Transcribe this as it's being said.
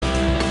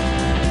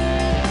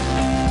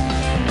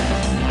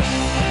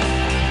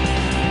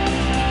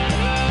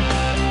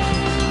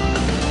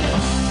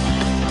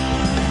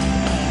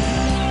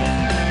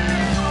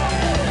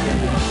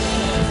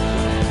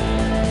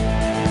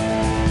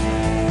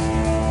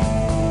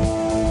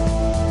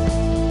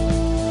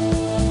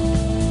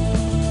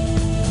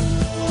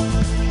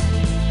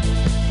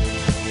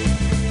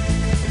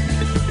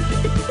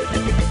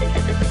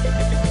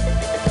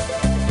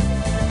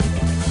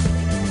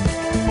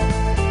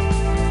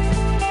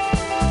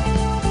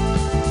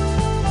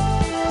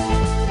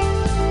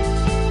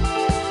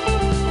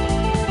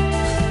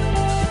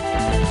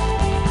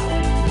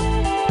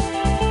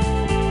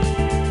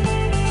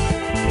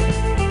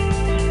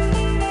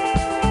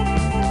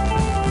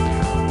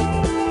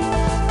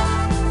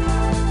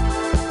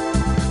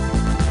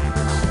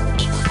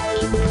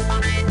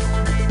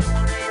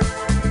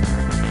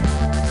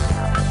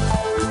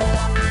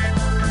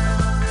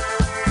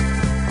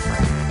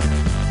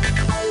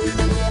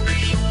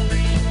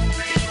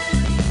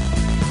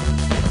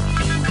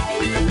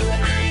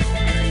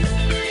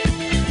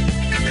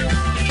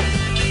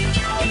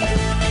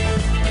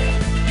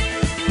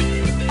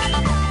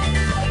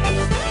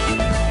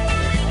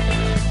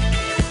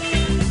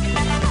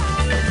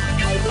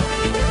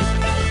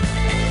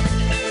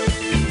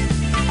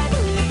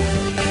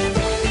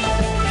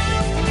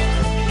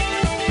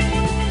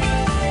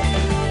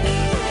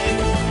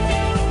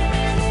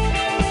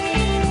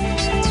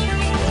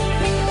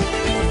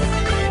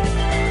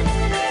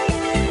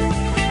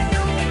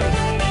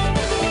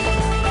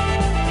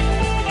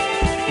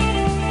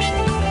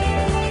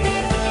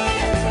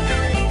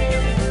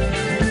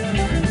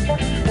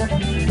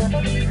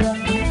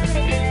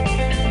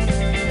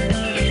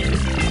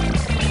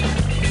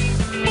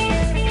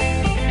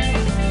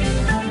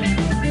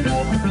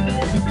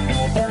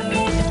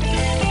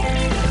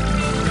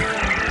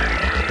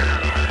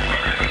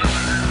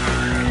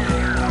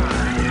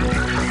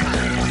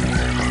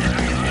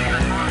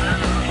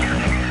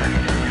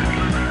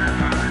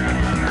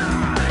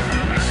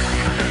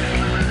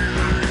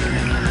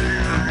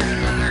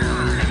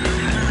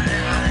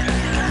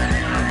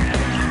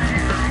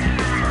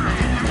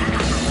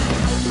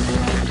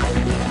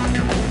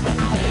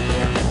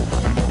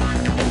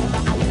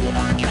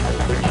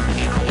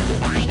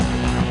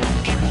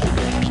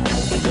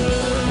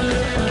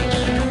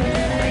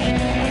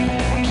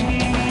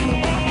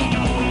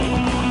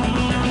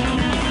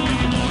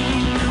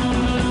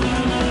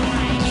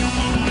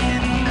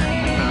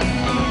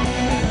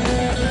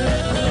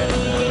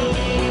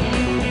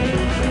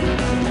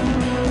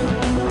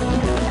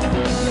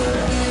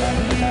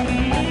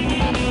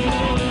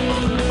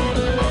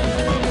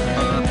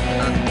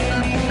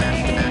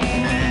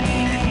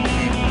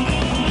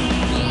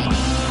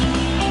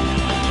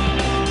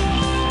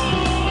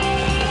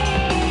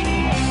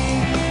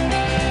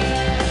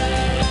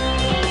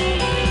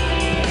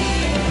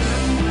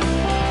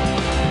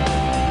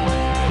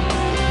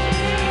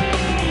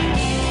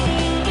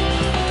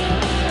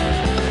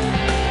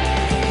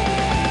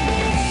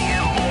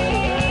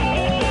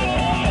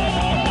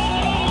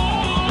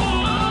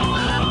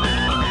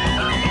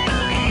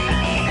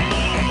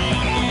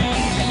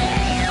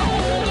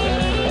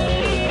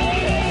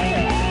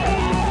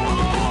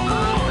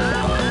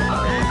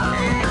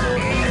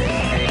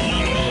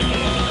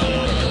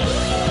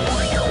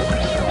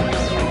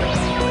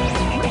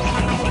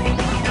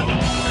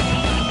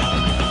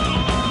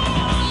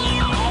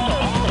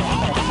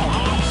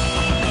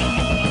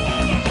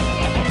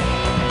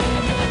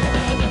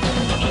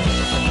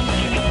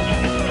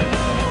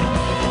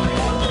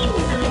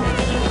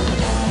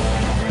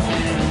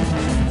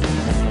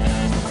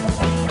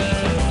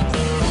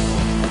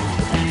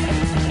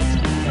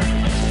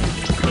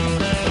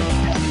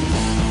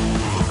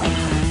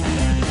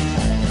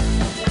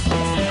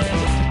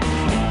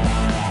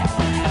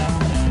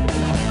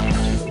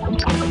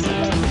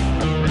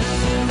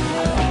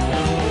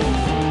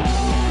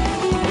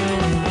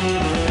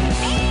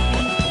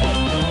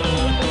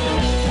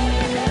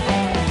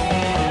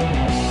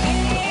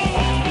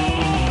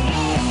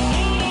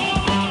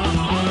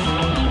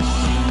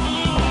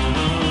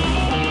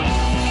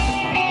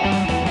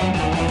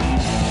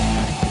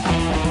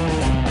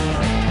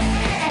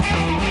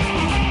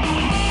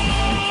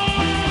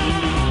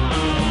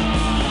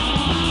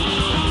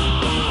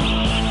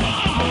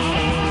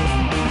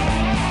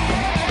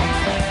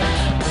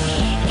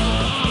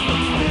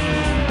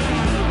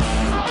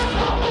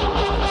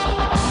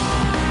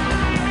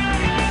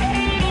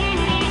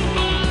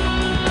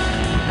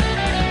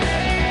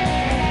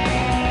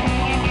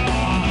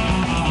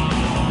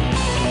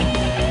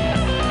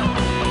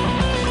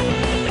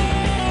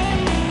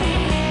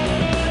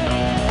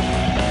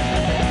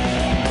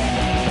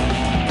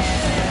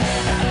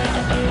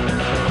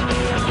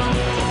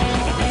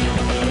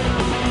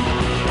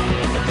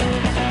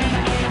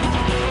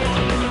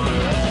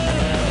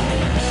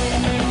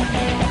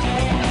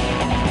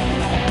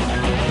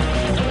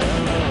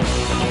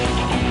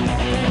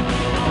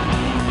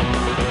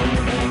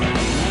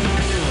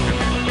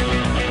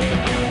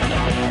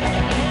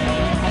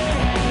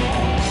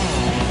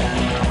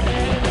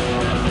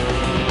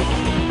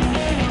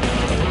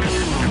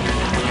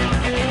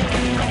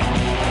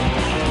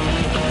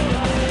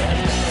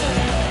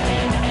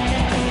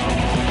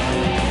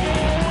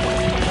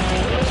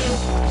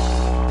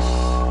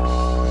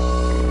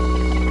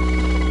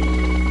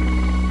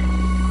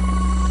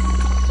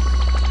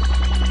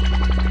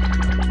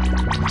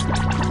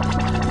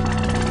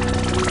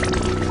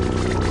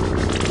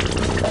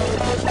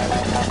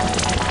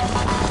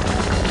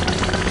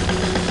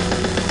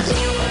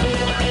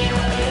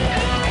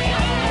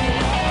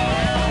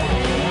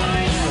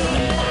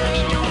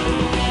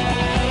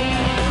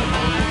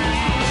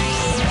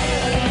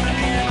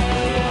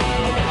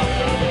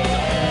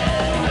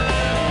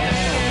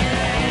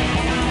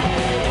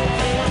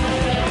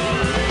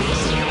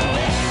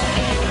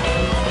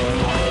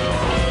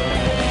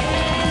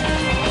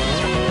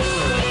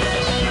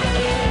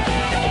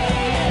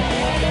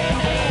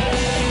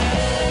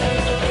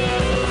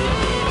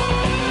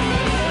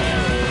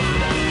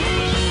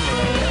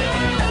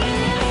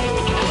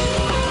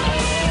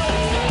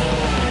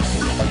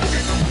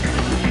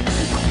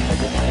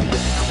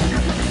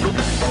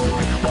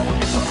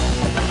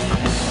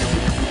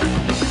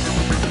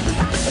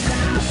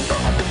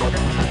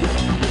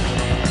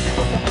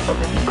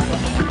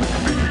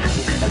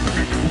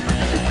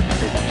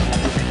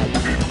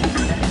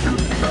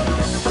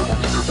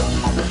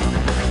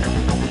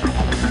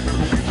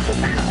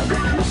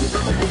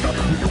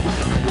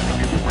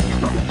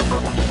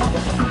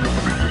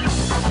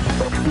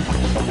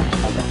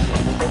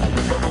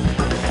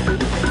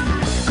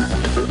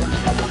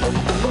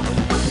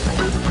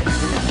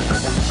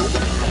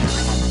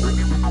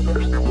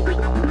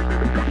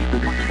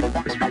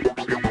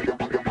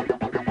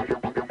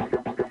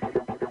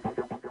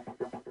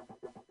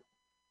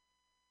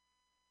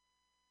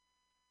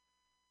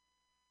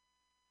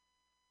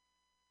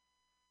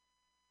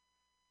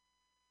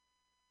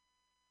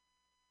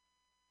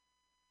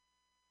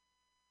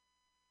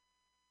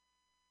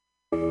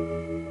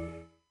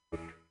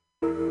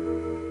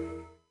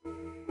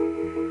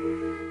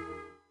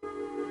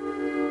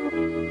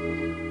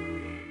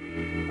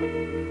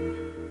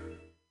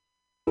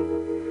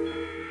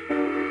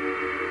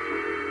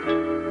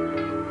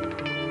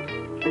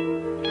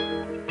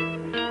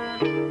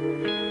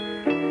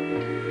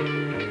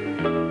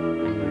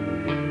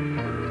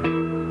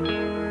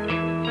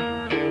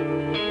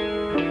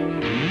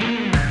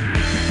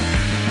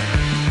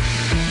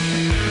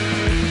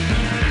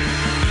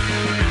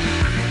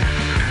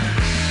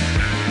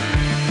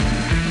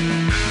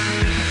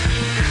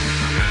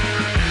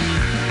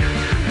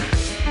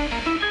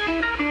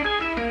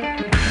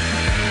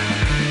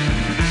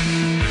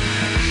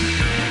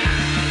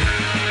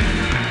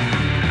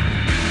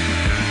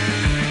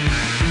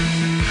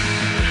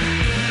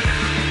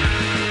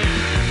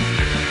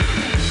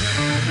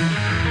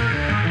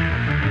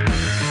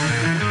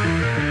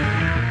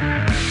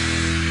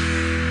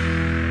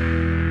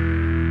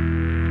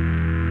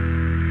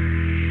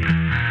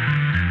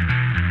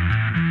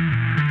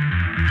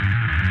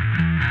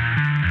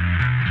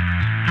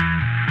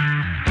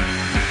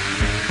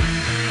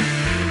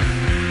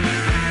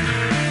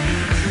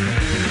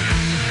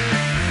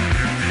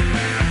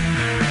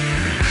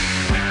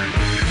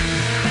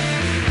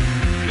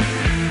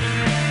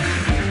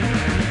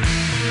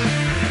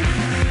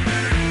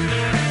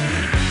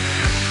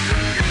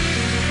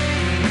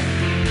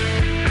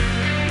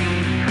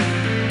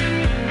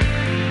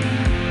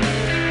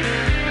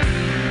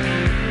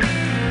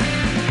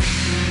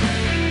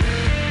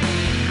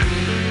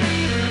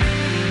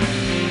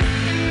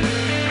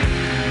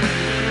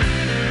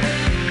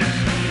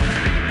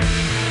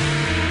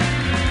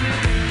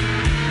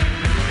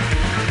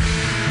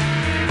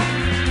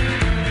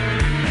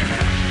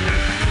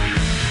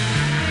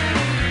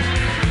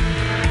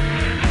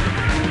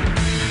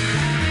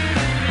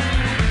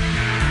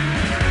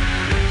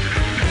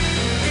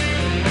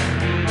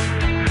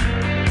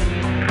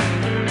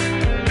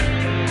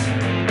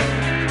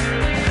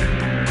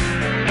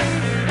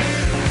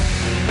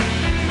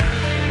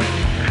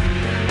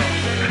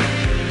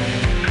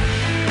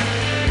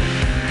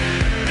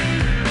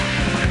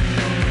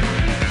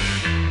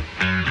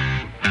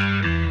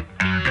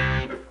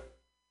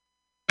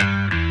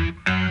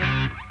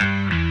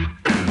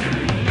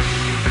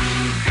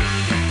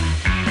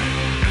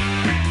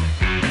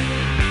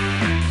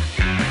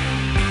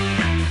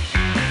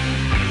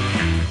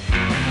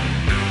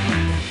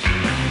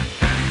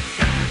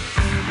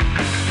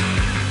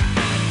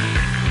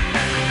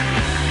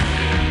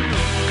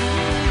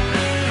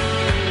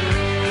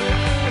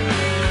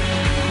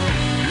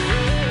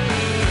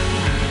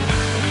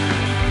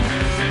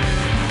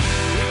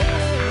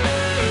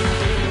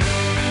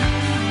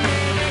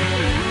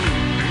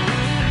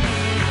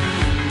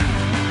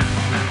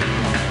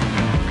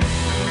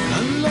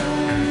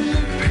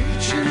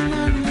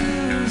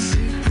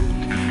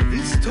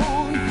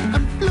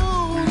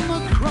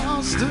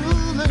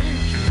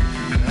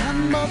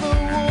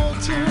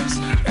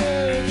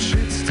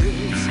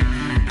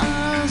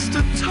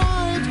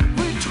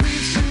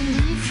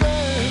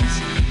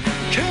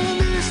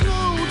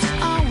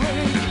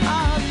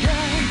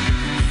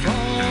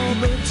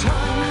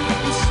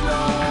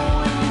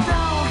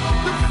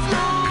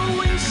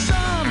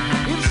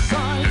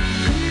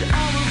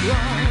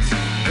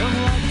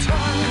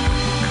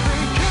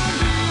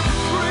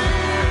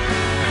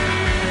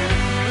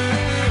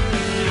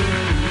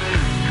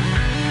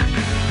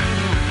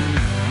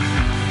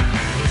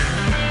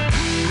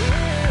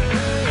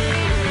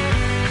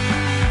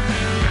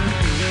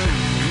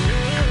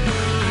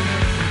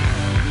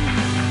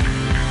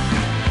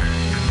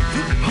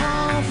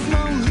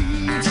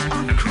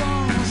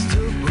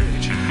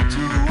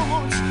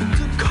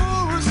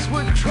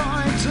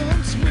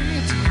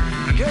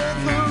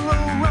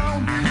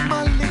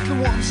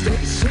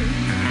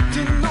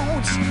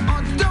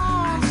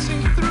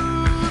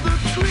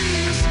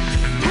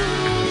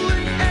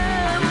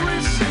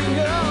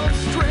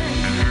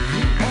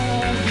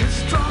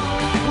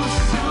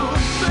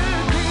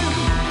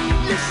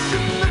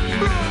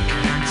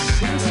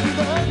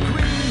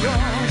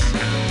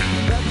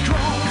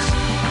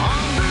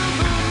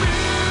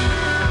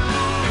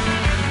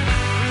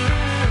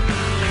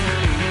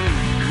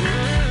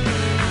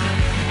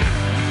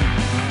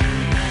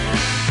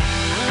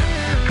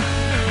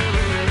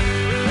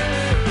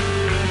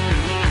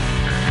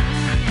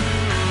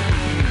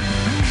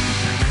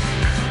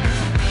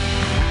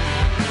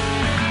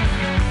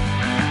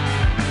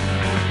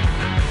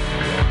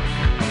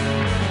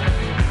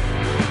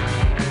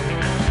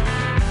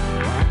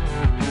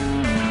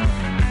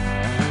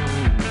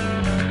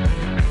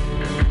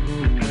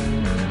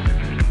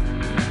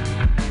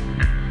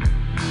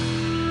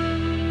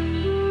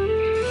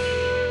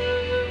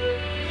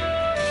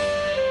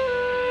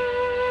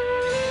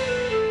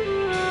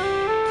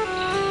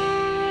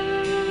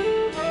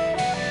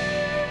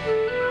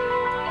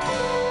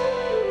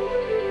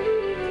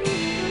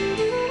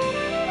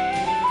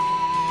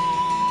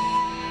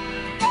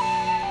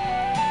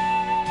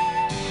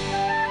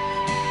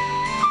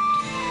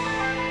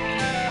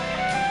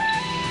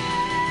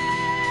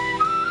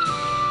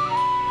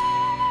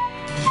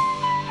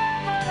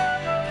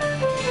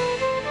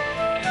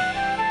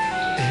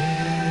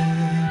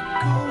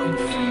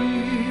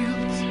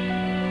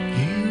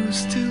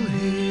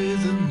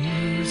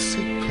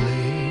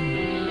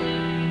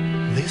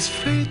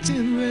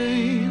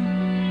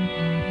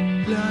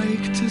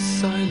like the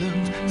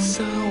silent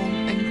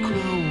sound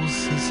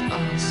encloses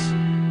us.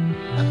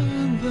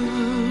 And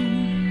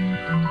then,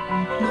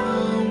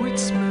 now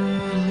it's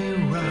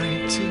merely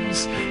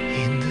writings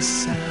in the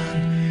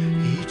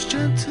sand, each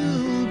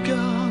gentle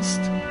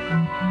gust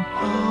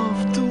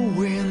of the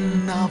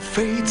wind now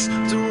fades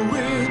the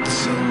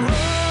written word.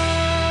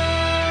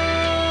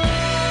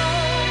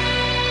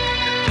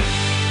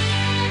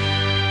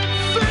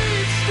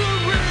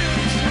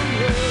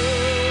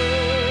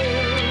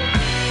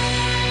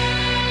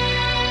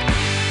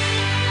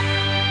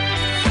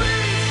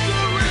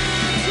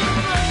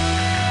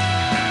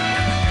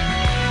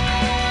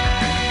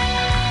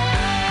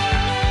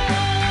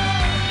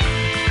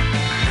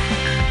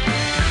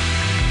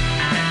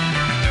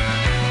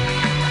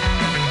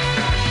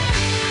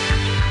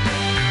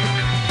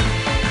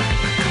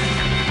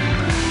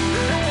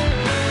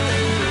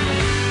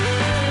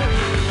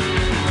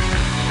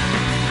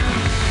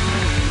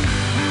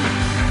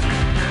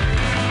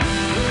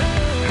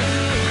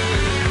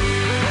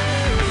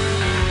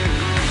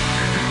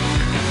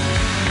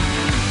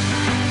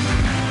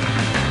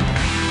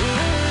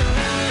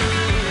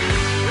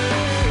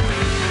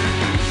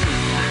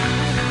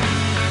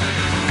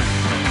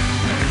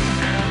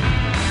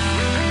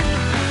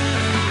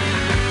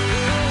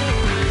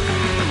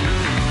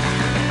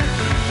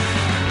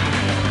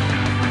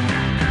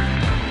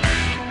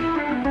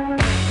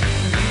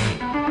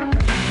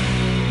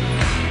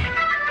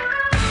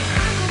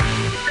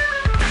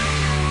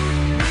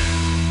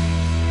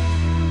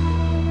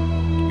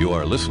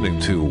 Listening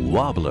to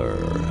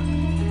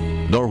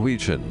Wobbler,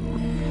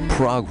 Norwegian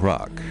prog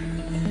rock.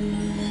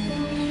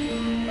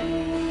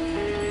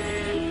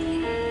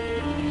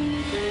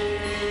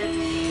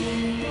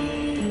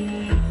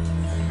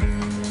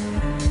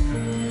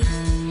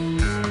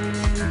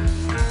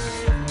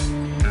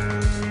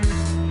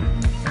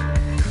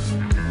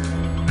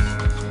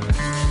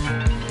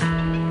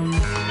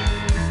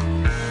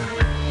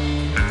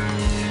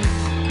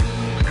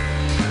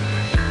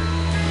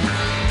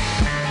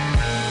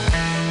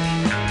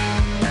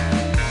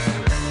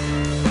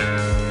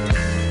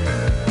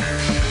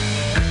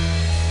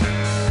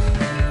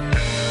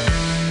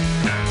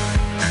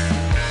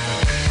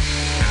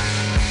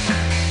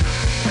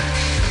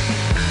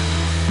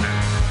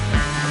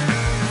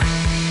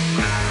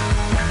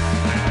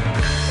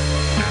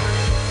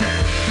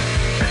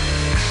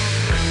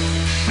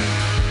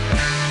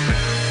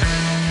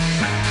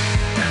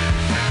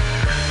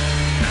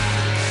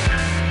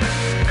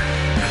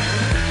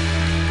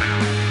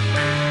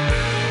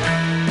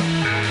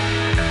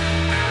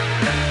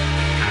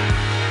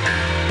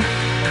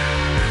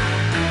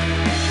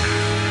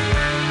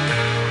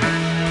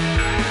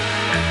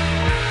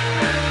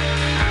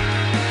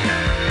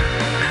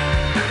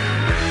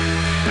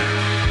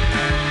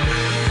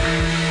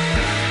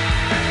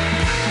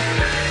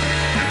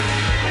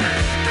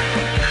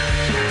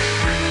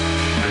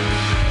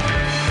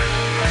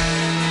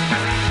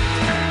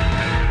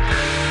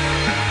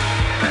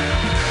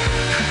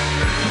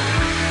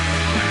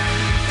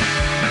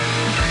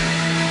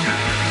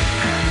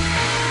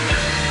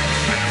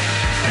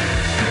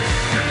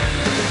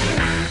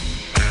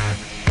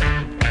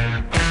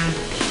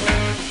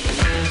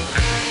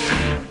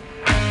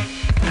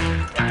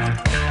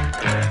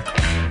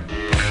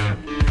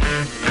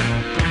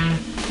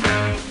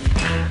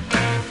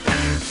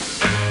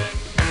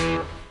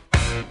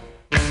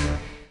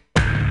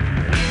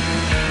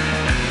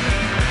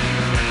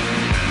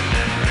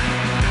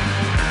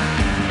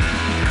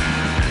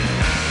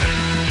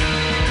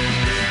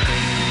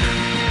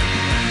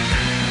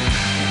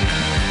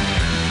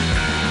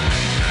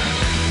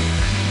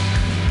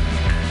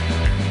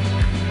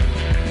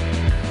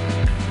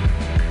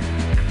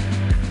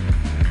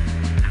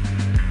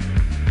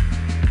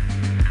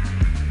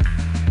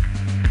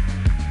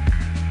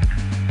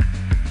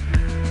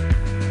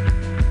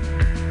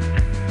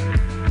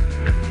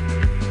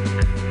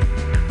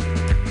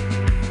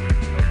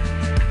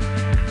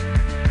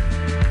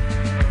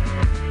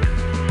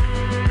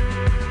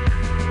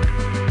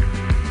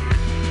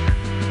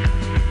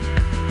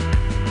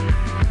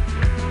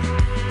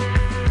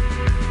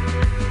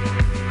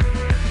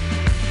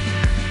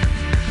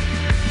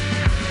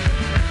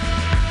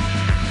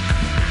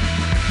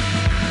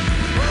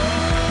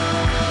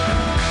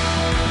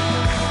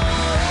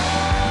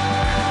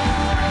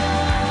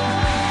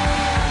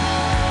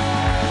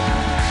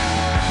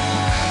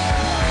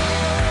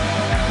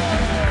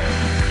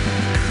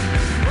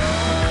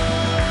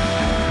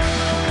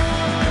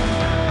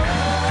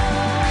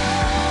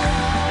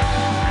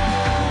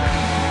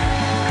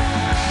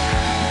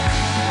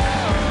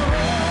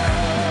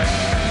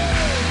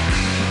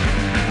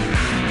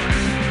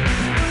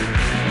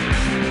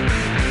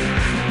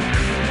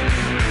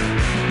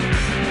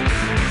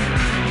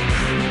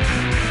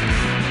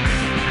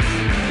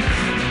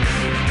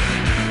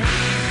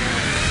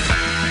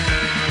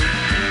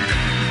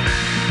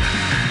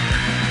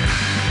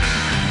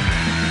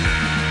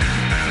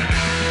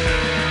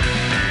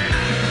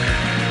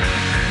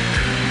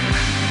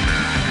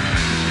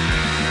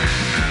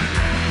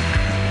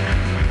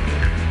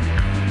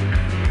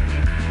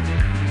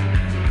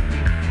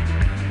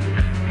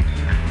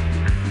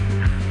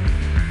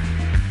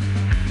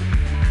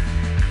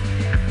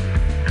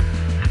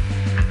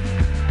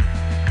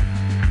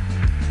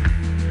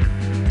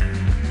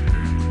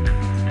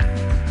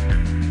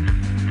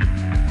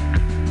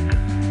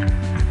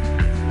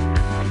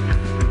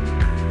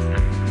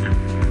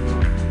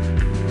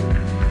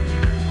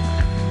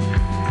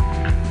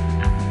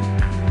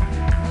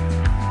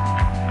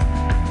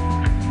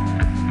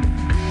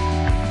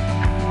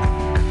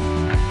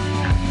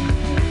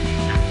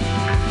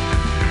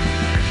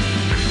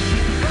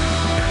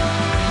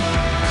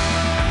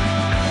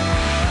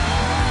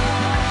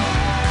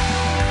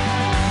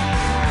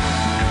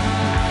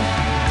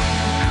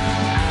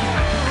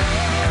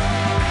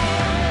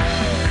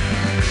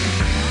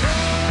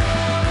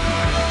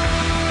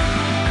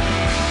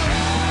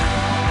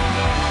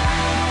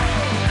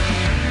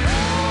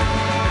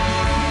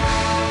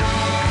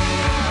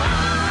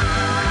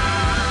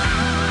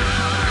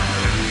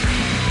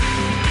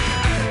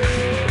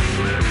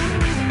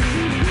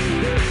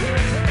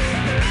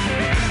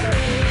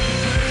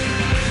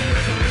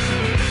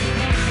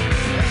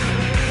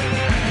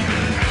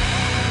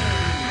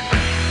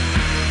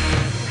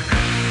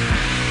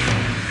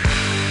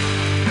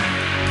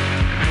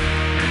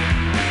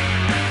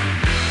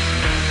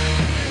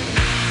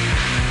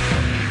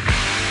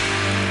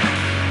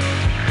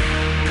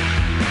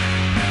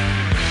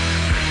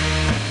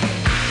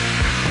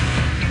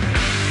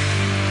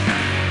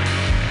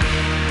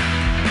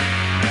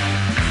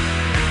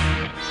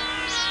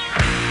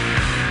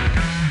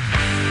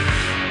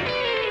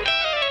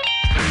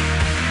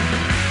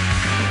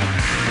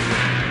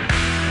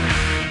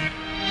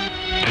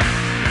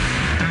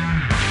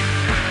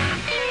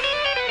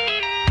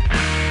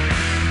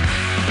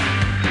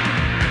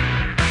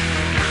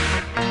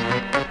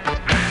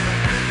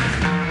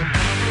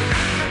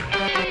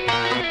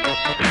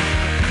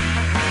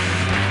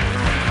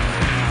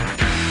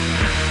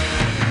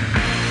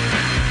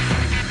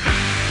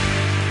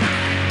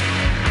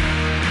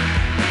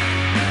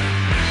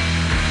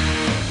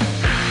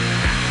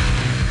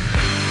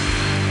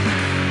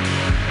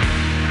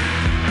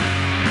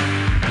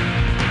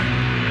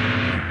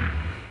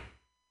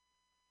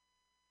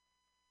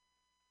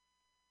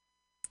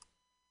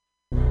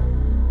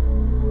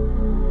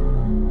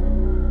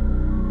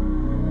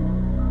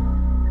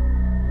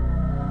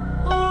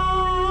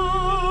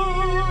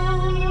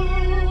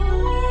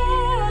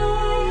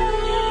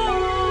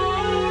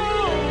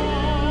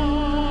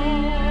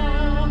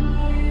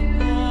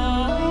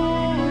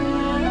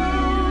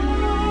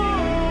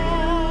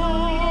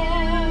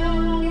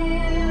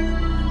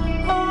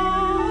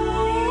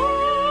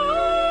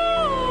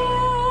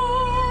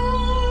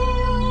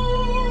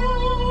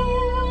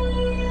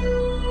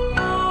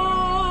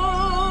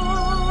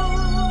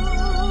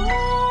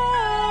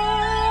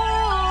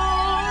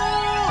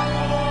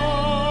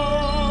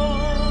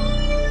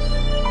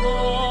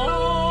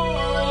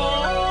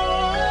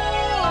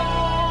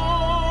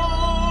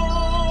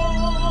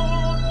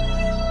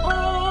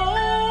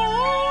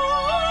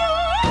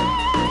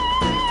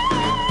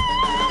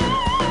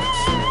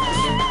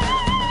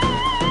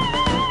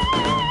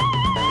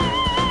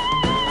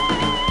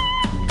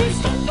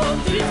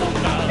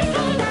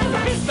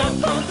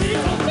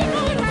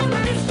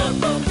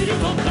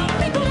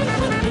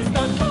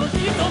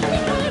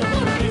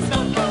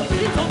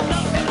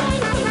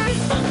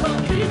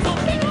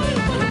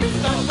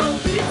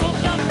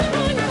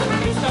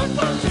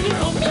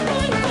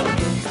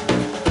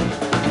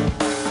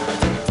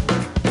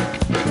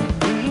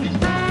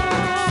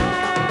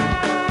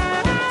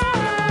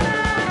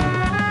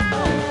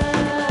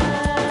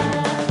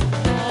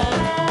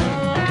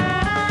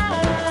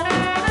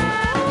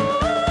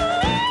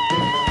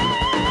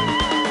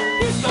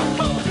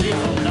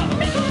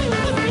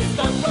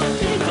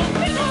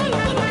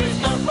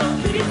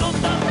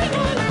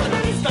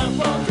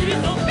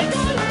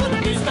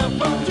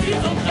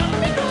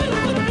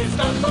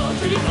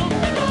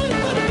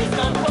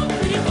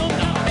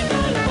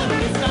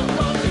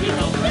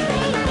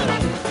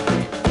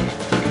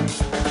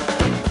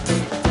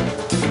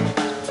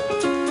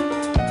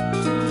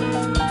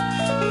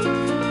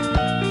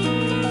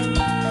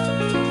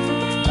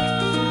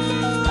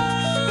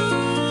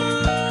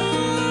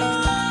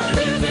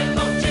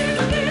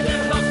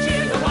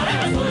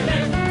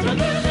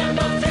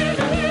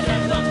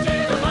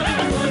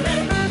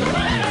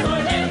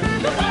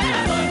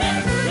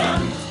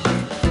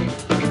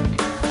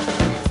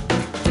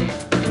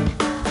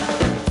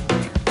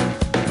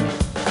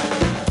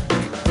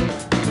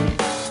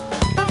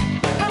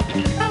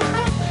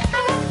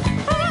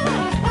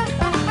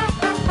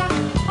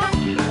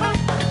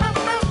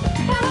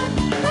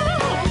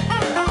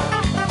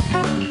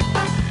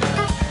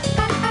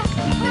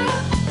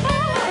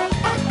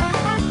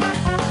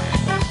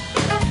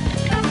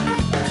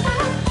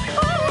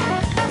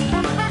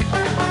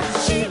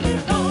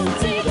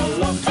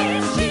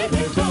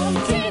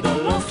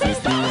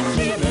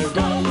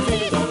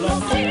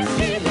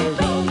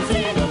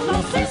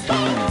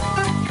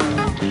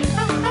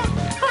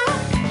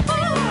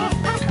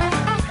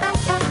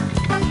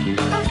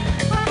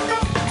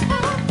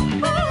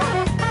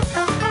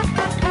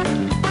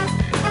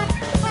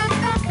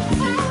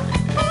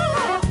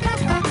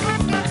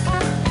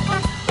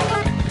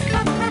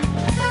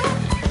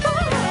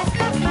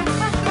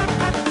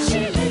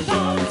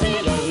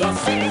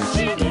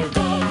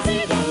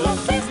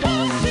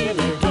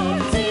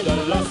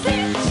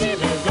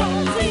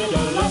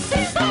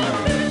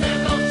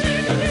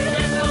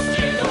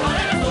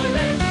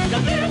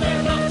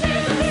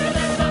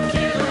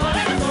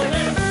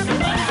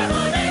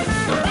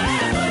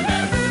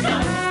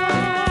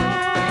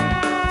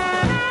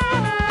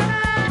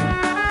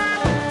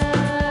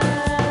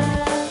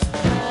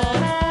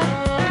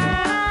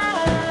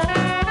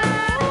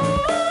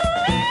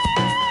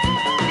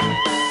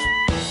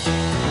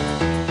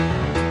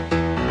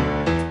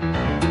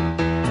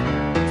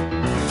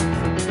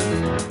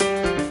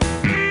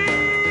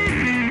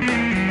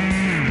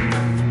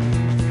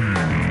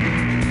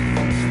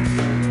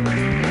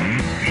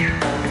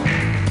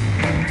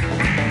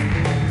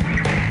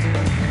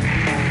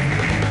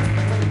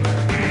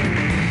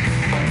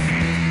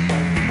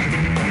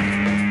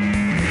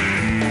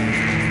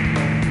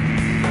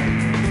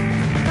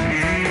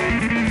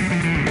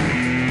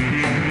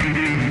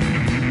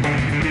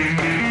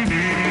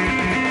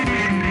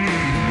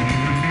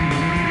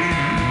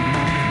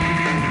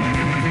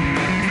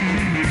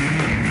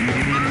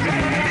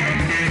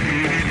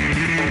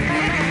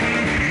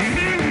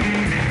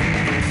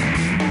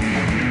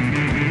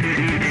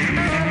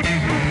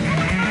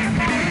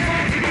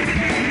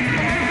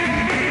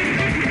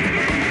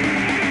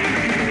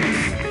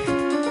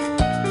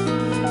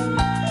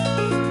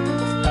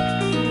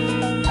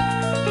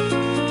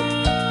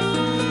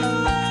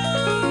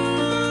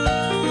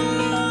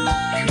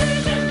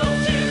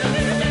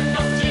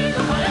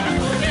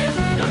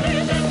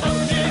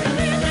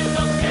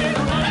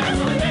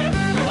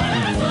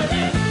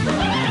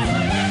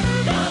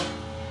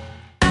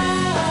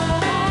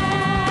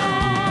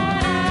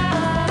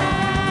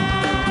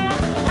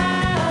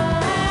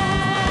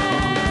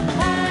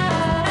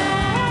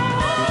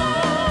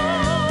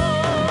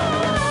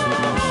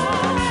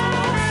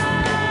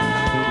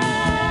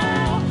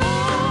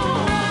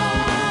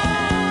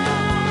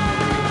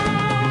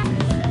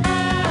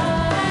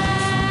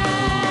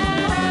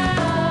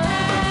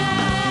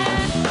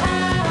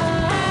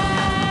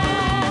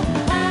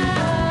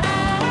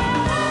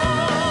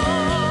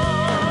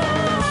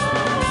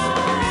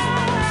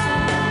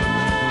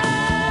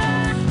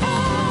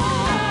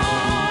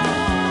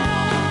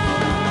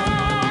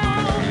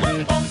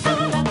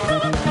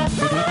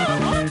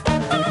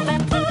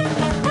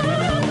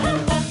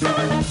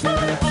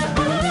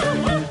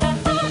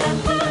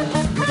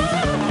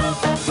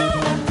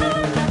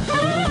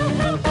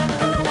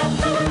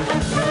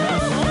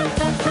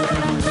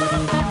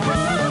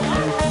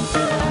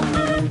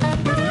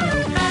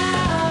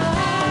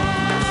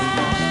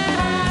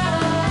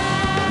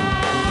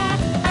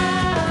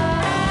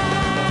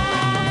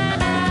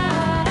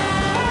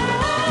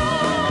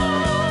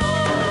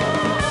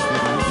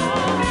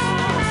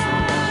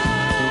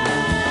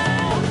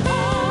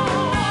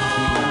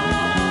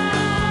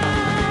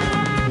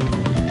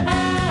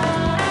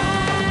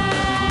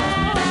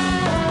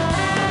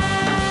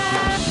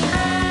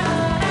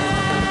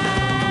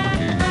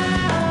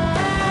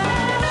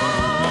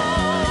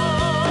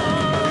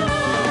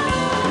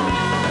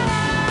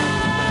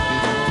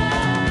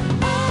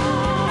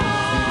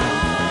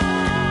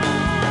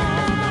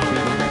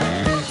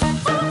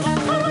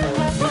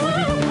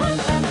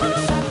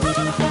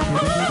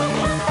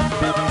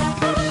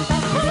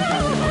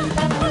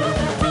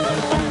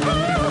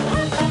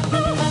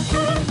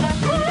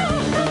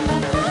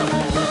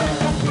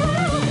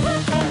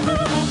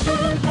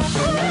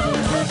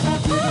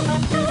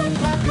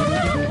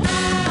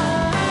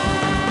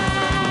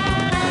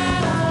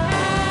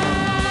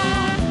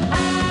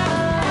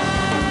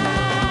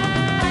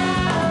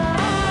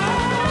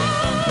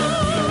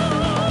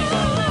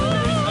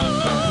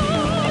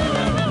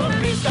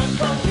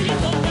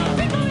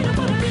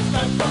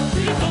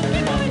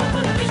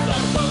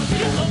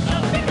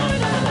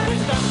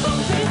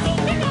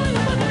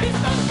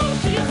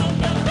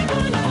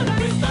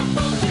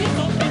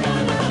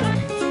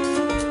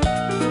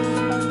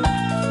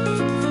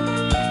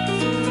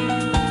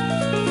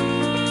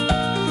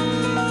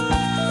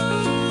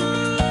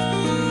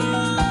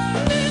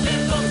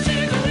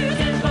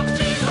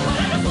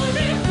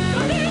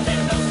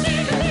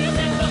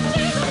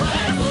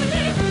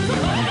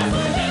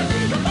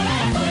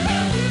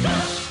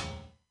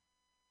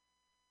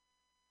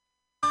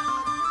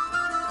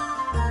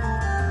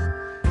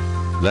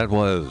 That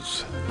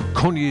was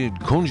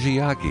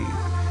Konjiaki,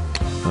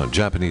 a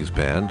Japanese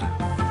band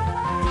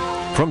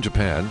from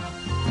Japan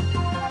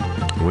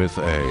with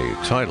a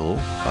title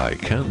I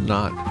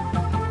cannot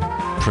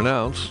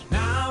pronounce,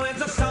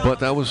 but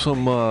that was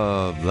some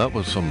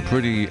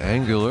pretty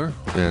angular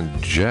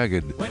and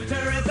jagged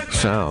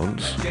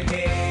sounds,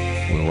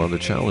 a lot of the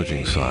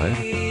challenging side,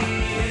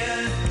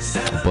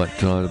 but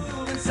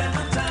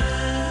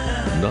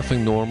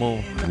nothing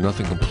normal,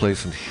 nothing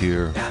complacent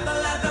here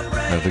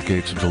at the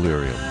Gates of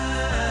Delirium.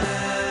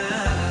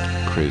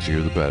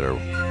 Crazier the better.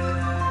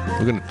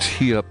 We're going to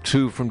tee up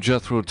two from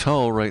Jethro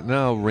Tull right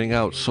now. Ring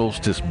Out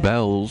Solstice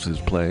Bells is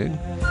playing.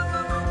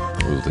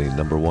 It was the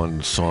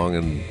 #1 song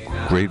in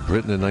Great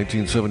Britain in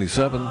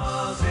 1977.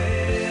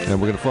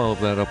 And we're going to follow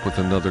that up with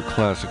another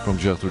classic from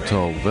Jethro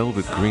Tull,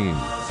 Velvet Green.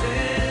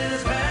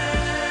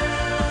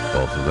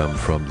 Both of them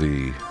from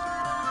the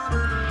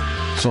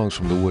Songs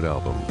from the Wood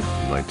album,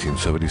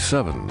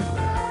 1977.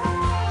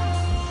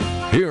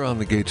 Here on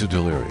the Gates of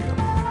Delirium.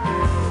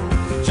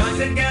 Join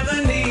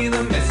together near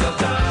the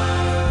mistletoe.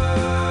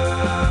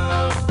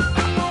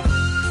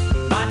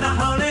 By the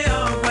holy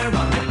oak where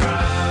on the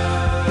grows.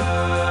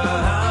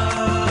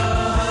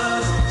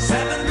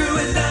 7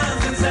 druids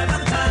dance in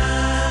 7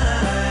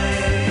 time.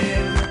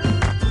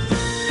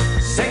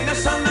 Sing the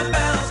song the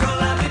bells go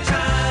loudly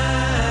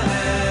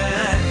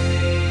chime.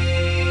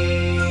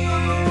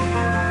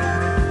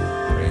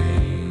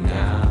 Ring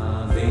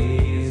out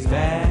these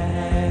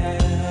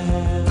bells.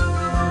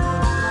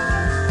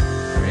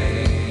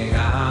 Ring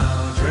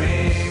out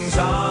rings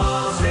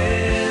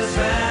solstice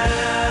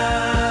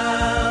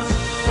bells.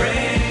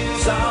 Ring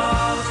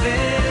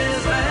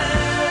solstice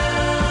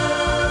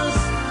bells.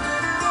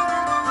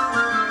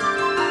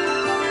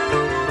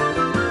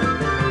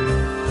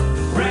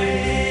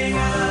 Ring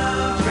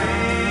out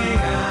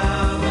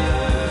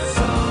the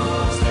solstice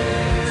bells.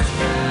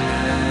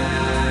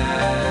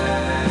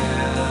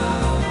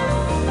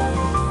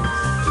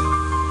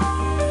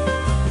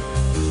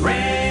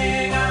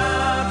 Ring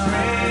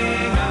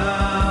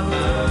out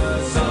the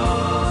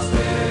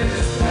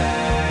solstice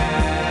bells.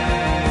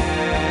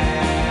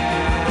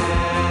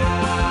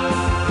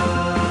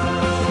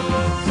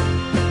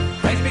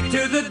 Praise be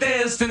to the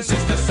distant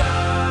sister sun,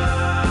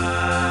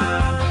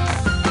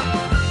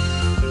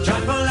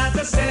 joyful as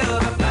the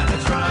silver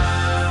planets run.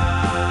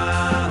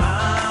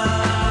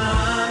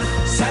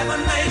 7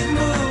 days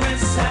move in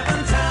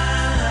 7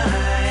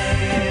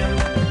 time.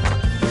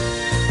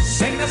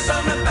 Sing the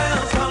song the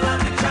bells call out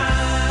the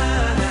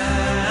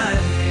chime.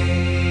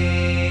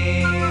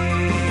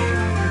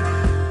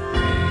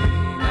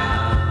 Ring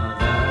out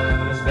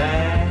those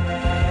bells.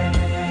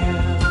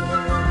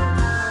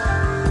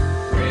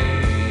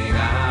 Ring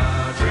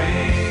out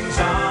rings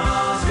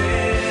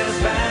solstice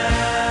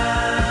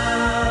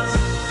bells.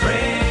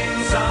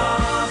 Ring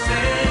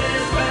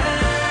solstice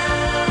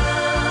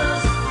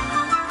bells.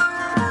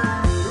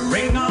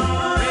 Ring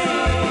on,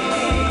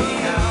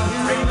 ring out,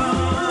 ring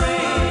on,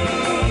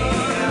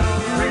 ring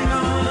out, ring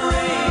on,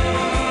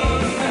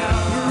 ring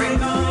out,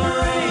 ring on,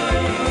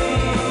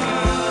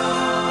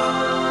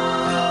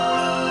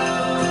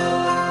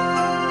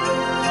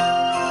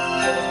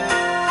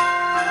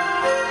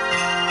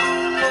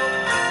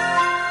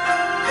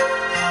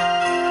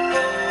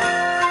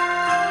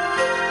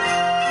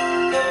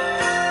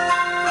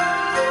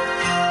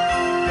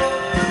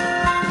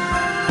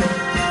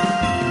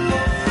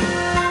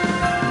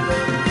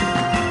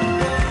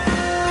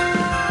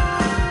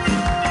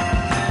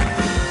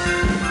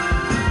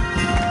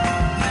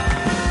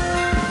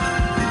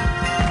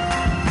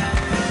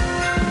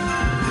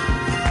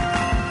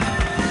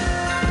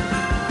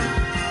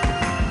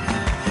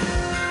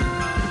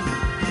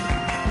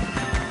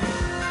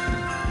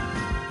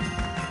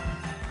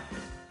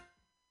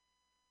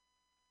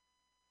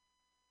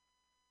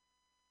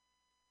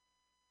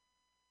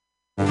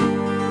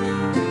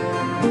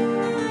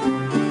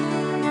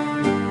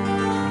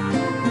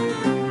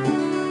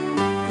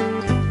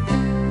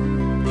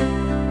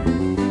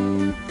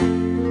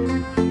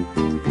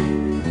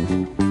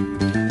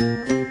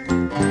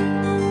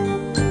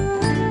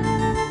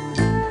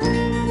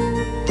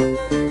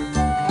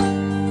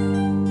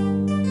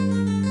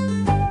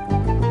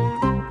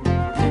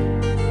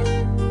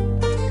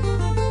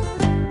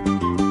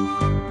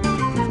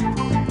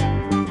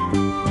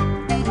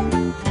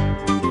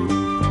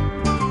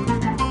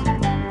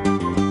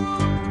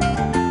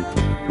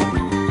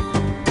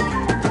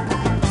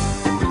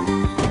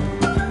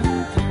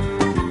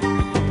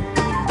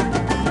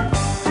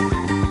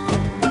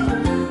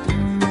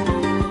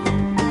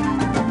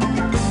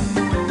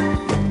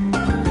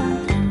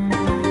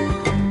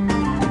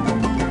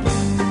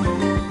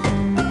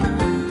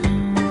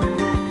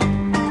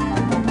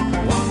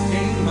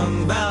 walking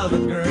on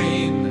velvet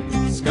green,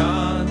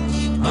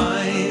 Scotch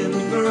I'm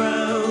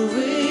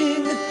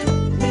growing.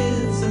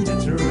 Isn't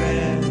it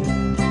rare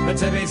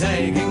to be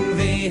taking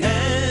the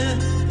air,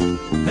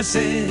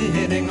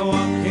 sitting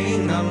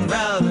walking on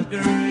velvet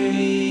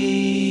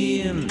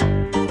green,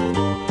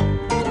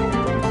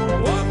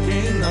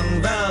 walking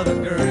on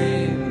velvet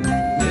green,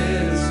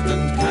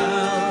 distant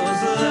clouds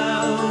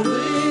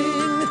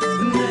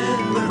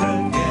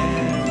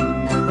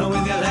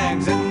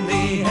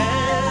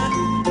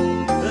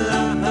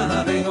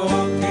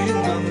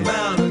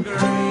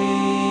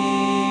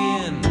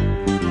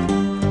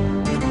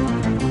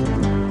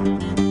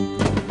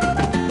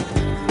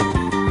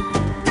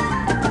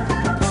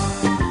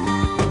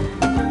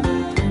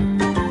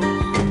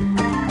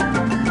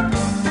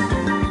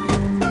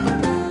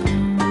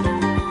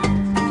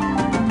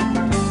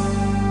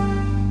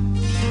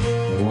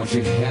Won't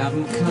you have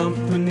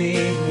company?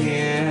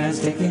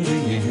 Yes, take it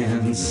in your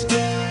hands.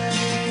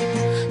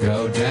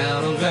 Go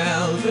down on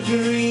velvet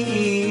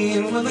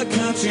green with a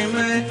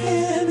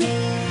countryman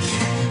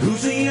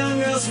who's a young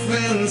girl's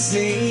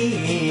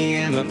fancy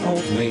and an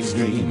old maid's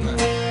dream.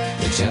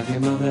 Tell your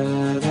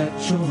mother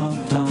that you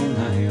walked all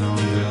night on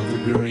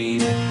velvet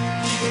green.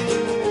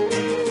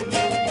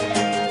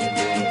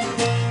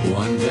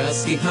 One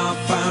dusky hop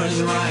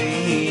fires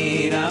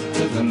right up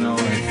to the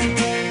north.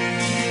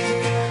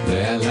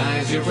 There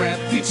lies your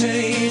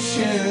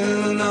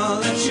reputation,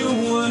 all that you're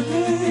worth.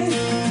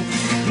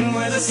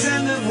 Where the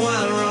scent of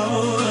wild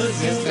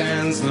roses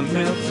stands the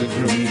melted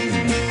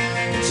green.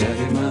 Tell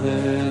your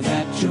mother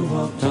that you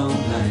walked all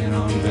night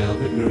on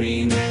velvet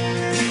green.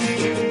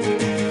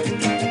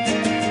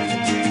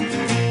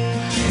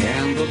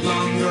 And the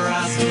long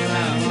grass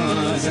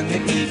flowers in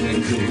the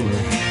evening cool,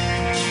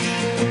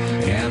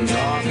 and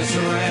August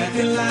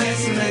red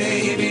lights,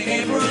 maybe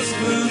April's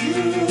fool.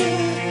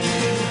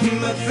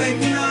 But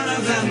think not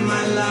of that,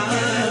 my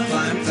love,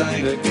 I'm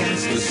tied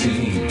against the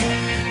scene,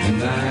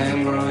 and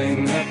I'm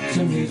growing up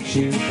to meet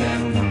you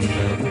down on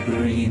velvet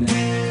green.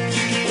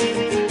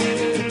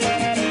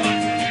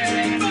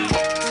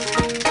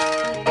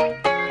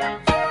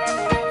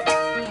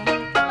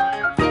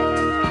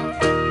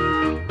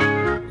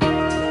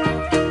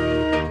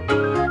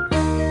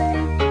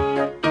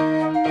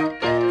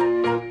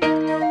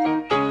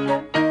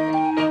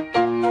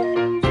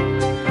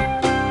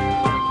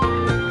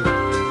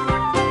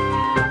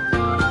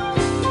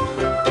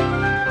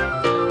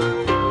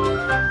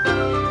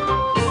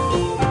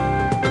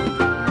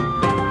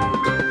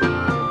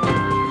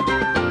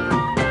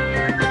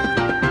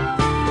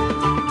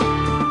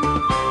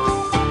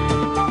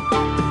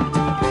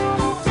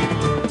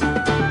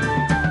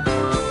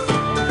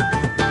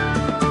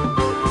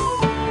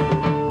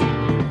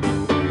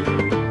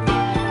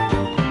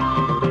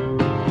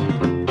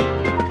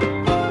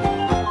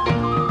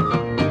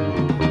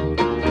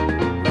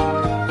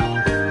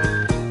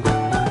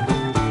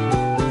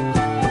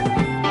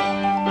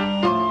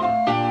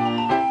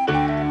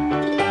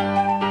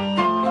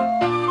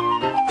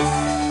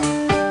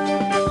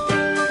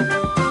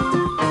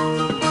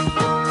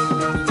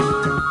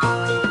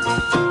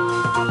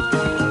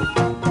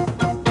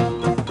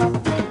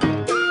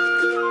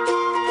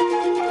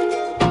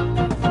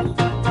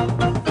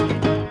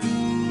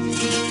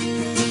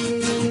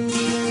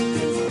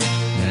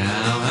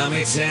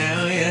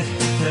 Tell you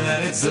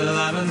that it's a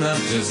lot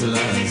enough just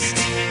lust.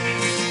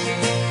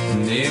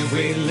 And if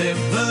we live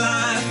the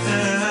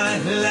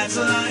life, let's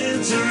lie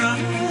and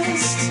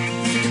trust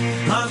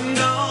on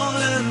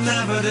golden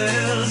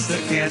daffodils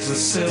that catch the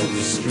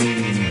silver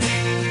stream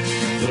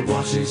that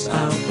washes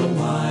out the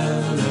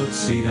wild oat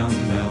seed on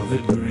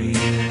velvet green.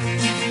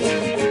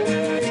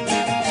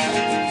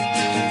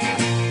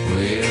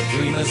 We're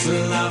dreamless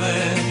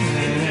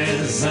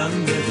lovers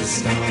under the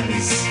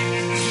stars.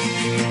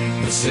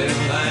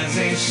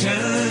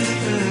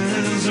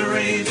 Civilization's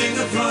raging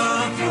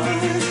apart,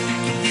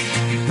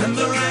 and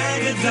the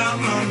ragged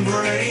diamond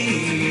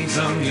breaks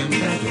on your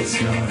metal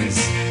scars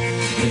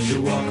as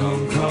you walk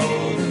on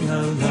cold and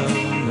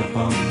alone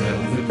upon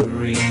velvet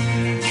green.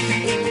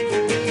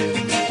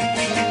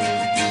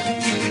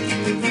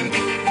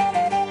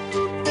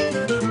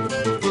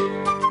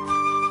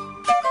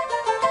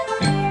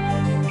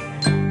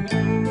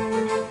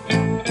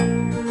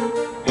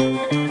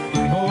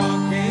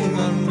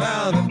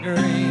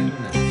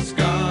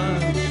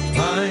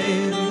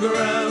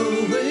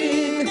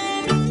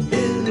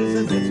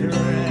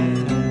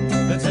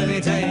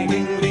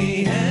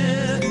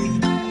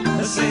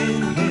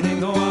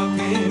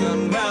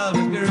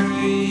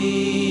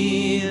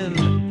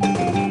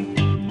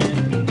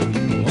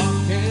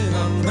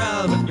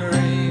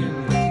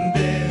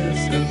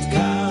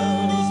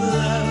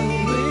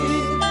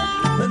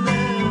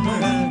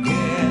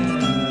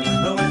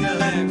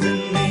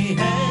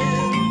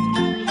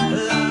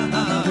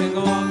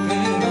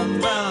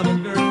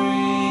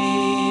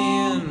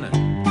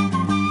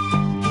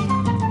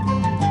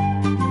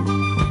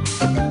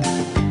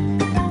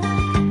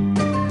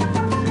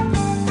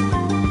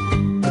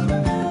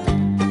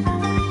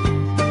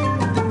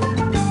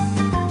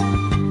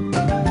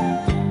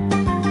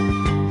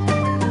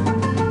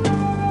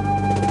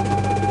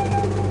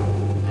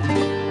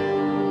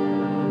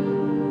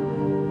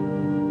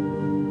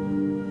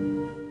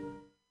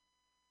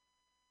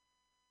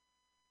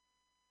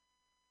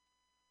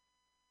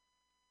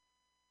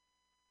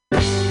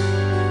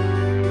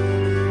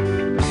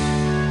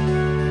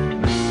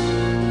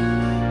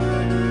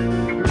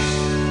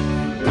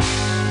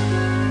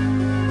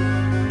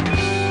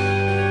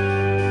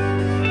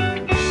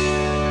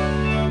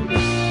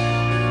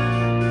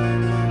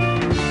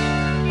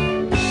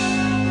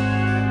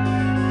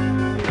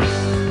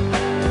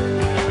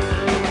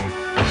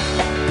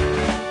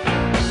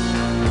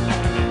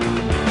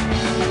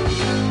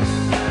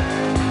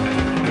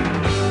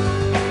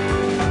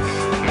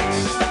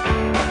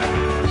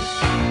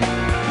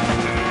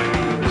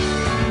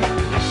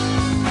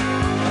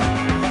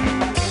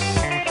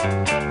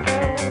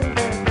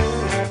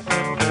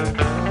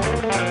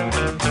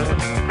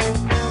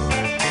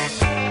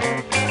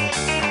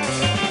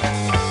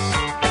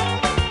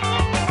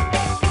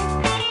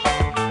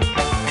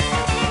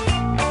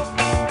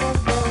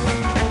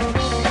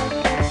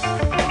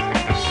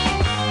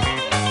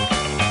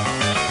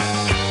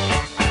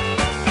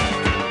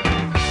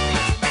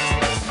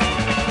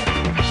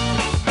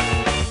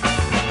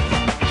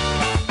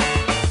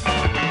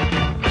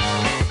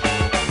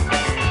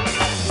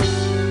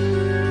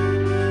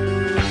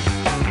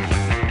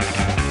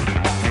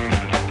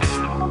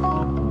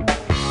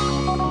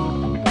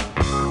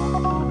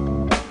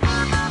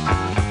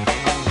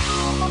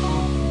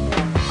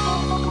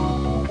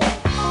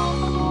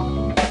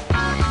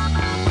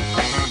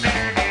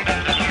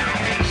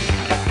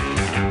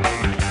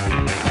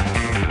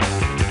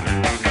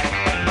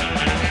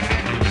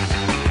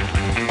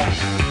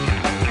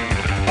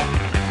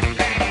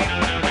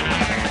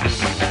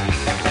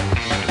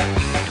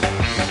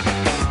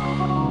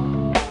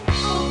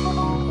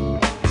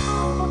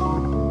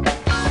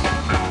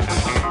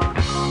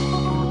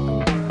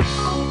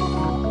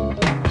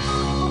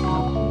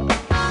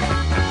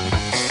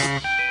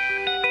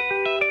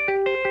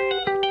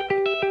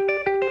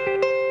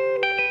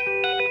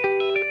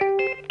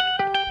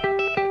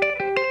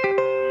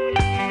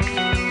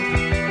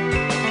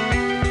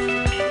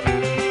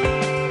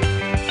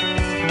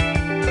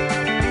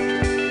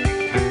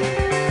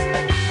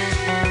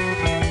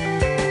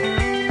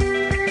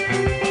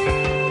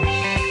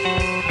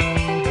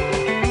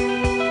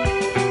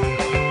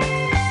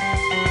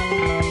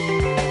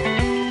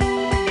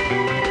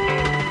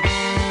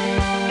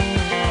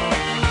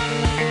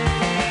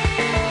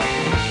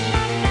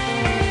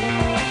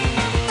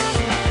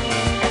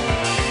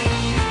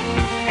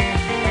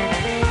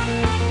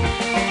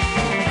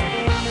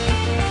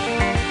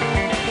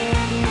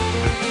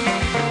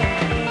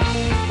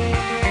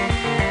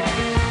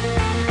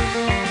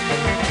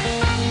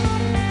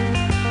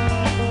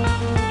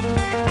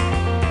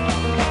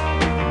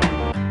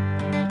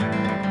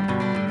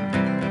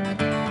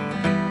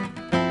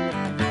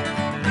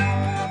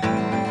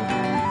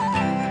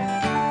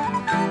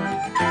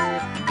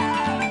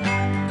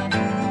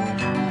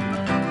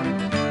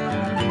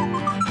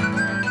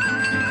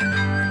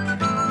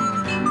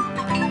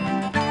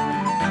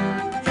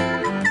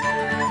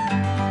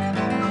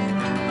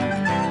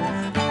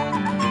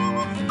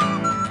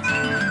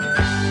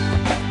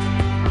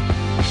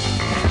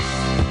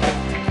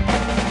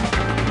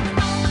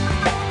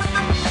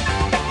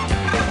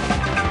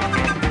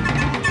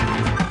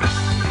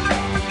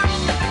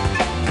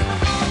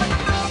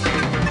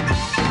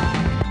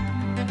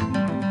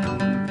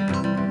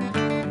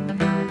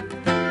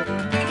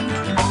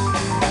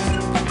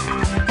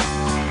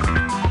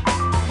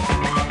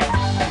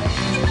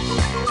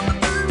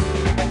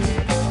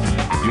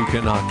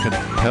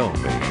 compel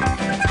me.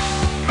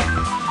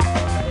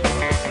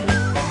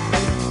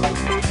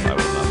 I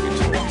will not be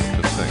told what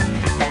to think.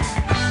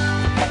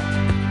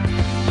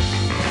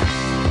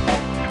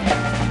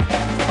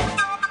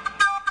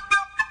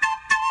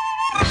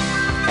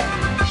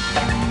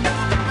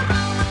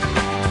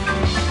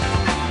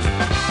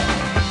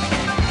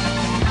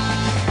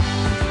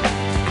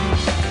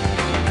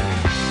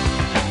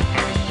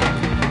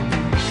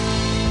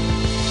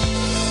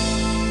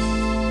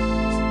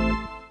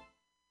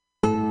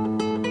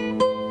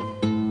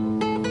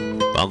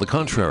 On the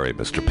contrary,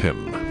 Mr.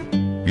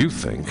 Pym, you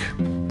think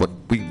what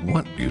we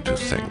want you to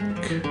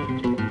think,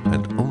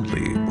 and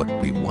only what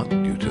we want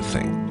you to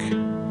think.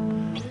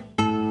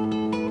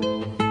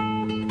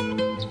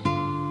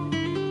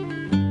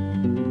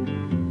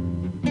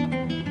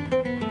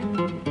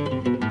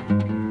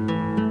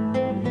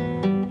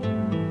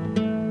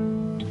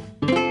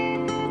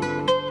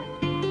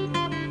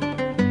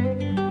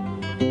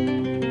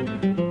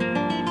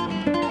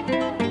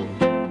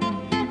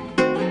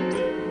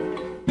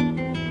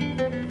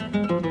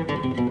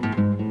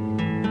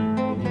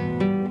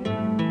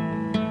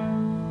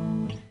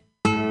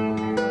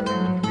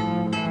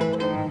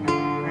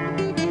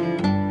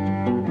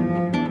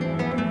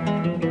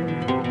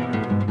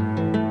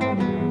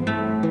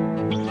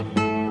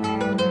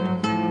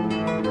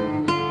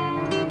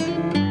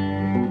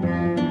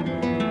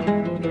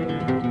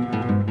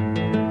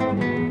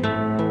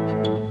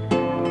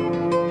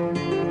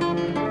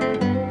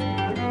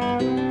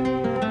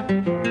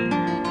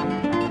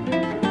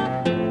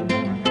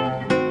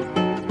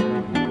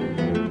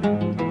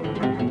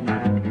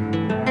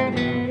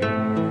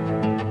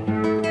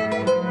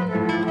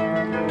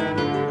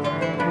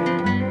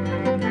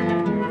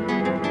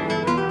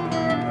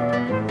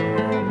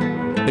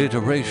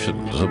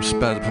 Iterations of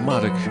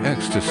spasmodic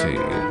ecstasy.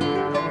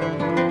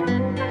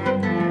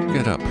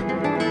 Get up.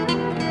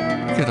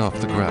 Get off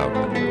the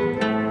ground.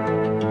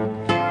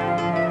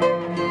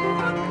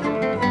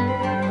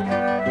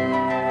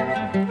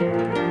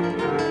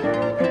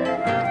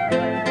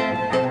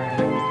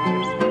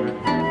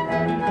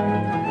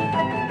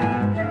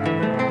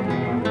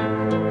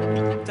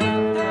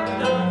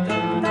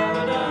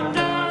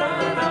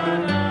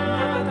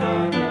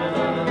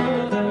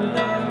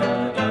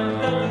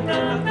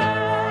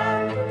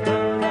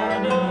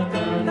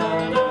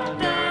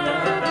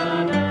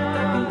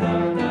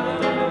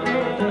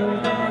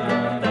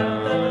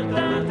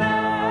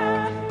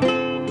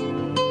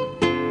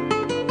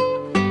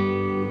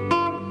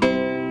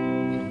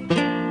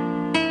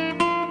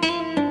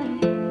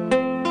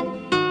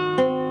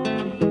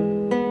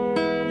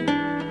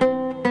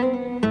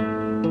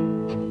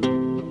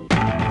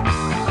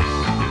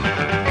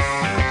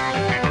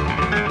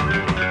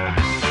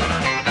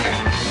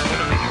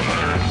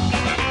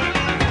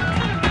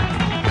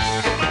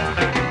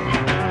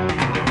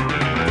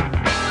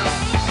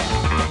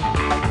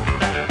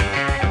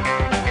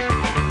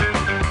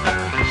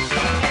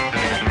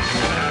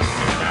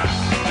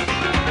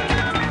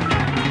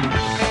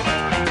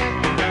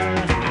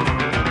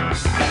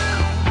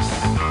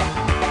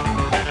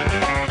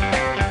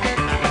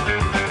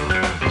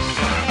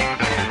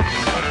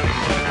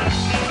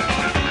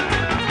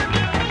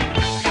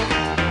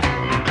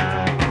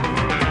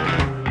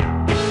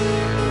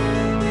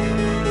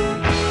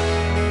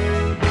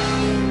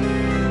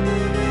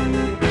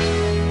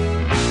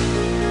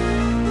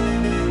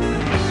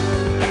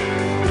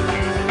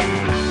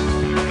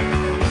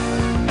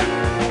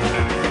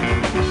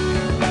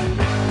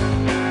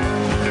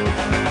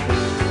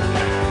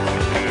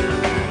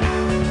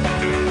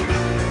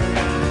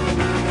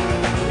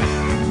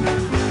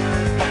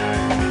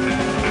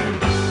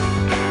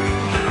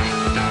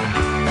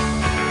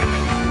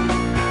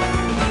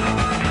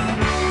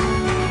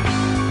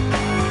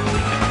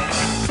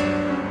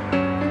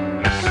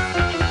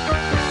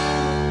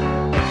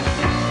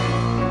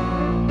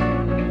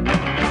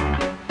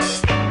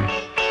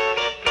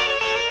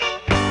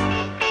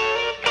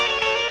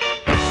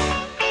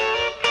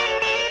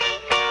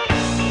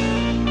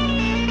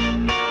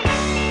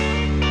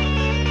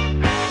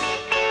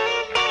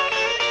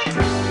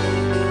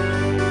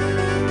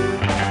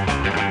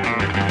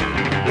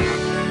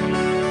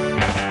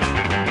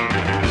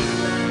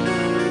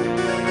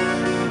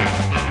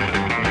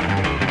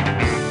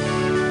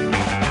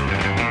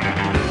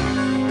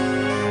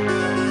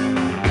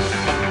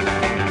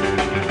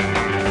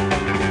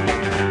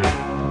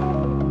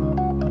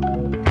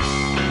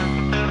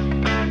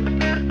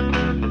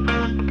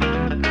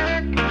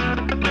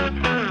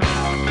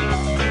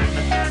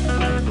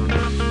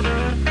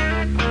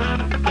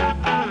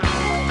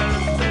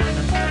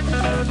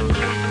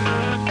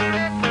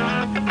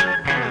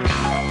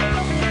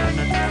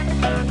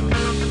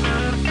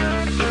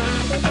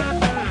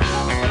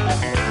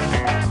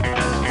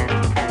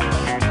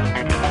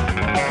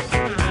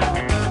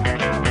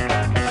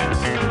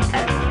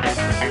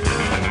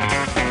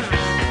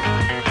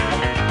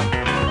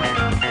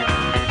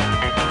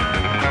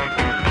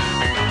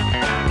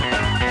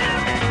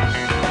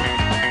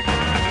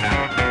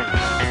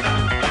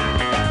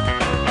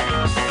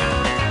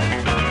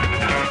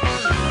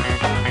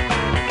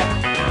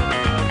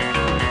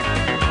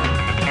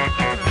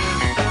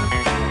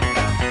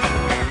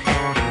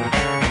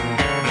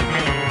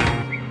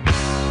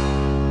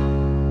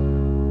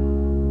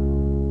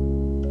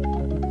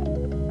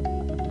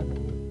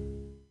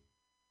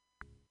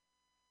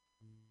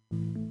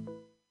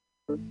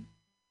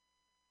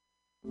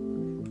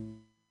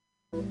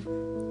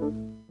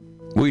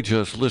 We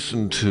just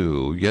listened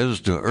to Yes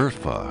de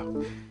Urfa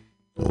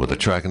with a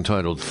track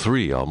entitled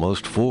 3,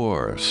 Almost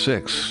 4,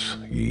 6,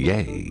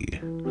 Yay.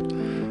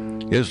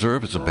 Yes de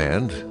Urfa is a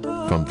band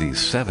from the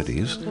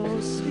 70s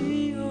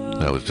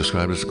that was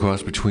described as a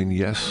cross between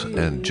Yes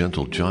and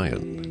Gentle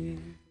Giant.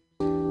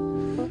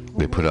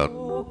 They put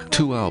out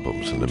 2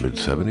 albums in the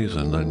mid-70s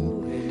and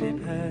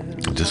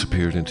then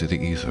disappeared into the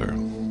ether.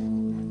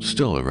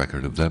 Still, a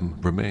record of them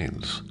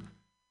remains,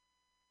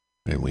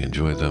 and we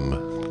enjoy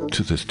them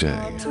to this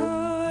day.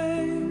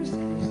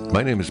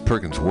 My name is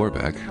Perkins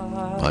Warbeck.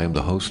 I am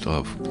the host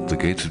of The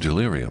Gates of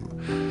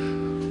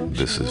Delirium.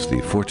 This is the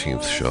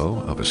 14th show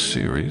of a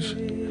series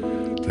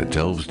that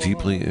delves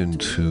deeply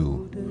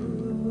into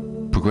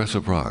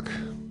progressive rock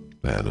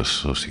and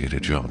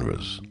associated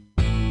genres.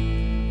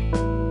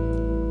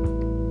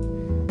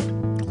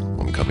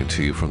 I'm coming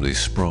to you from the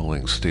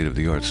sprawling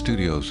state-of-the-art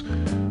studios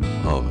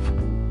of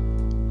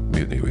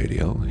Mutiny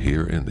Radio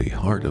here in the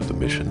heart of the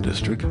Mission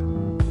District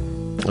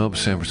of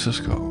San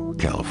Francisco,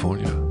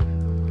 California,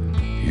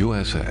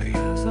 USA.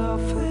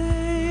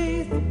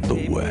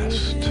 The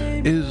West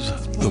is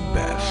the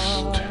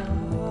best.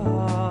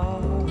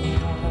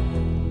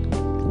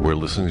 We're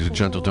listening to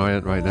Gentle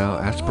Giant right now,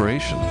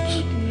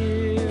 Aspirations,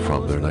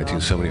 from their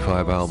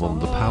 1975 album,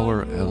 The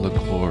Power and the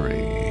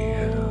Glory.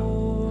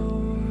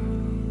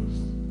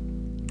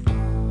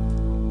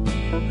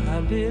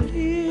 I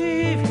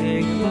believe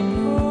in the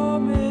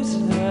promised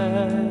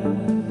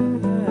land.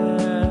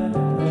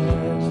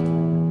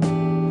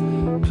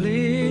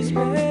 Please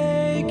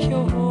make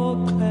your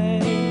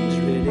claims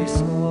really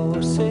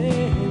so sincere.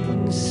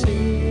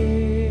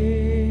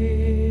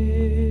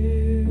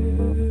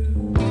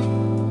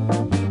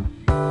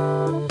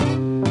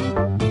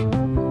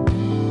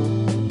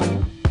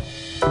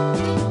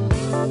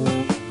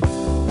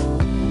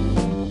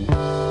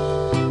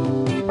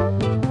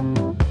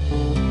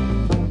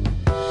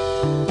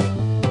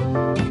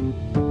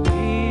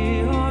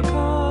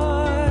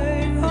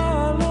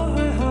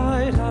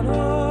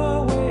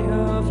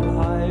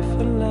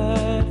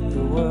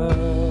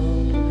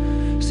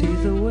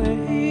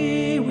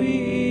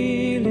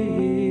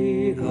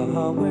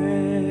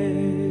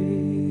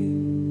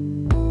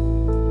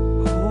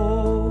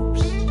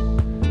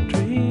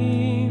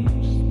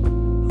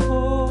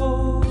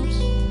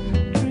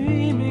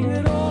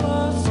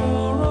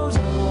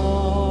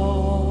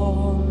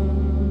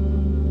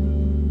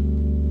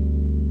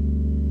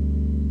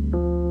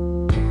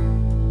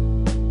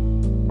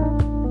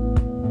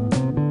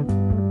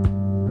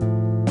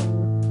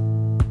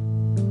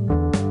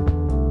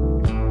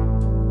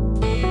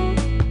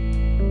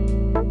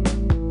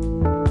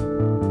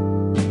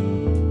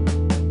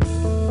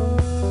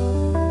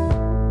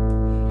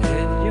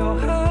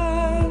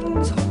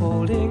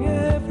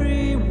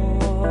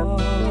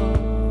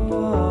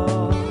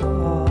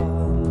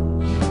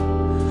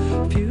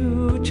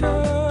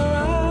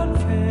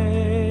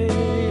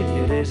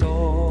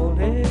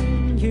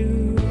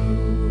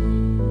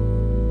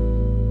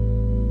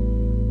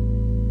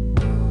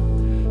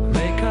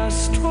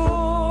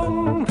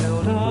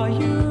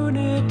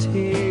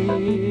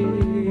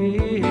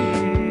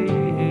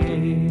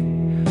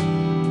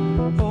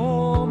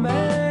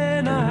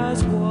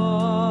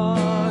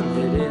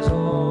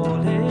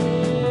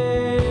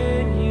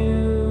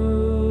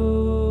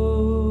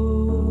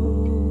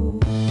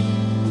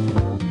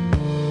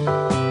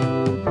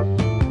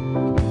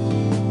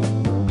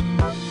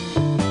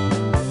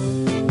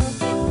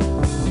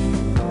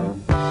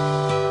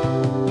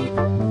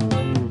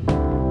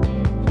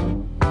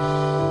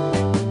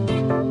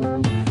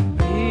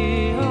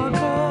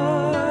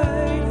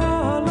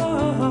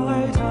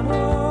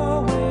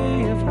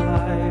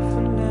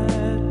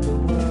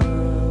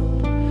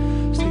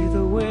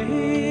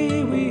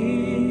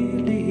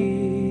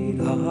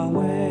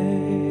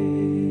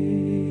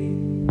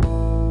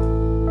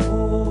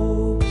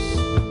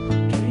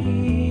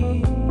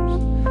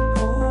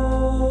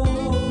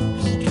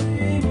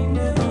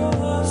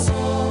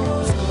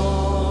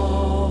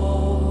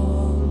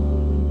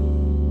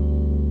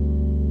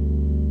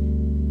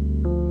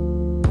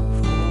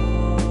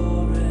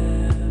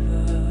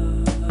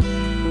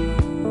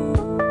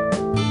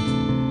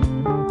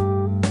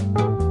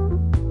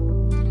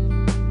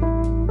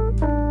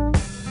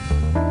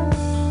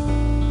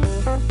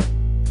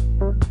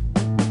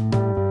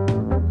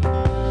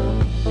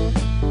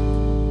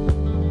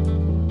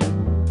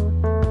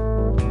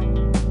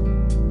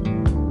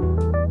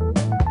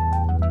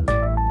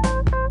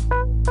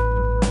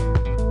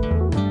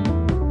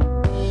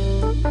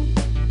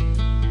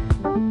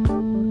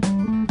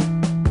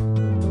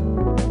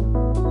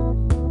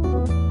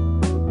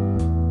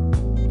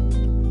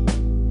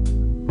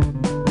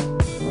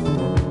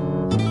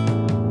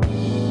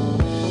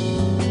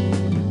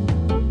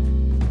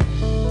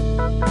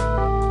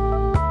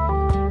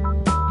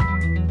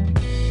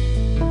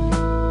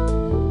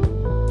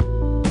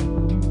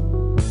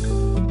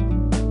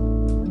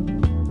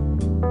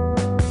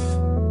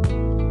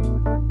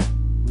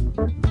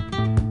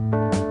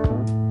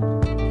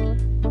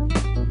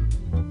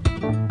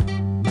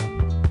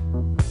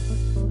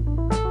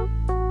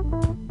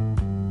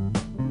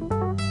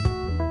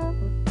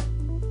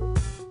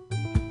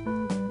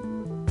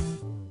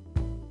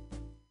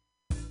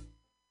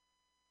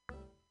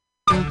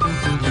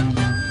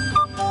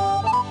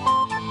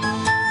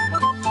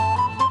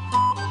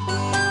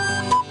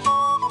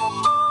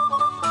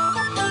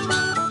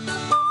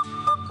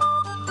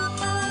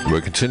 We're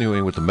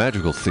continuing with the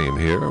magical theme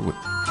here, with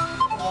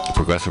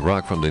progressive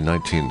rock from the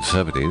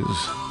 1970s,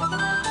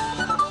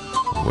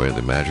 where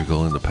the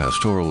magical and the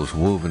pastoral is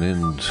woven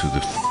into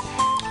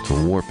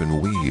the warp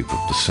and weave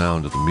of the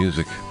sound of the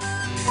music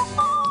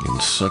in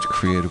such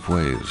creative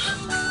ways.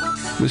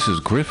 This is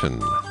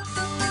Griffin,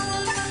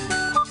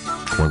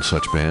 one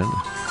such band,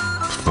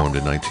 formed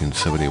in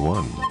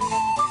 1971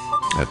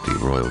 at the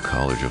Royal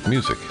College of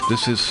Music.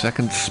 This is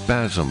Second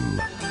Spasm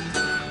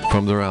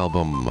from their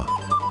album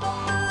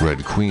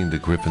Red Queen to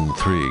Griffin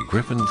 3.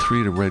 Griffin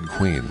 3 to Red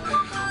Queen.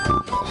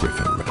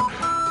 Griffin.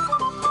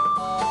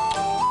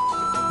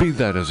 Be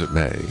that as it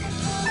may,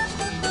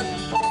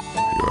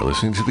 you are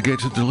listening to The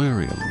Gates of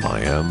Delirium.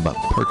 I am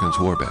Perkins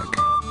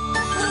Warbeck.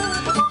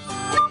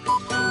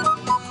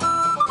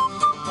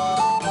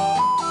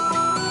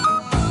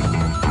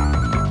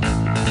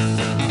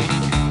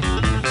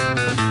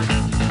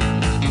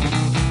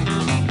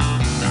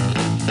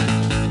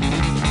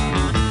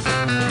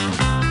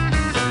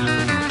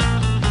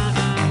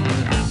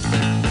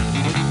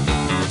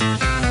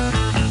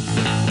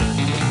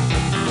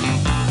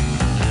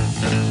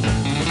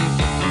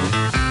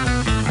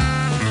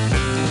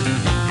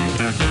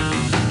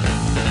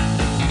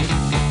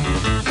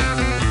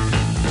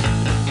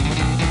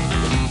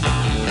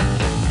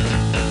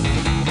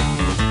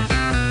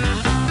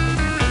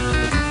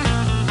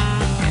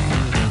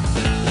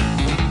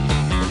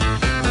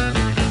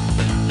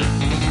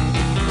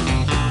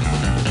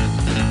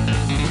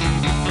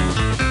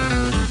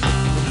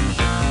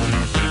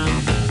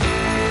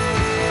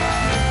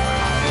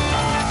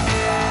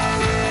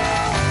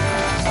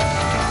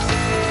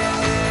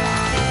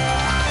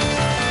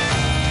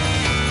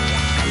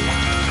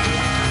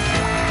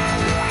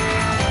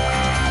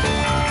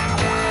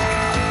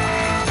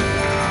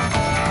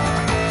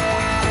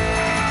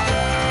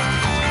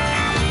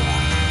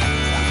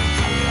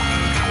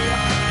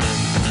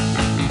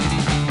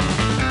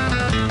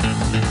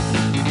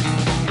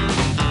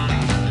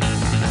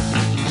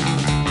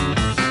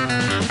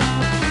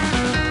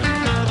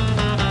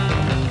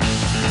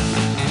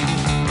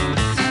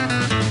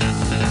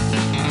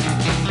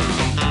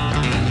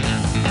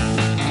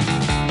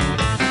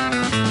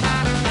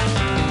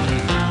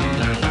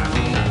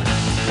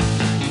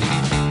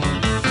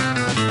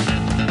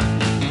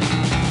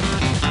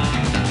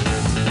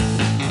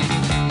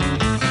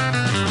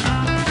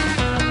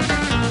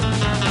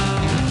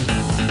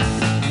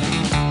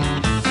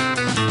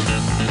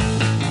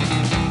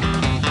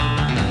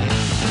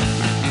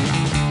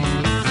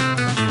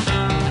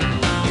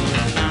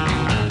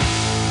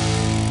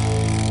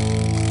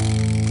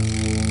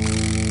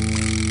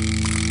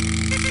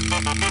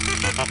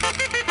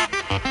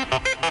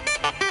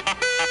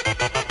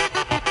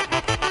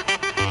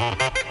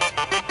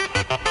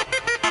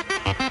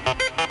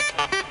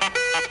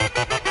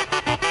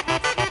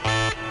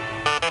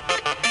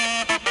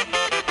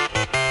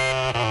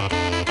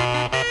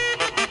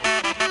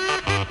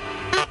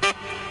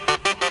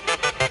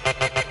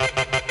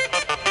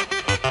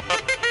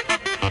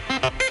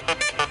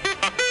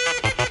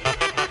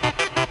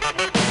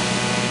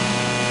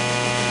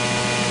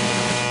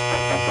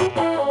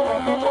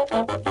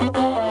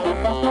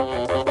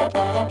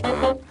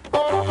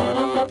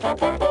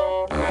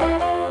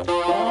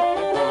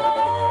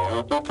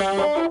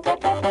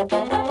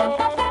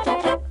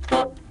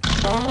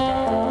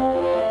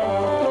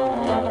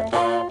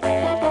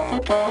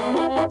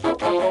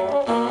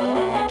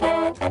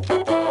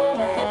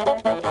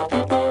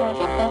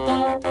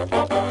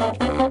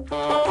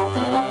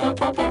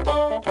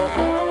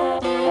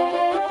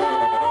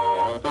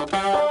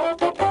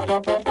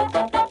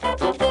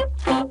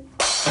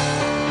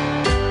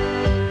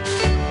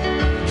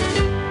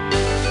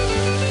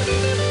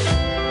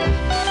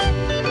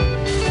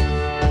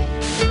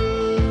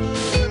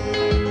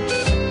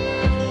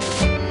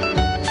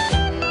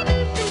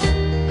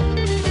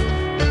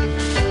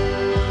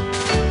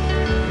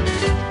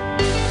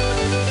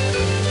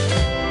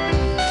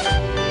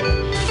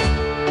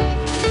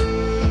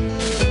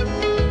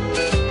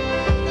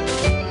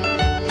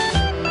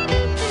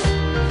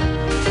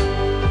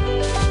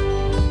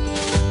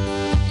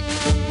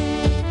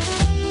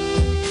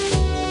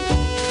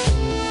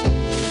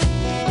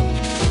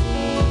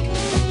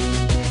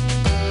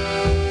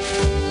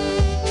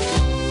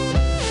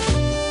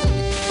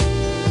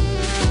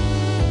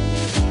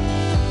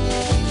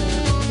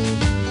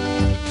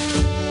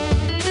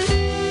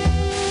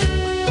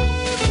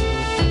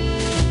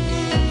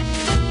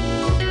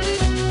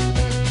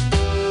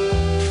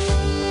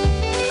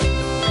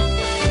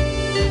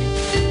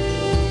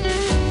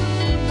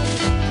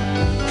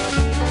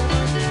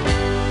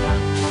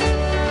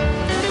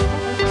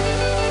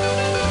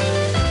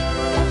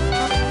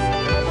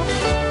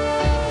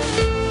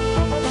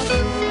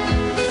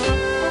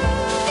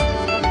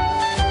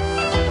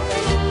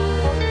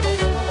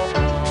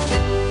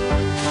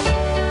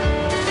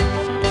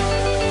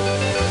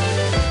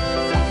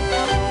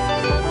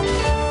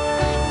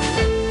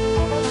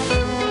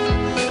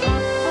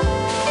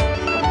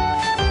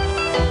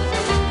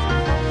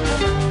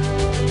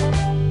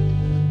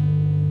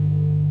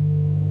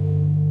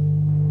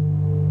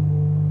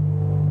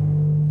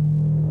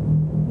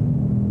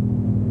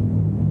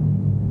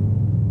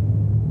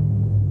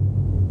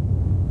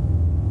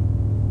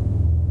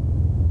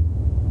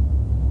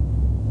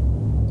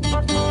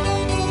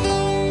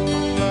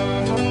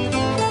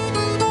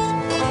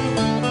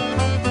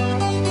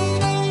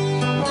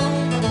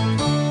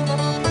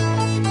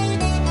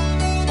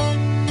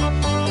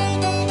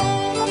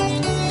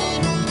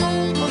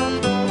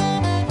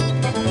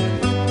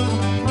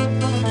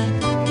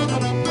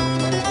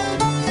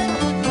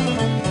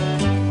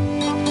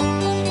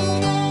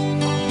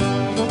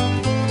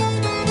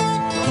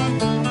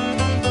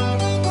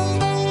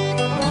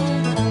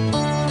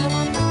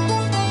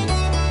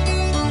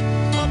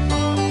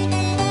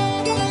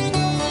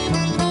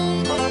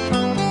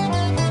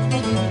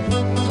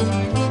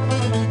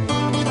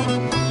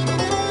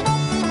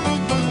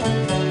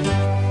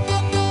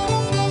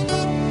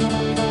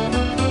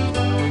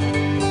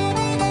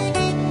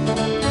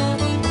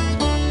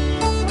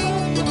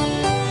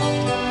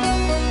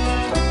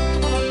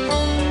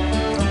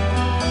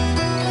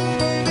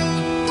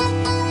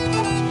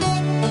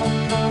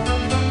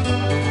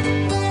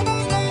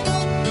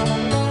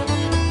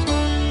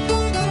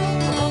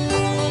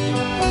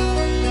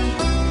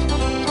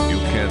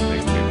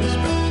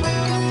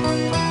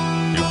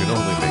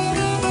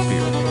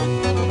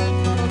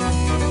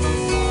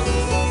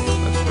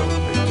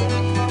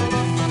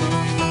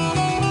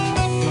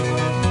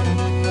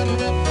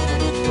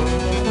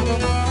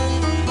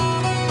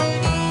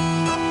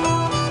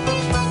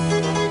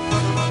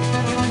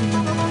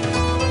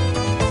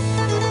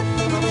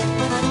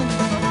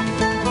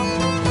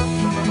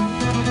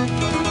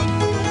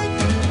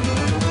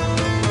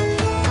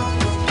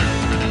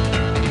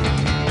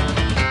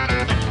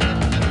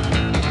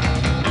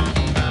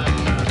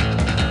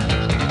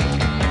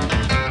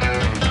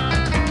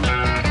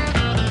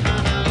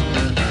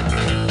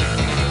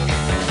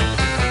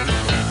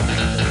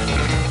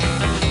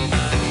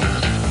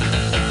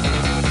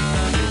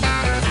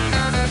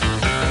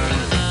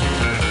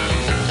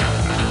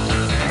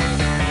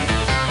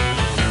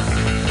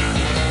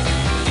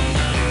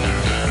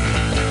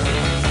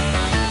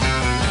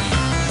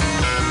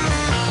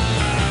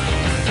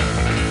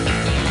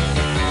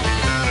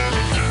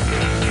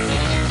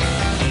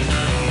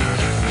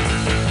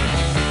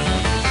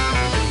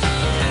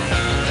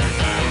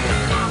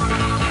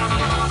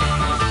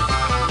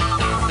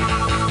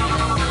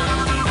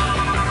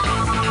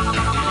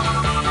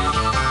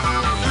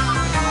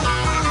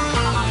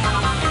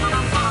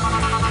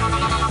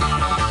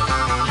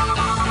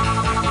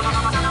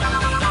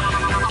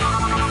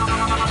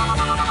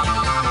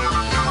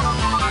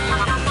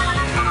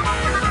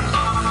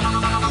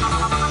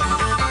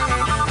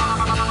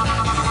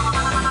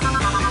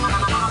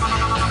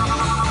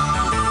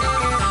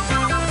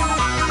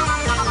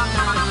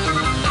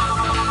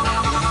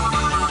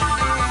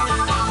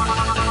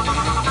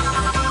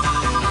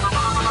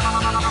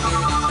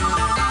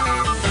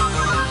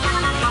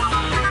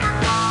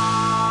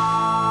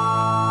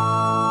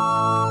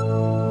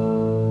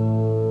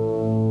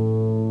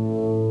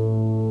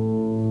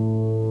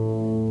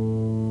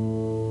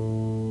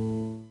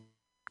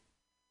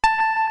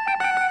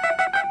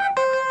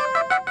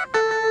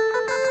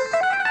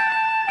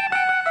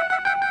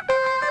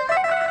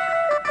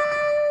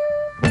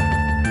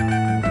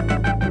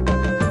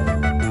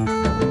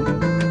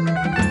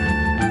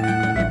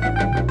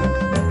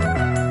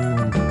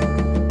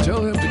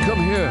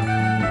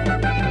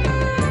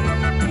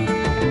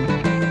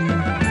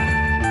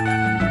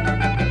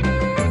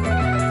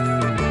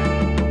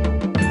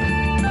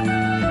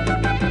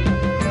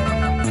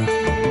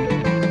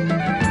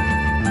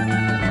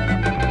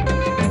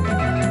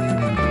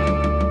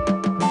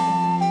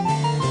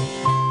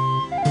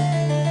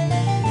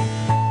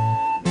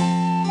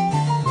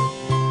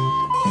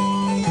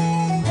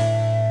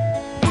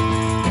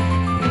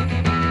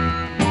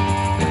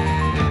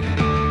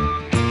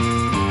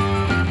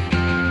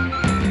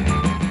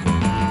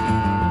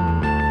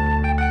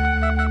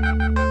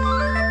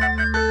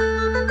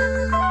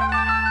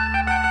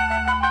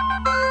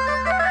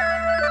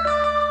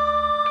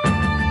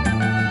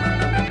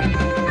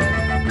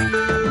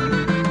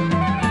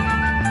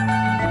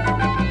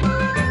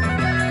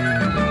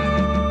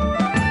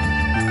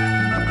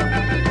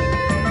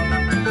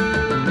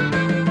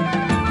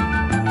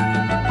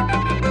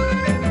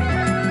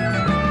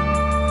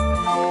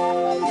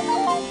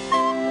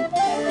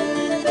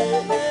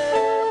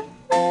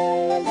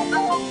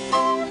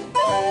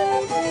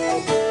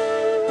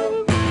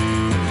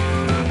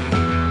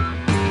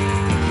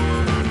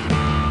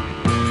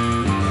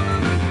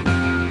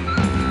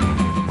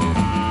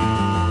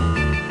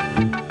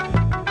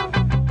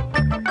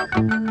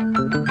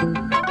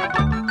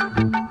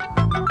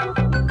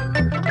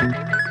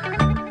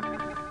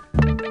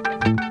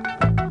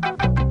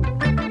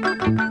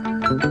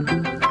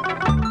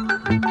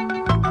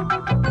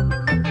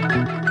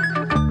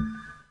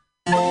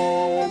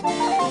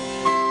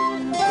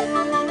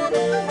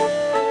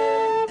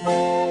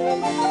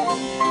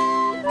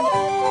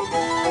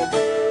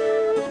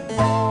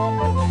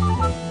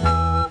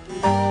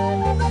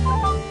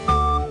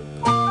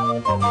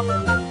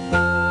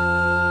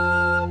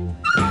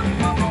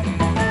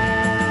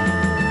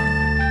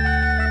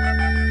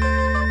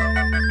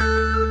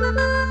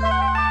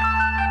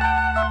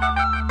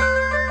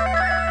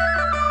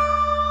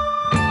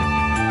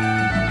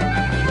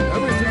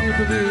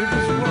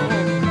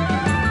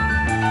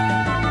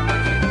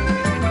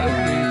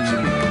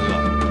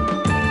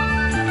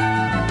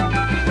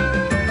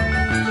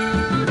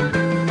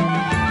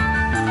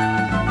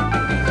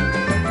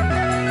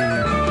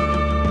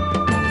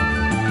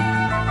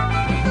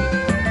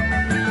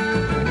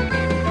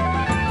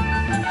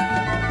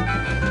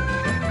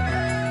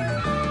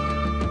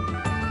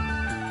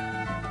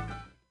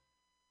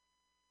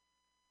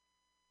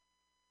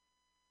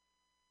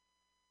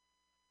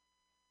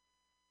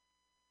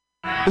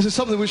 This is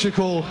something we should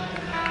call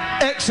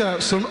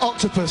excerpts from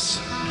Octopus.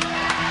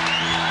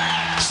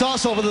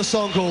 Starts off with a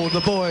song called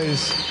The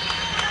Boys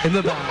in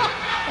the Band.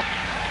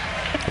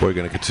 We're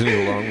going to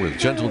continue along with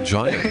Gentle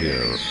Giant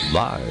here,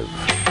 live.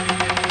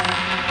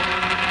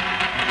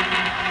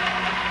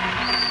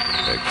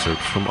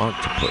 Excerpts from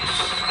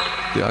Octopus,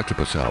 the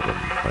Octopus album,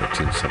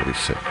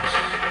 1976.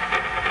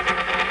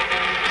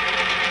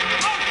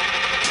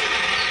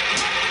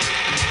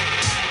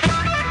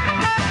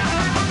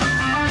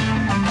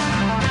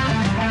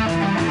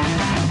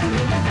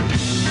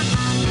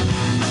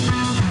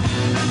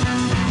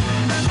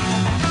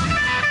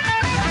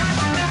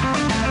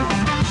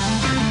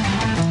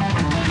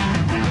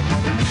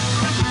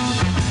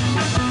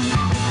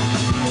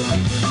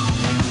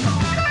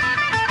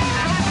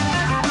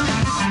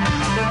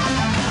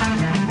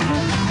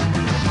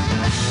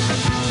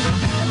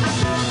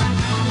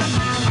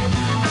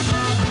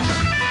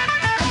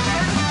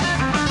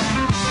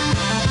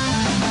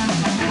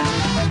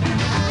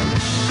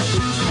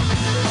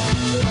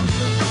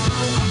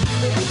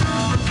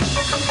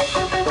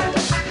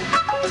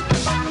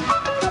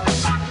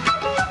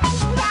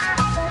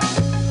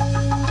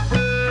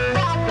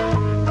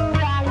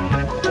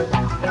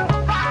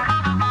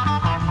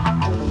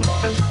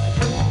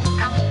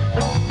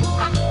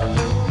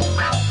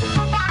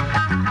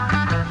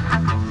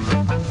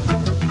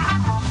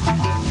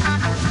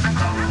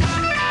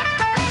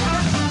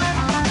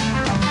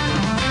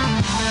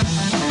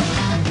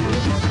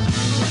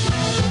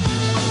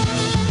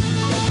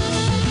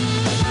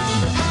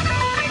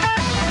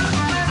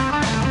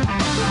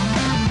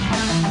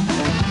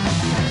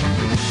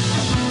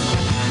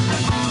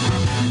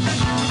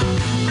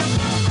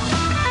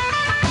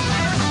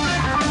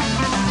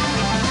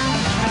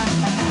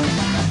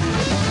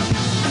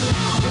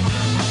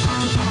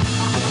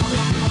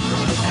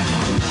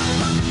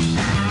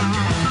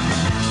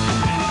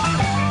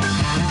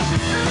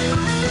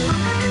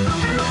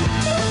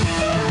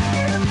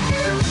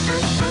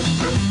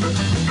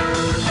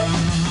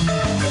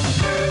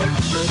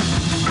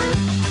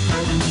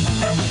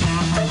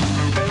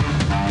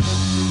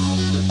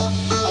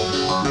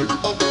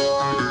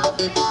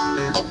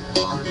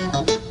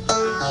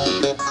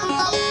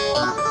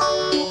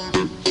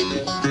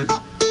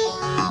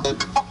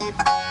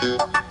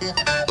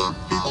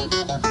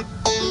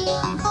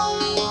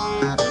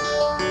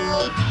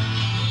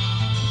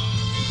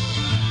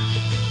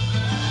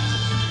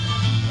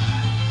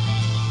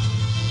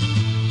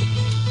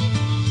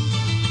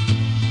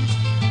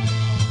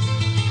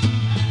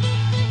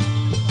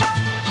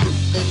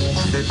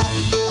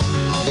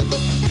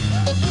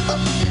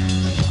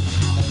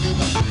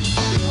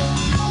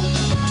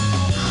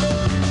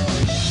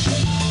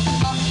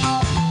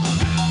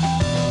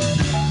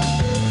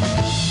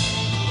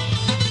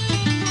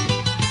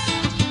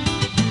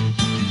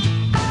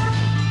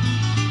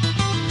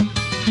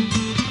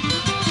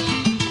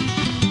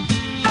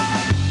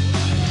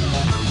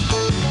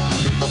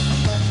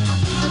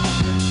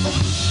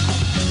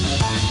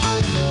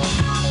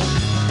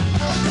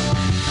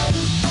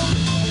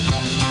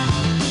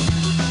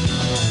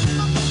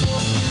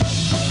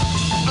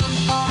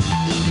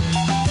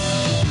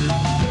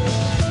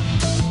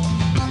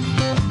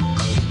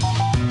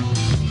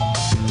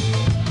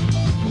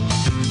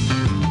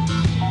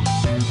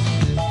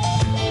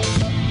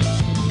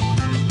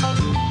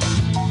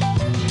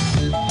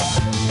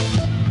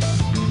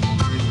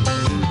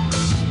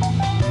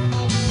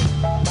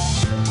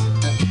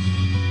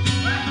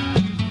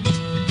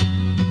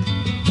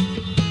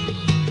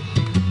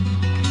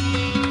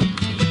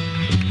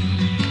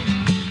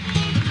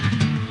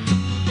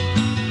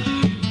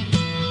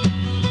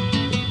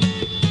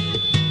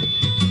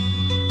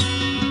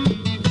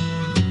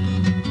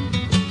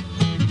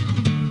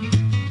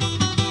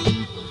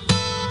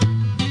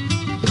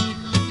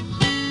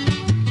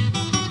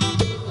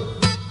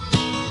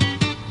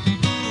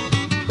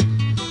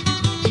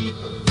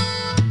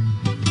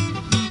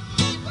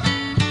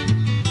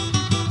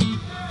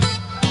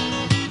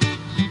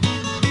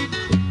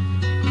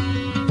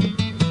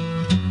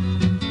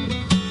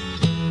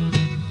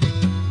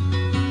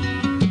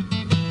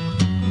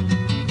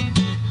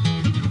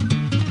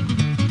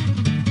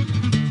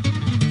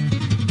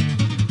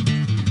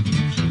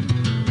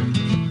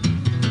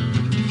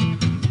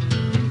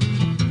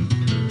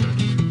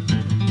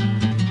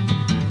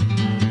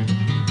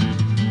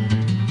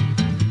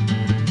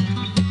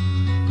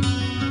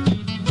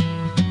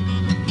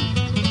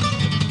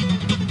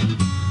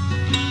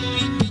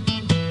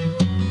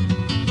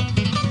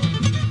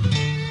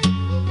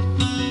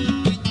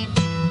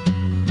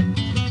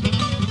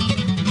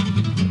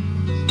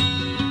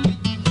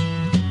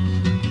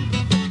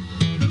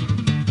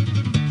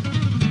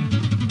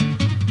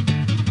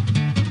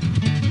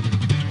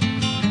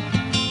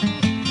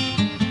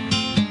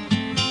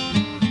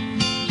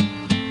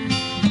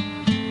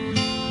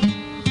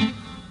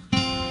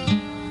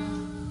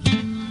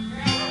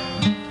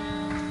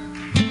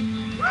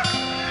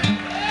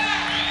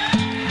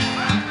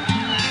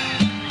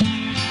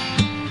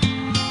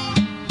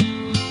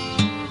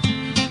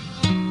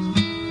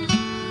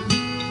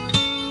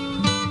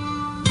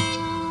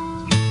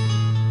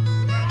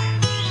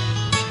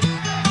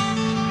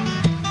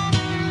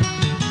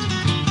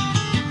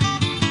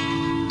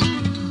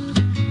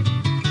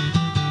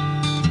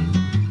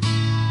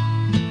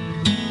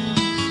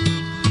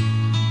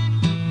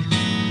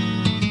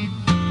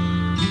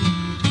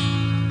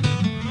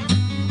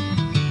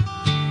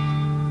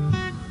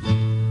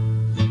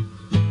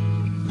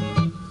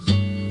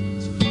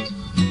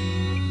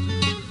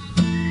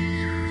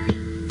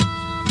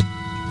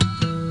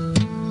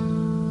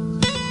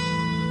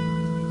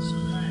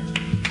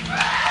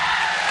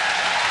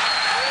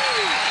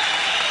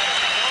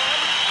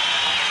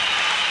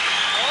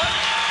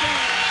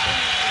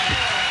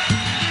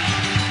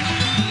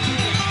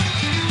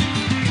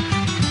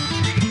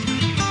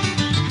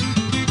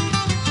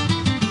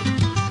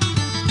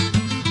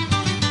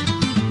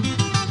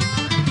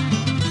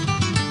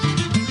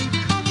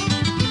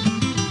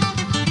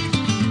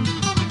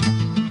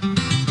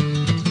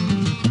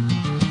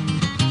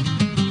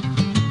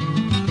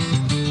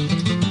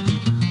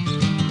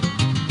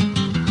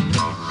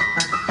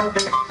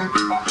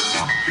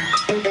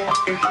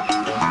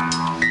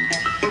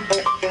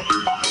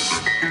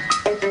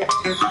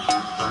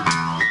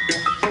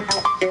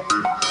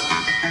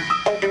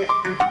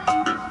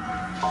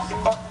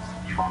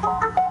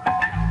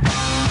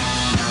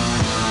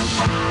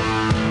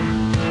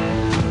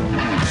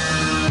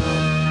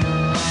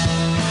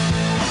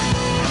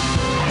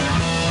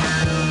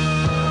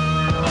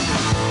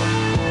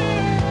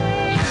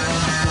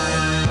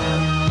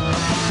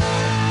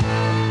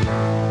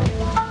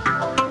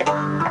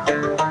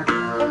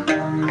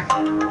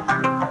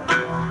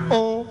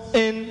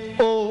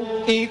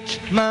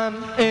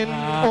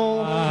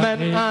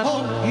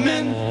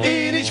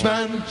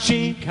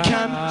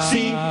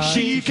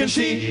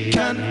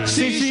 can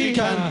see, she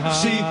can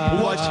see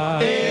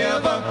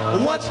whatever.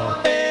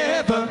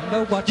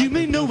 You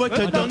may know what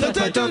I don't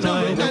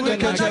know, and I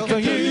can tell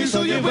you,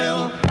 so you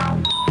will.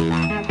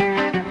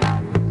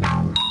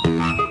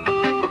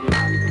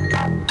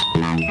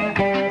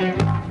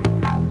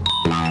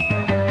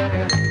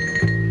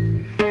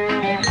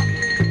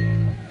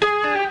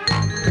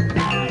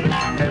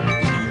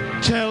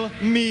 Tell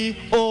me,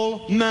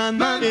 all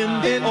man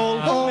in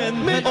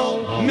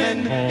all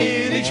men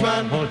in each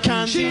man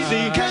can see,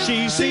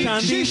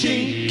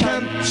 she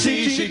can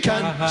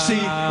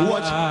see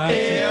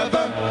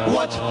whatever.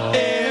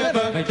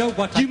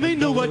 You may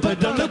know what I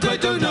don't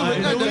know,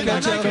 and I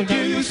can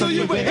tell you, so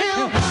you will.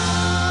 Tell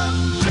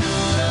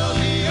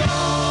me all.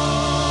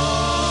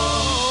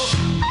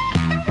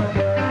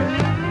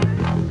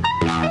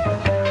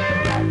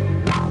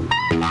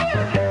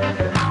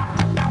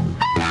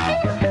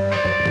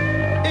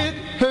 It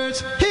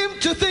hurts him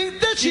to think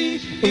that she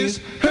is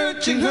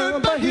hurting her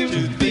by him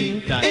to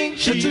think that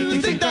she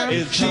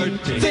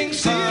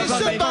thinks he is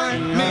a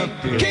fine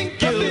making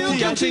her feel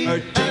guilty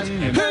and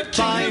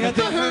hurting her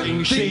for her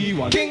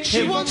thinking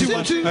she wants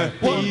him to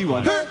he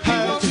wants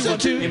her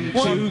to him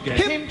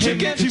to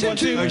get him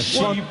to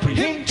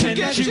him to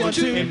get him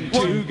to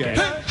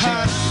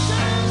her.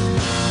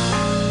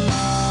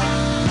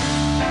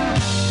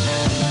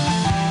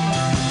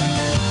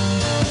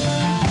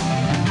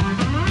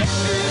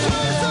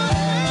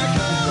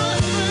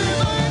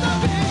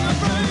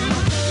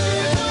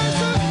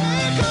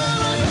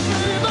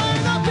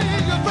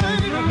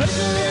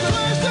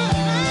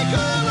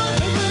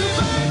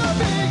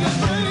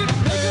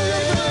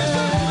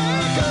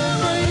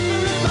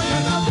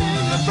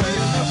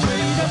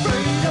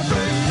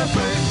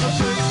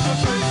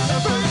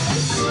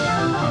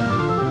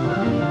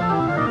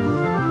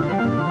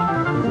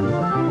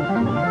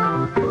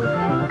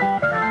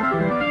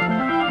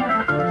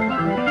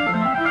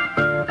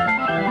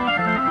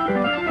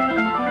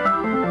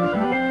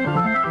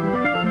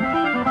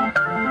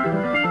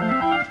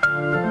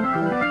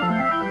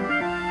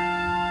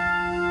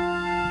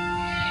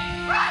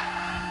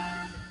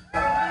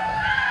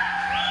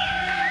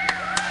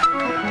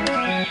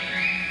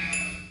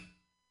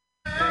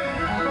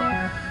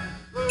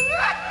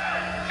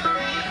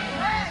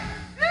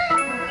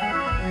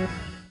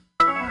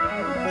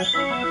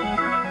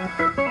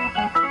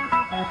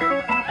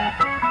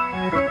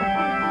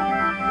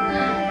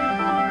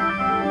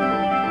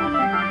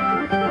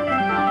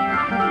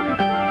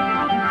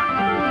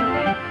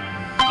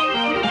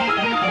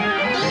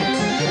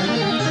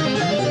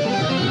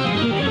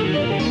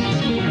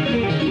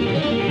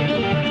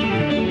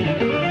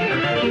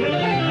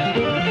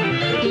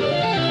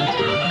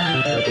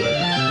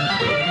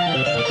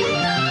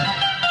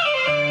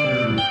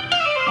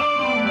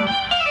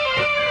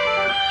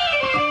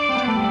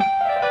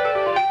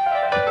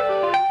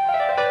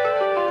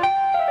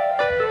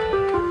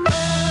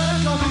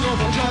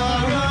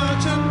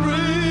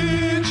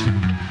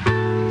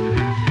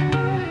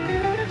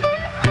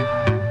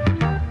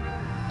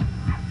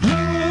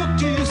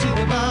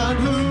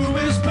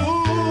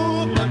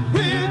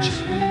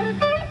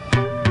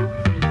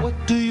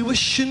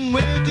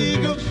 Where do you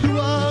go? Who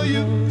are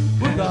you?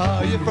 Where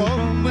are you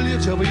from? Will you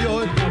tell me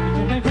your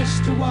name?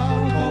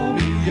 Call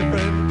me your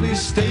friend. Please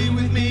stay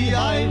with me.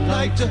 I'd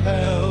like to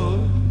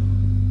help.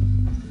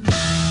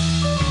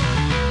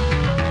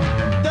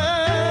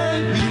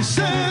 Then he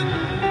said,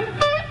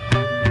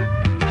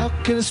 how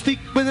can I speak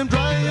when I'm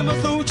dry and my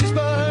throat is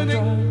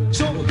burning?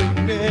 So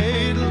bring me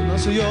a little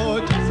glass of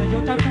your tea.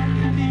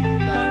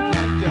 I'd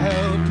like to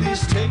help.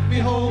 Please take me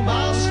home.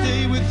 I'll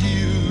stay with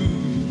you.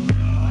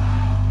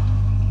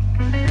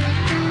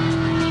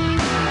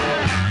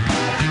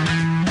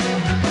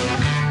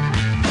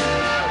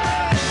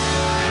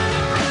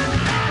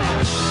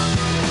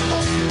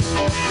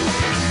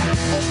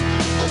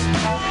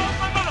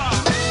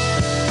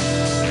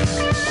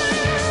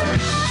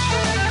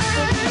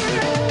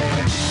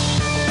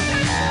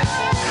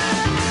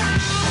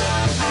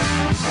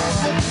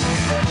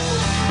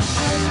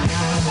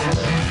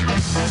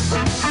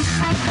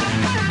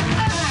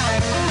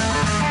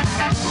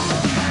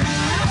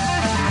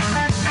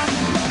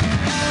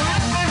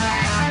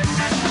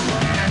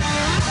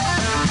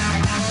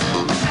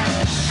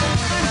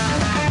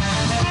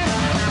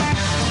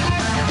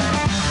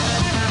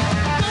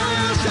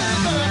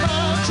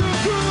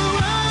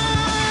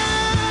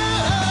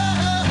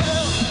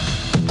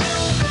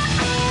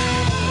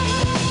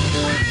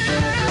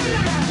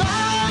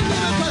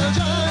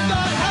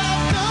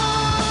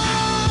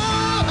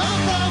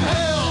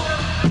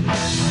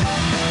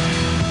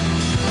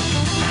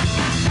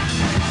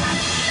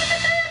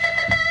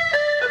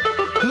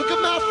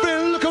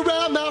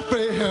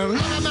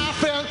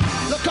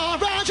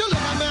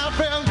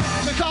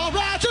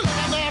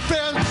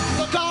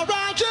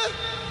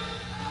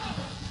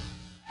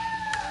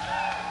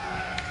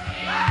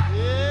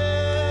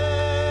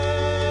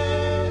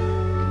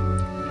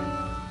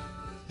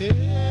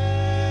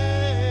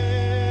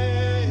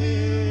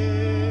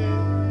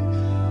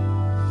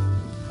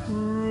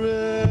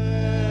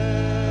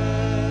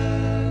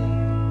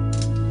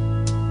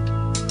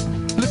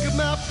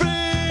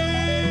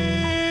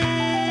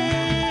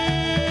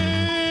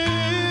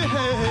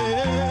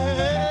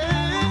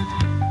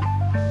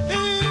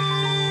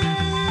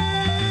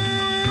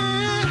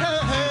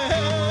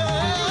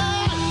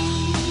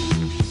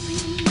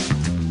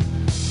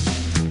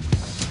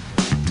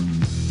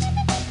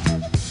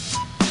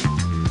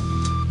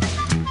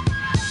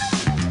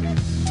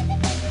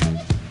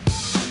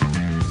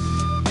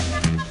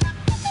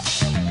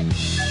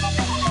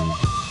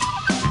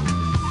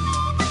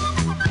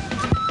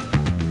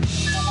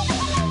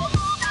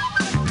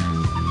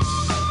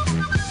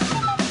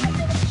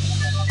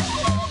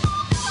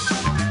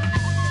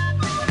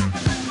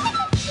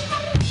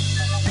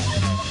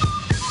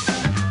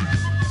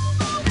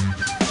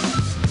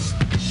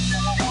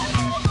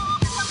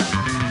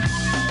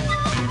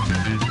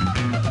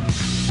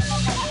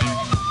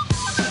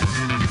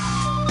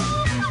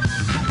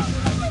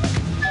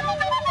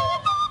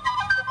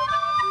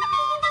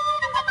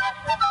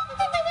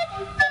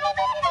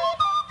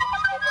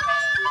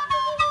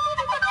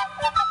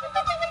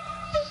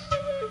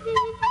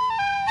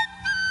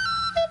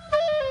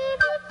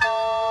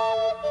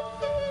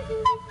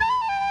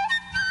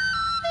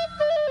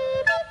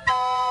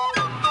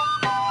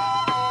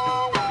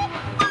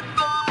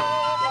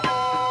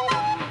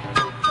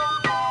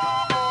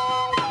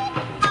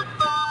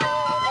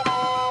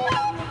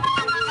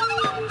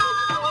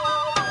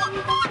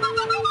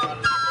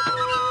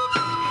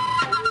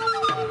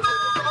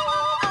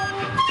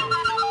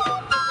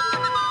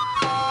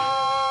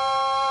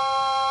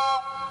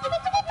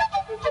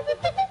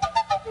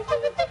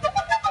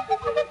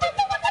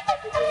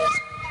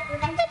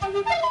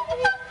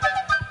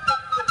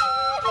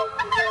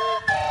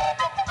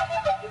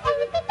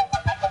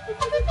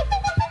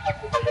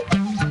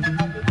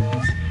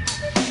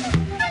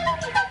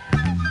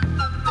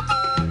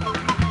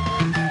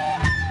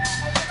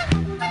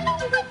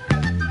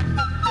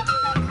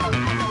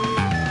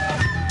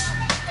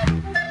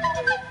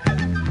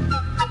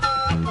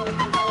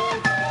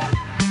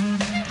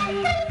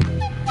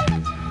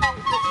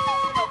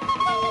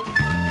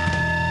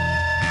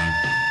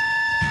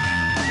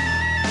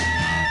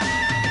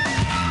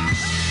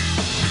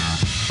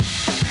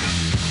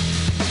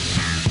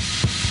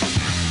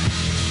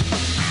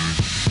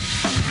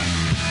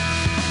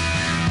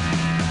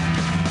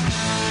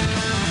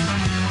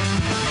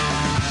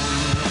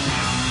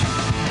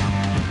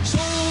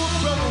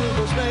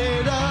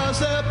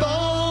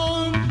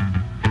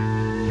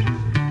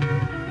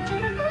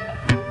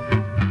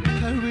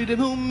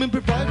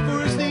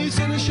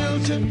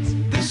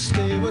 Hamilton, this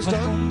day was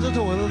done to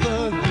toil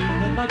the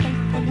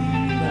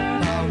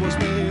I was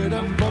made,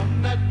 and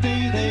from that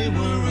day they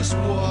were as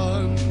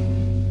one.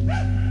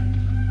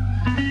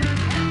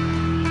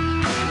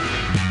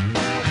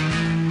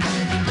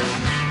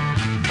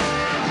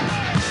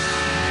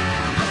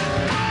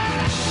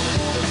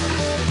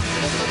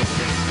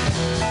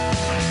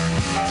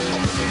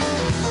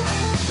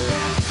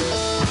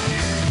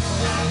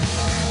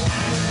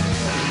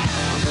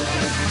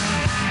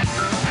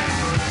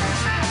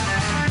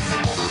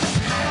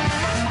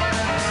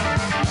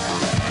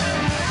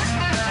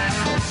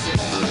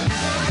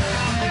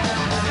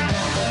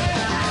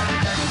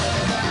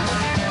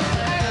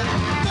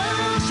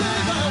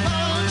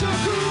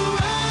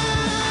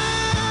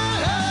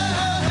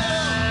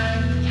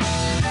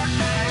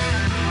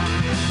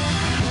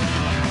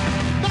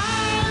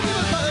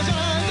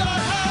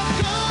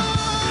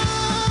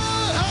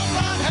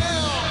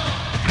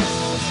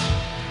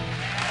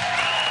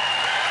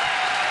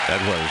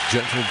 That was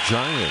Gentle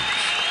Giants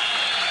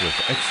with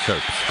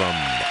excerpts from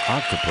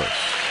Octopus,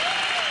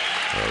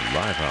 their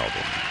live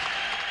album.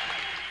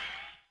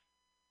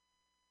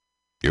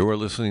 You are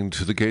listening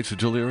to The Gates of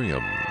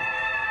Delirium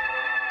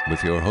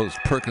with your host,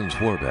 Perkins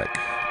Warbeck.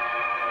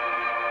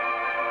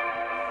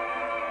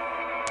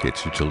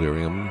 Gates of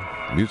Delirium,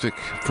 music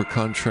for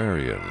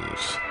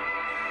contrarians.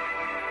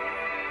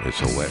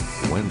 It's a wet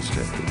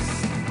Wednesday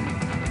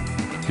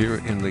here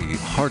in the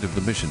heart of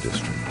the Mission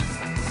District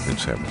in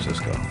San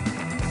Francisco.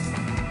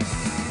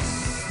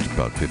 It's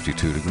about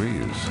 52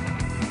 degrees.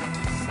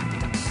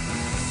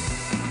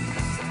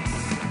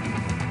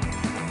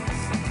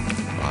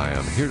 I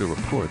am here to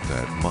report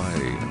that my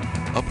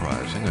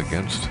uprising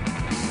against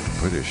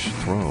British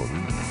throne,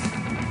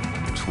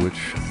 to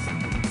which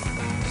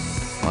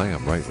I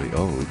am rightly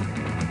owed,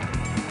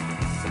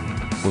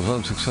 was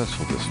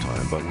unsuccessful this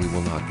time, but we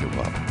will not give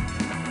up.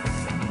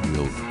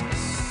 We'll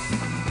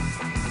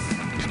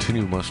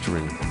continue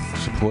mustering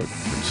support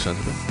and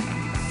sentiment,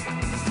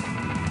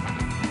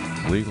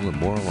 legal and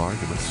moral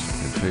arguments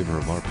in favor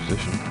of our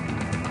position.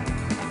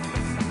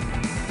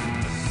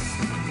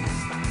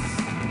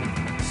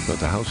 But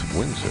the House of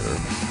Windsor,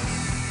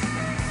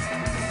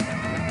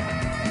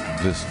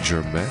 this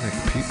Germanic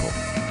people,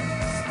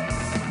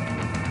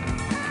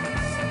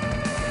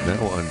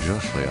 now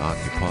unjustly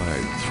occupy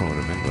the throne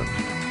of England.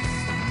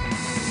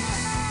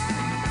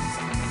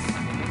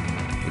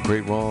 The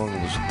great wrong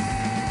was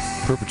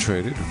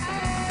perpetrated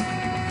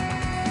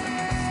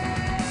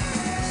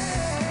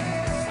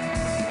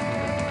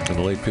in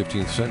the late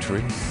 15th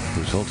century,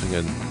 resulting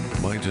in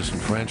my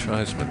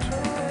disenfranchisement.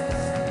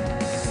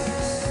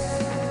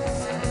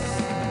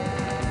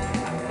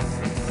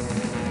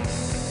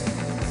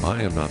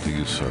 I am not the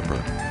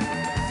usurper.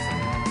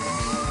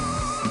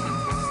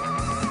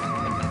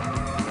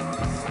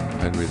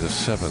 Henry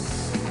VII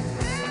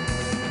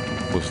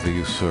was the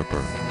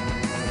usurper.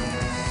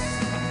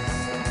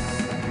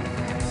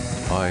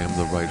 I am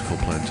the rightful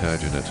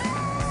Plantagenet,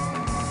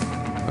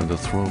 and the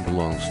throne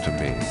belongs to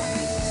me.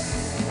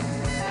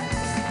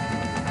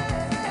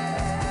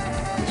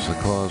 It's a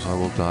cause I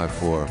will die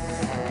for,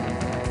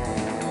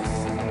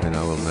 and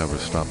I will never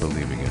stop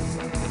believing in.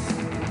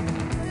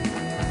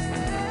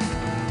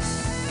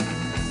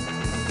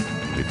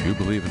 If you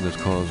believe in this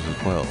cause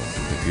as well,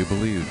 if you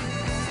believe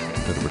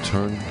that a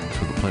return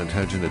to the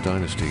Plantagenet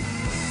dynasty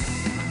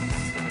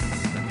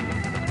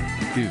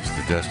is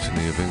the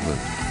destiny of England,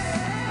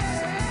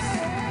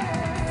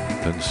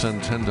 then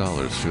send $10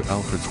 to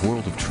Alfred's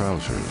World of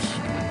Trousers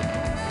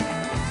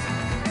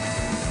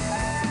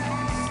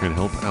and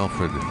help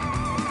Alfred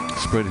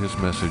spread his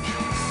message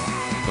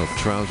of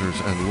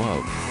trousers and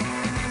love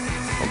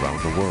around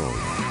the world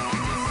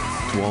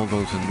to all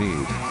those in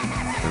need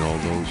and all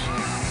those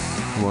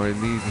who are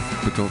in need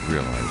but don't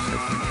realize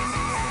it.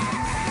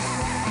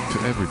 To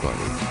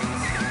everybody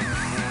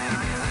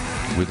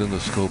within the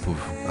scope of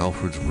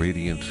Alfred's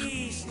radiant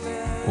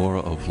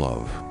aura of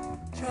love.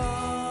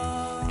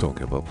 Don't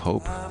give up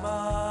hope.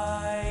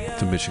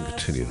 The mission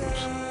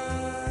continues.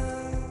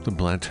 The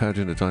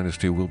Plantagenet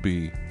dynasty will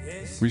be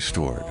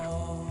restored.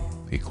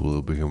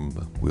 Equilibrium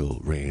will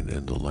reign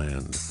in the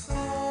land.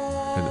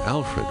 And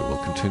Alfred will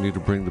continue to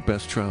bring the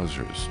best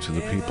trousers to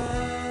the people.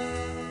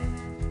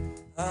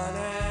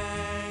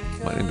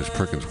 My name is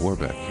Perkins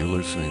Warbeck. You're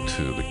listening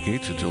to The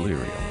Gates of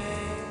Delirium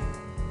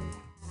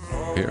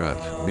here at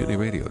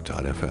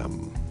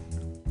MutinyRadio.fm.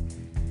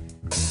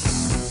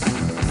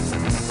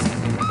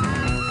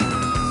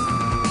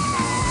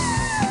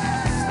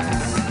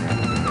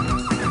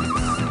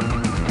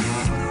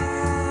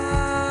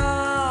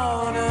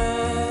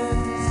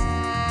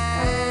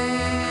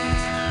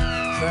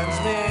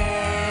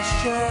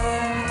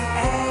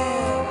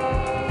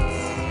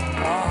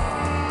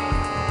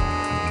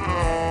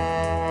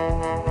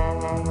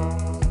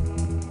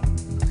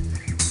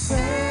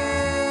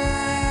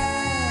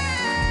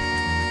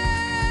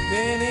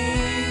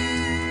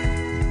 Beneath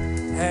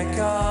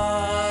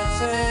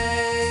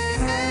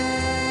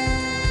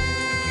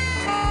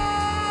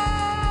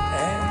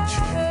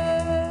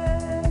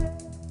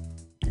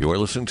You are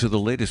listening to the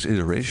latest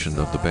iteration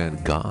of the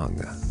band Gong.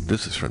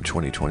 This is from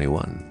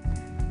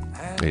 2021.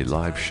 A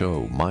live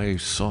show, My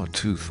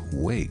Sawtooth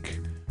Wake,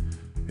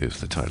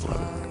 is the title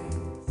of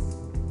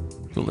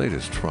it. The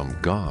latest from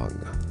Gong.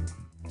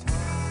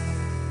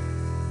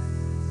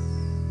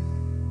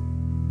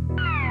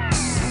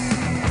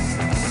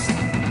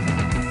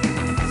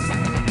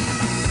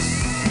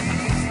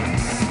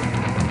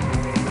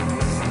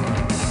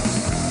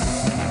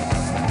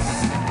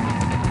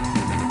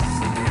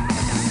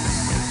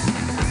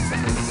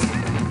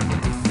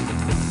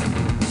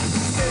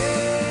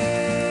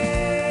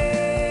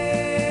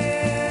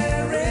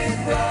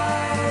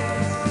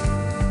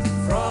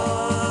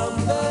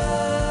 From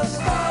the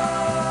stars.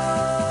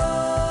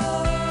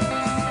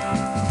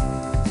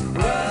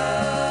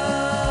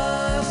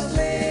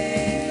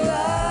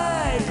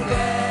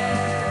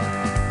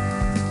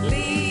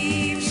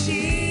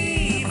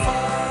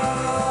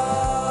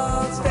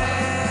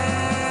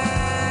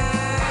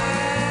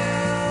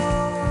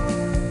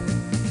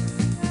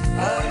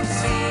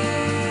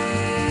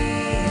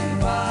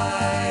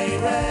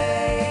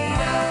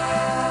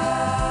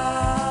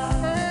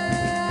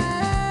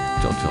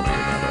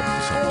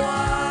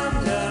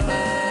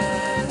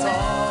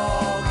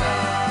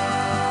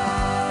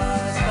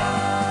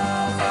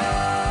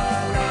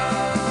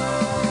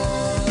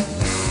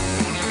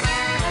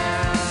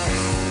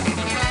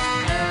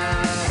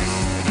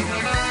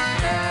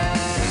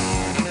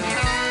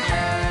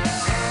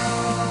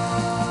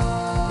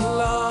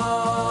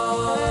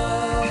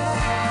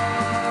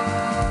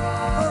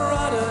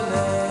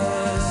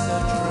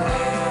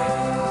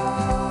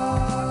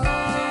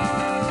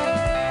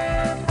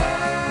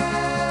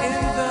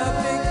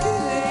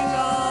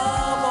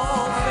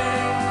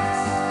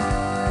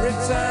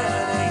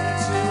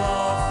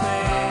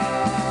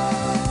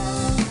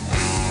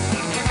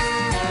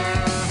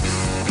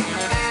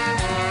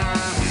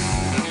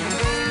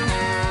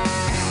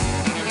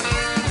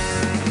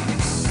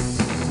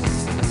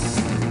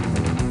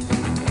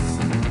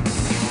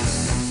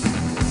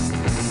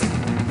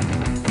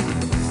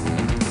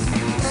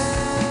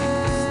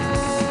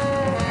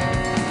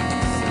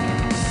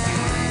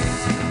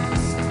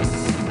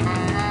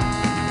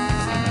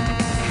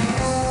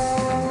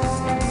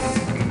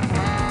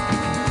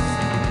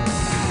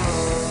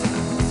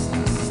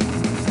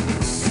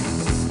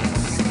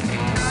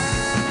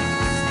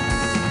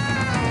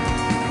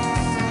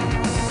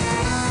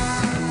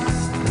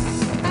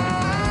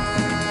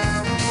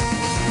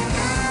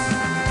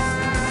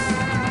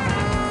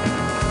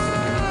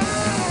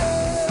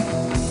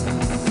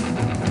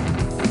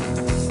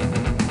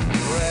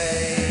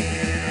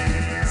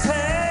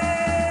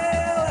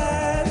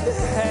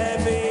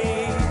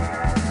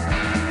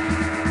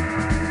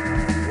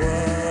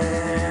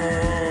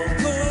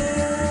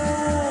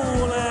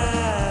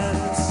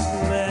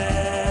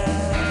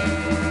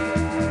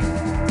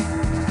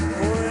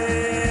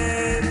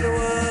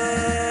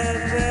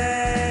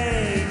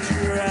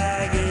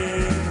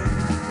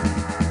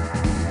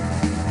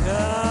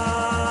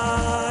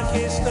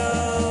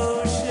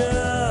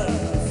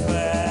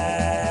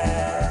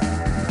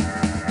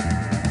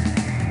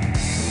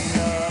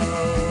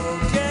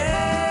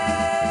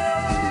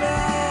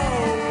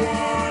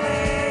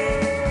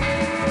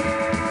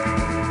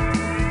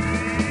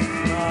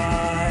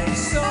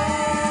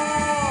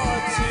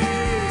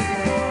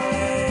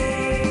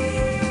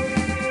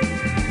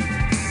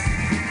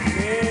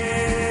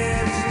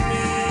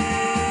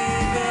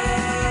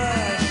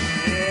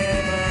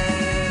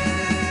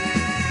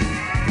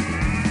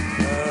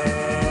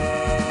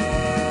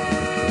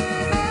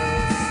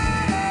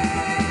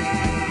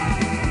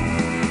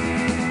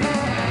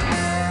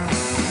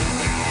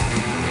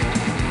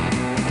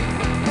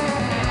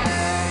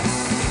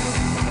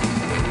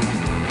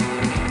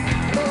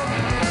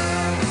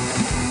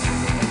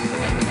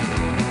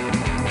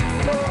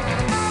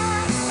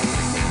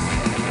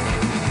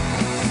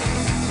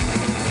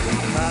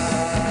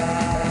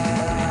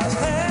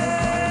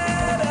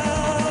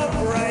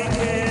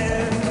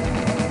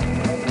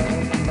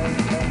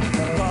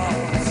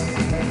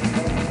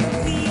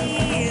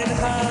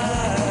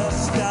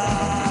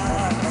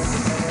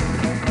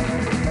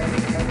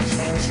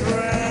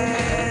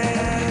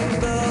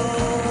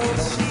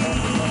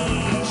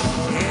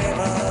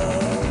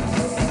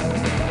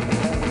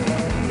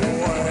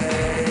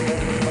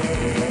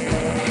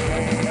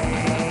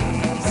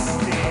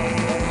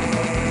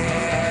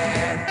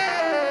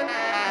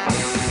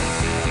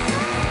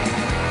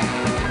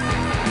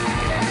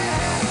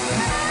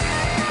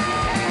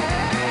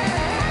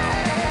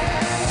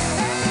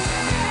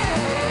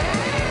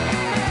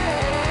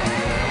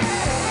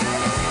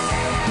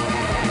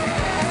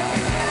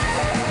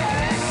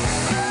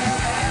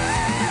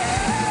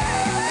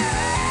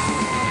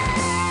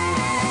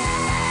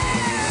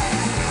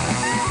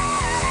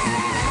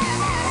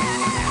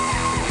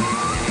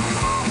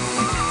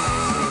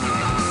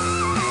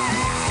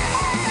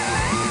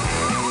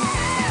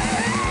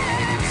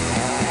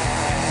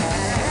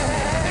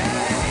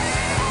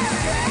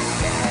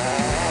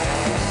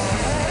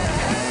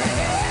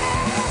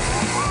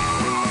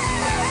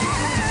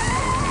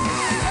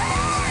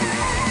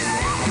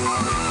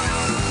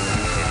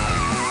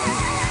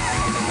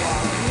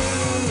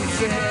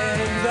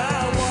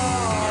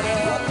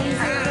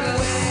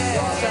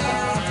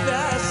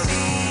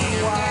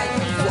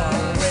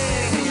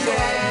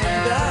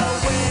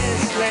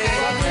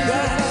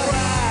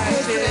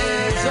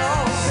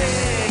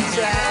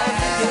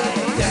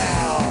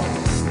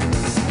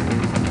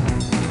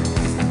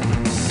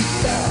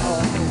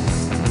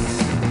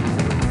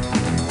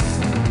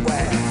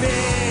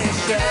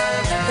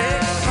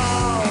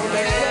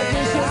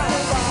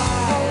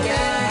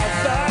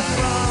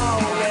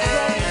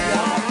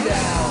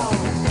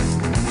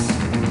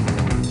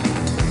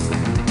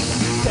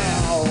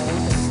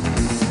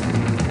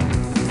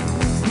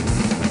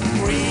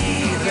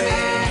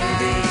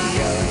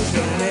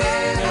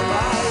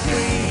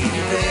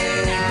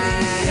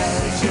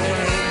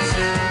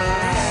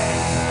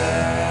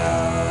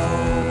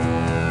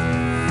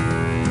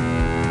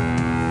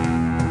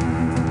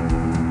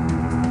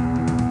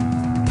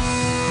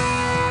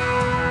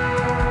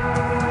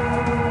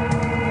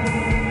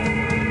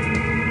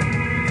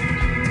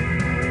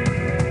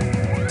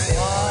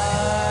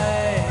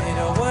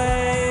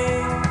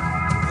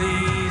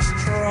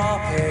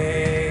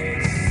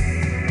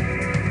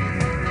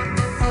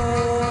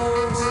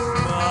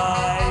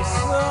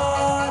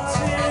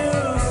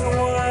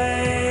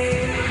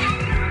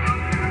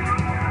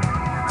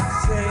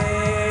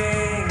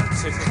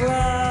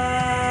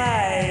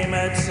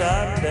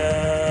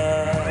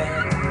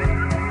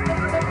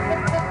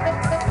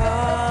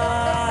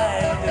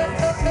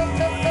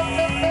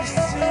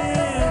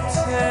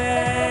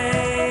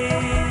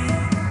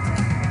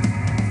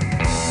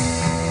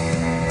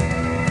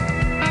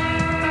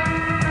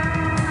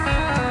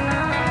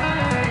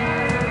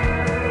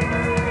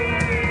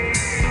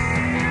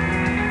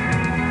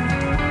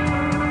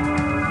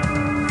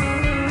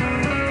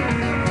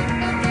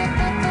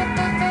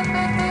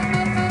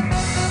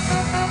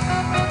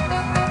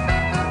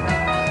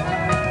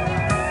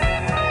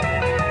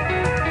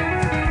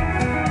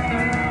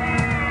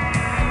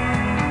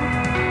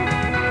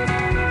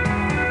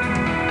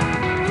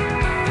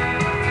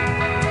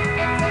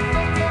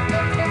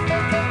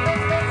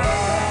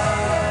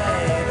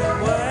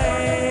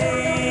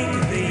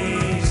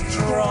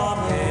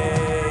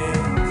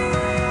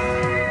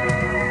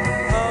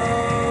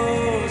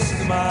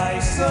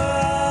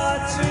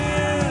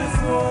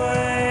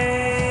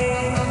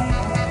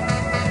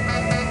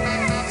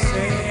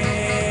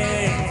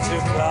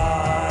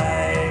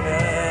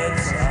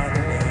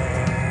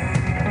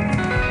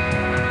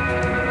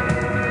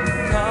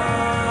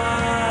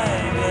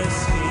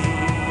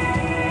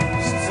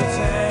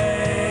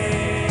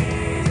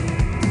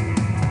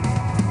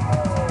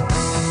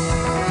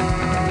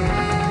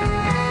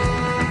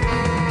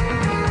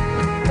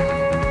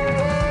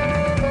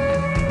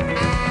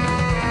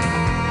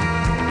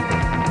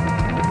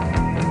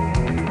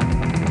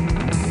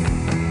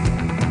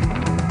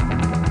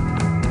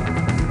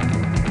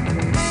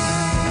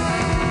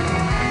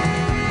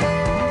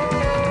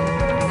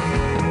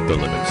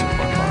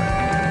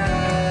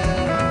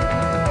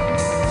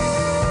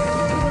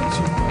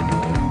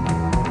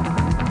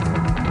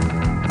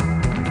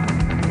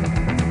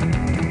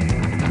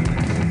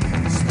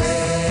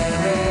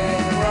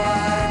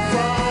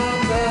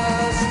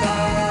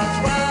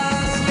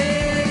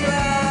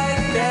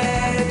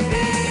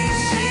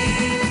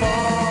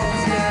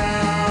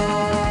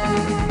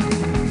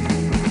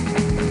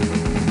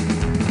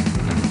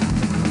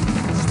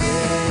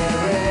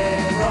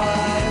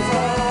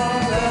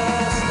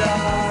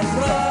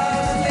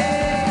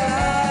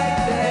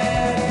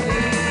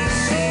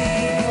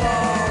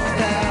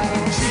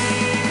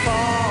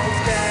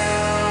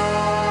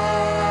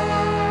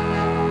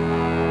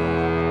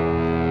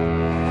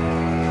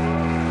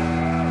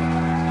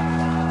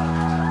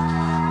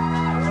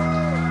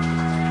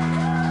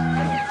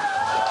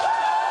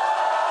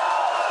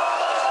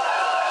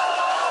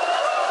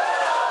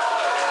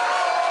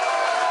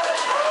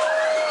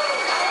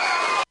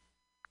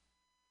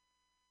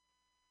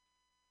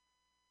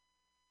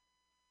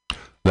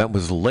 That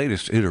was the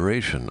latest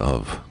iteration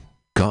of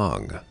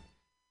Gong,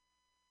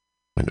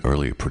 an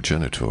early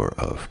progenitor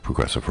of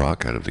progressive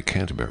rock out of the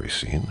Canterbury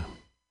scene,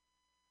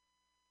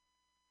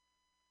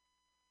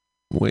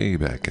 way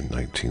back in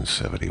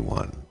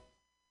 1971.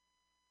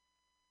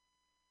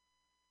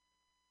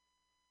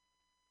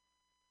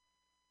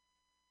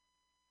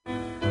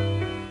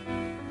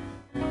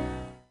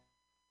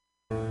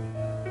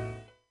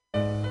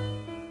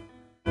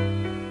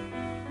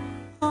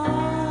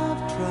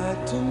 I've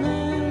tried to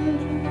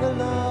mend the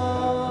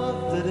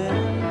love that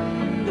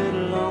ended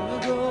long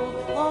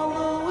ago,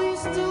 although we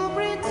still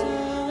pretend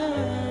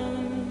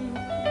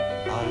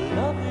our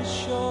love is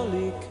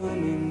surely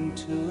coming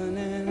to an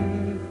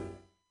end.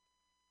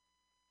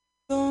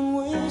 Don't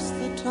waste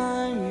the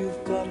time,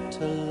 you've got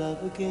to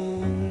love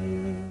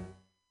again.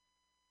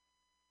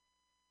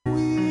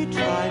 We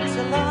tried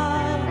to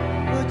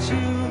lie, but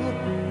you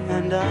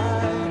and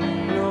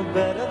I know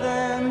better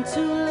than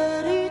to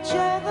let each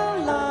other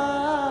lie.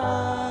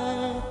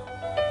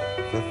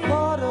 The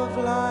thought of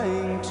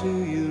lying to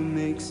you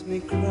makes me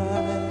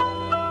cry,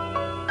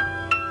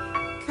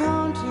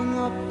 counting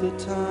up the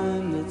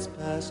time that's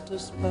passed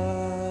us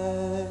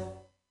by.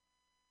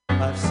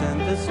 I've sent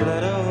this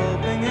letter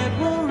hoping it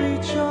will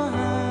reach your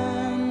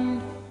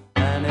hand,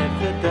 and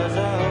if it does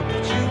I hope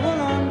that you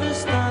will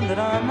understand that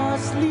I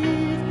must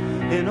leave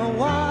in a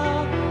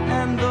while.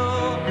 And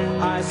though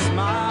I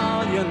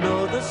smile, you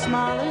know the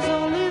smile is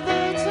only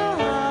there to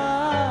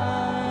hide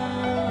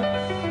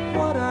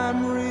what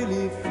I'm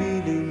really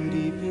feeling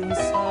deep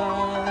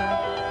inside.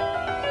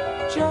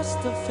 Just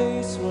a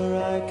face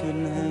where I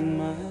can hang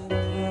my pride.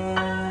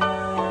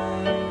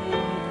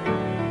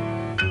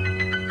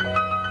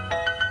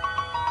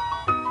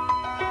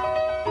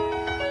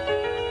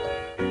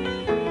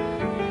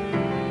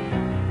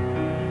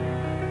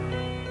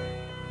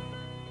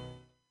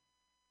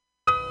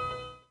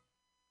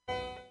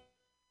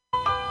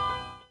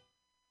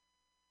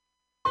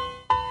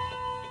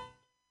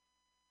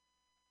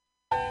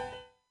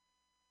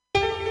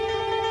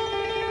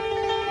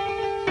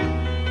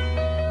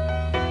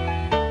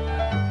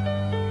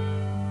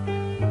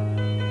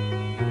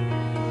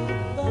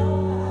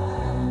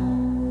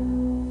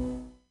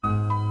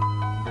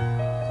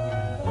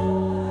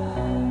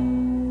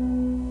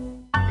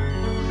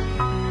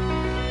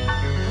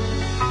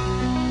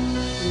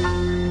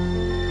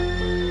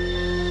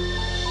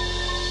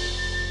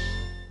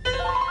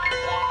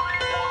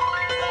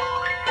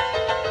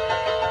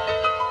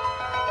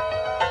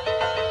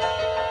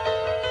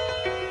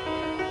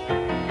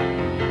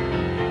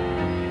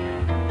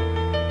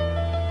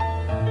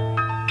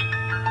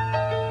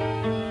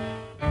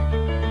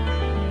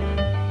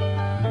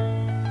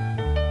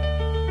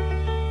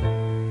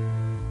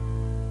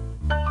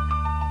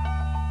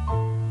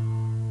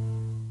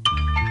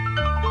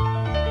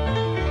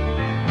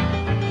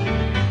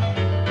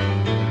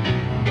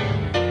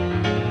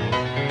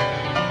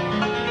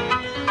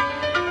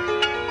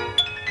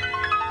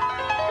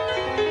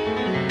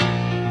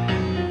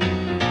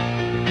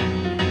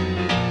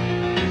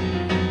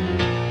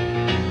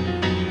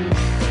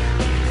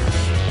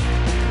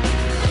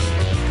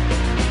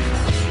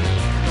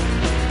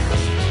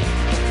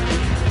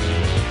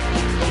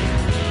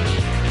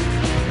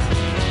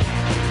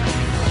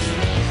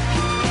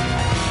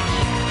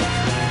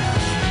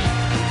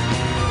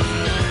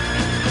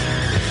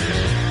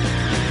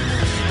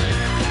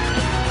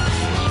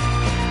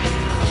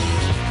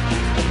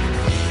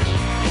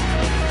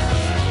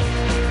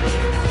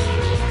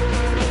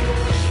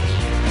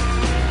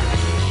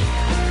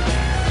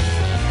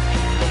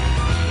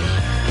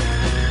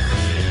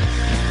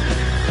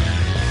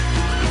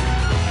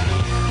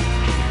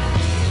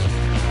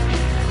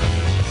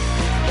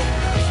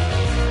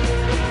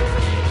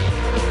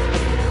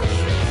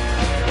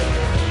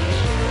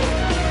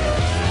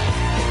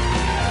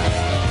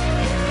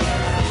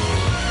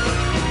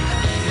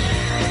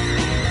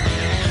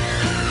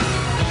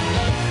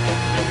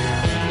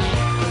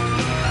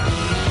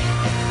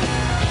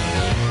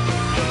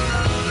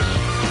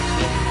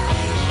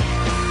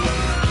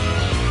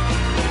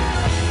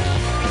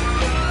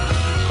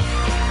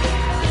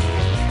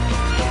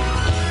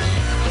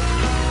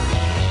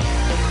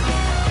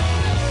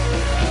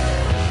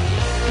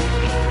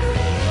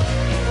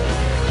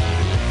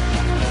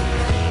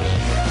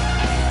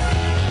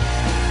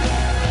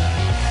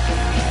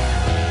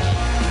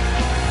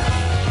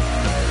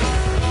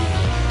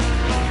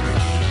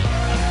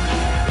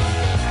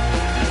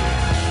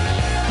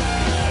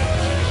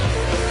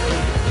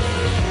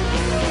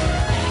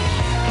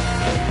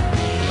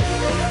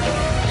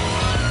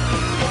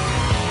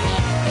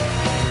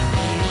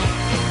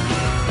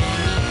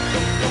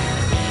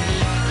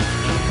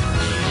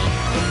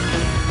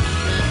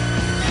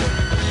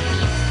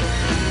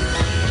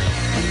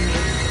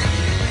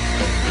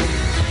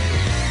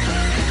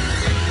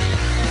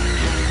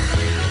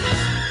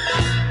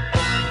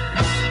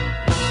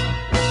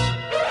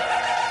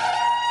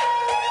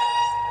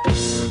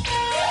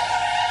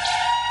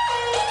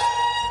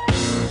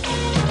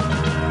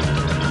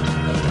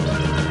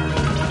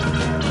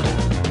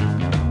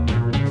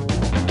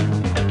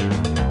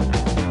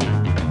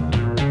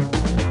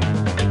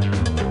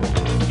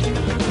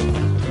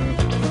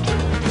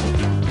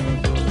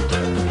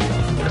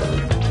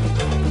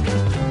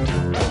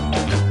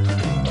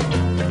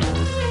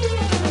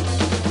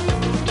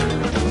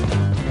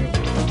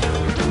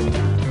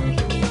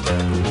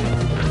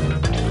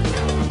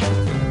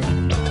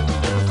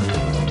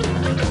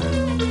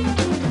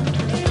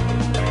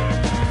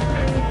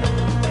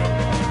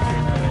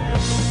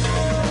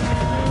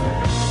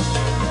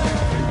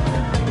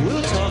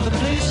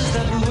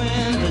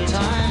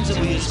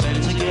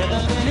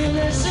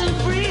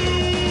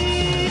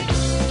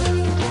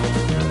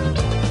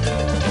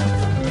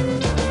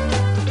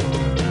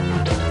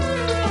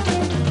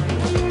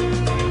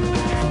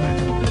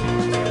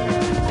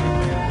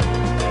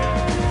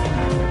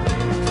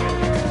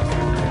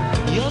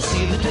 I'll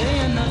see the day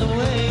another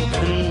way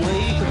and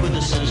wake up with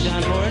the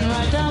sunshine pouring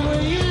right down where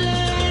you lay.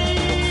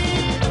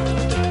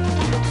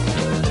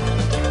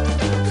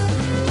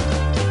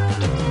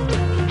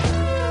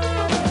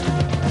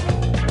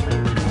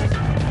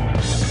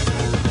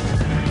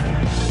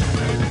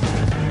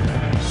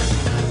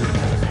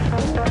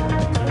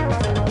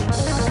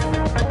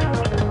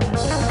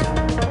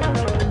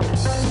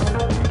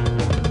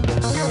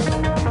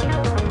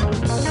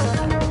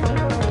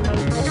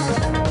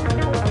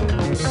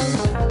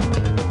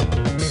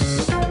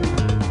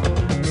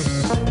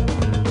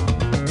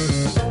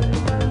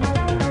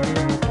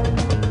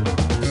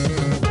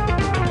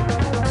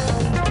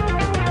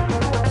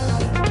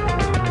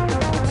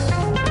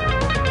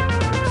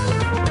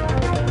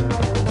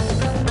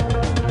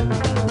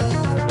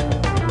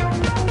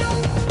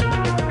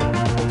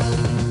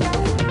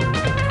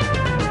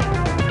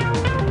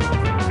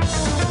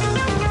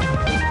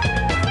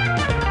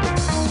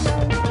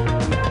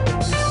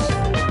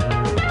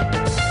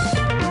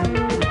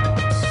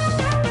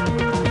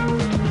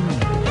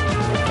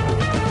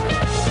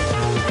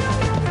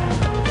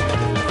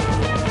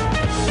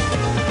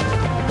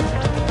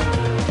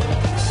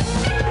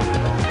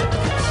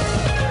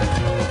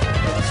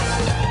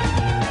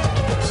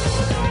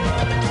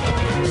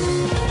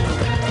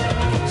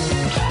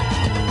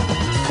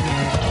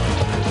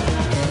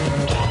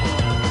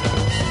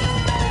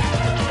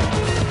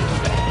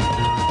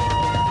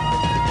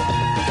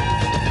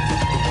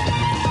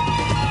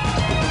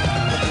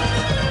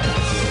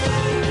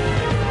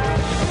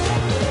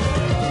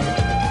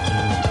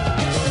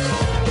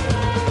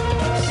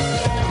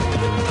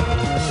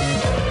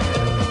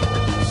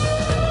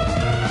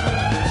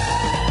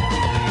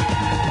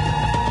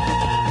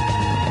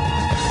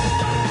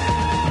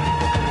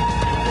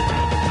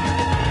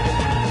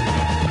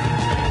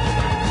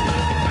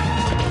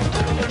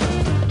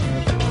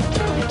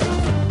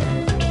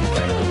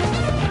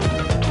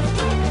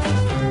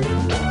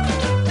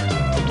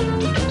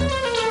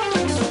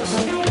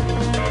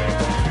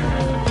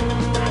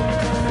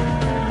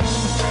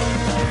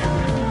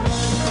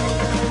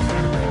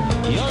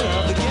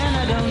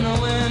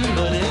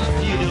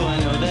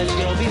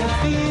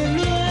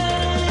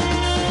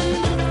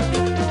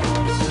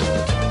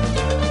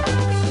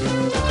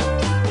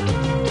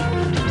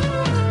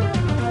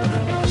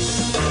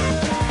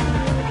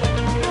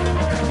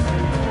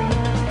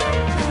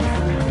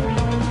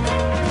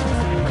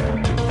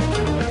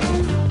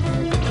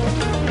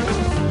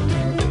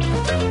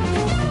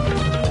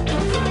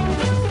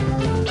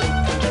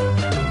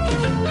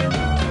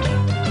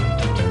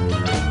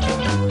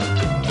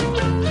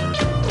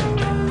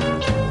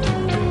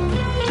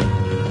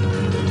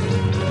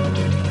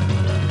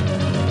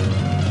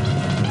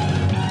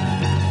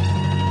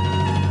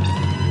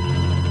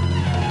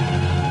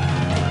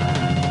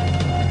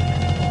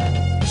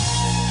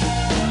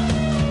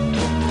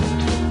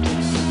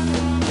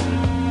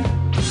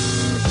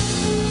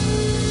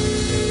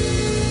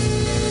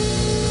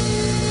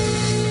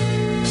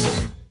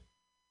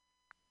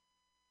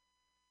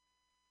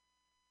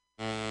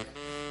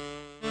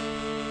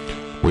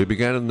 We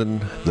began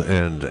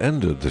and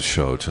ended the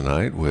show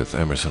tonight with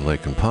Emerson,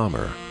 Lake and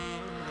Palmer.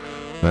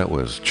 That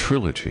was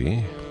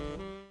Trilogy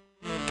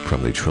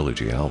from the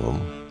Trilogy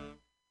album.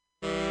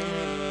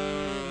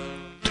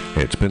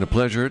 It's been a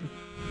pleasure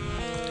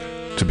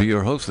to be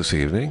your host this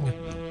evening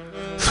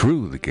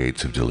through the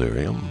gates of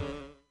delirium.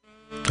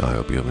 I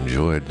hope you have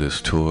enjoyed this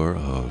tour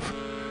of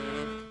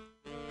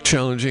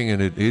challenging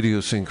and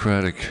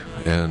idiosyncratic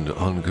and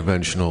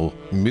unconventional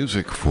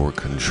music for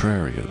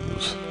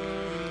contrarians.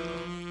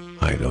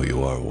 I know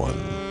you are one.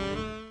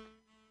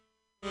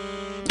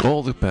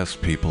 All the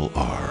best people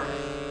are.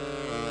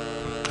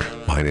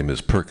 My name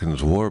is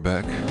Perkins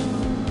Warbeck.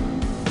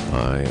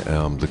 I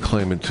am the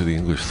claimant to the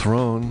English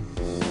throne.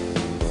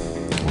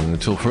 And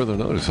until further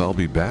notice, I'll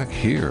be back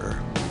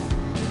here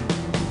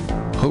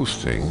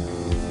hosting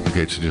the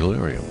Gates of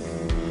Delirium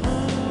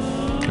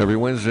every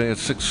Wednesday at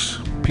 6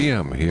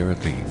 p.m. here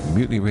at the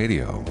Mutiny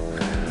Radio,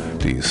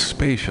 the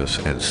spacious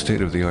and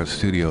state-of-the-art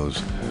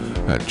studios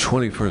at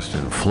 21st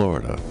in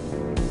Florida,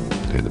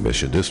 in the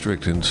Mission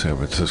District in San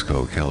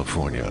Francisco,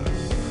 California.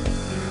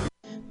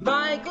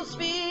 Michael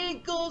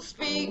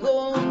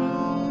Spiegel,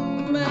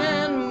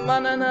 man,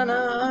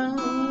 na-na-na-na.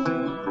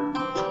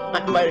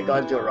 I might have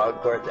gone to a wrong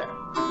chord there.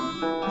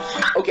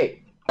 Okay.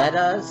 Let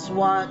us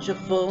watch a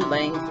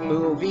full-length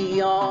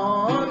movie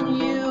on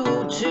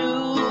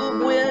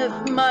YouTube with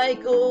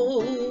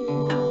Michael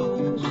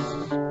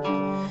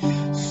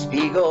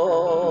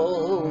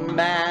Spiegelman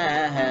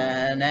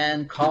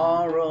and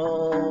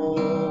Carl.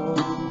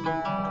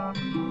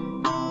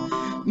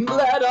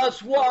 Let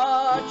us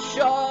watch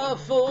a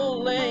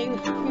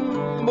full-length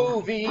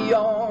movie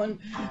on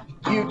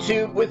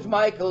YouTube with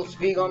Michael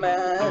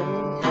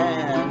Spiegelman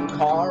and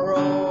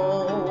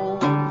Carl.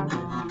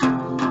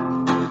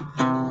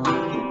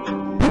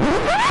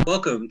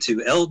 Welcome to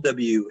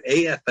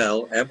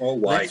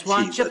LWAFL-MOYT.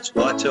 Let's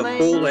watch a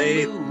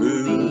full-length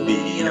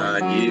movie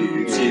on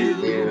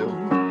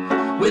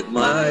YouTube with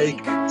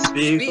Mike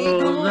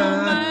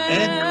Spiegelman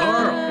and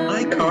Carl.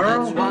 Hi,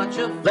 Carl.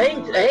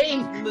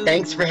 Hey,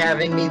 thanks for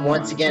having me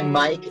once again,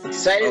 Mike.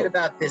 Excited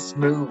about this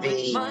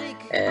movie,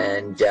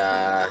 and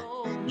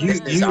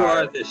you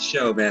are this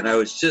show, man. I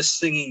was just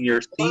singing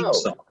your theme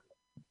song.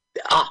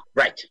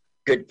 Right.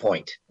 Good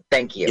point.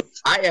 Thank you.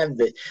 I am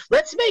the.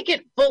 Let's make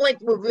it full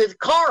length with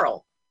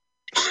Carl.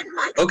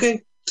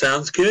 Okay,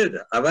 sounds good.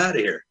 I'm out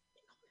of here.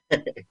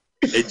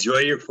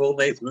 Enjoy your full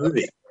length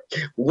movie.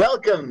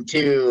 Welcome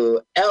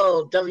to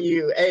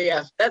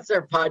LWAF. That's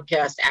our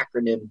podcast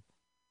acronym.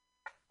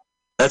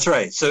 That's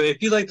right. So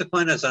if you'd like to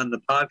find us on the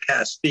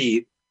podcast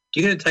feed,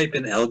 you're going to type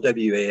in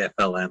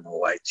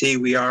LWAFLMOYT.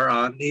 We are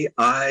on the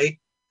iTunes.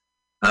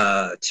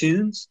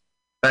 In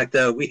fact,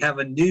 we have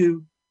a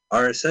new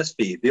RSS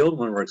feed. The old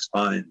one works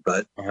fine,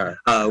 but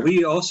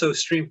we also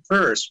stream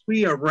first.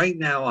 We are right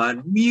now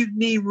on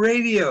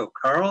MutinyRadio,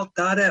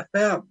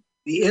 Carl.fm,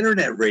 the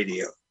internet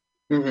radio.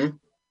 Mm-hmm.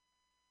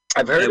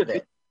 I've heard of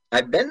it.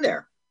 I've been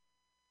there.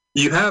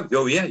 You have?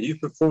 Oh, yeah. You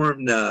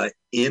performed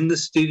in the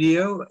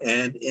studio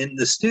and in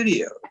the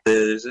studio.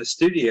 There's a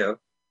studio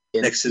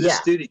next to the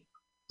studio.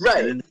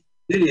 Right. And in the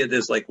studio,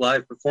 there's like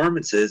live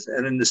performances.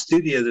 And in the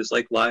studio, there's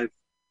like live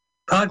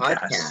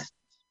podcasts.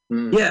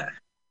 Mm. Yeah.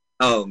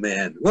 Oh,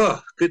 man. Whoa,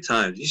 good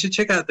times. You should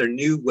check out their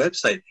new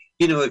website.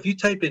 You know, if you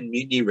type in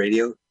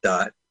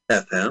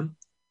MutinyRadio.fm,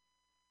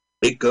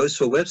 it goes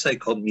to a website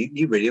called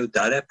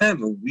MutinyRadio.fm,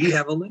 and we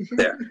have a link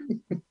there.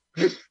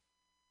 And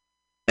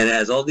it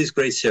has all these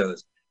great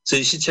shows. So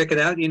you should check it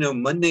out. You know,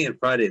 Monday and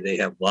Friday, they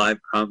have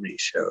live comedy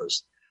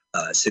shows,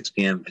 6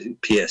 p.m.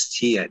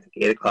 PST, I think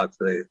 8 o'clock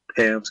for the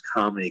Pam's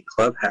Comedy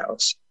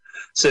Clubhouse.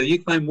 So you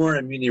can find more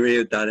on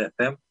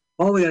MutinyRadio.fm.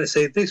 All we got to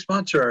say, they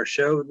sponsor our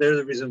show. They're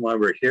the reason why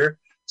we're here.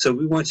 So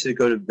we want you to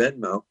go to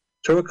Venmo,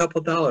 throw a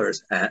couple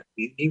dollars at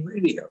Mutiny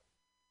Radio.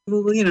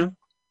 Well, you know,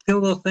 give a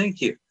little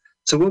thank you.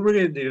 So what we're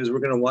going to do is we're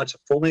going to watch a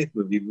full-length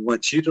movie. We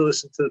want you to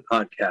listen to the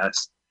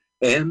podcast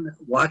and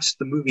watch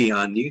the movie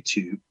on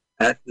YouTube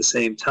at the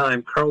same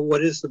time. Carl,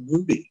 what is the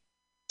movie?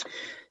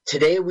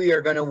 Today we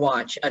are going to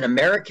watch An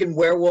American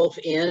Werewolf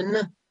in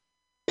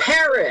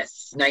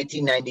Paris,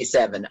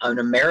 1997. An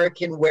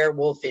American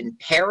Werewolf in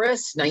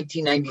Paris,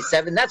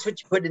 1997. That's what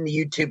you put in the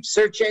YouTube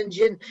search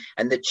engine.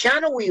 And the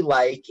channel we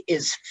like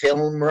is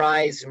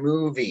FilmRise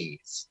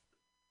Movies.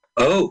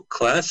 Oh,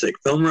 classic.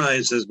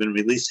 FilmRise has been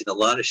releasing a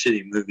lot of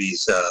shitty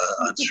movies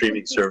on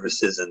streaming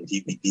services and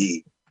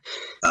DVD.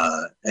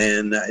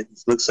 And it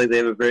looks like they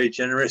have a very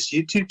generous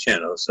YouTube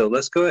channel. So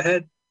let's go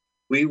ahead.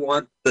 We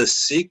want the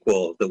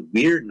sequel, the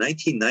weird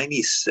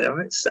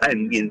 1997, I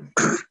mean,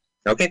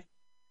 okay,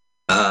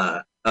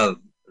 of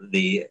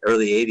the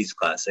early 80s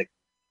classic.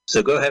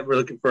 So go ahead. We're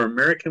looking for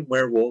American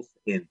Werewolf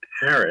in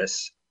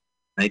Paris,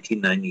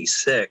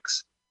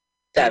 1996.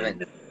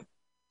 Seven.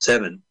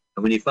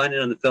 And when you find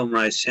it on the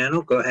FilmRise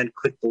channel, go ahead and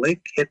click the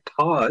link, hit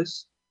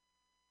pause,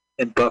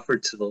 and buffer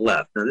to the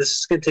left. Now, this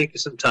is going to take you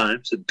some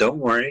time, so don't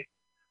worry.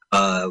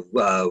 We're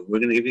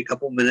going to give you a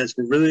couple minutes.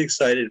 We're really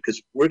excited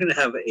because we're going to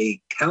have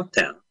a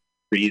countdown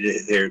for you to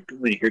hear.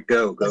 When you hear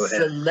go ahead.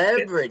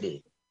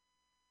 Celebrity.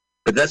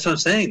 But that's what I'm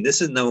saying. This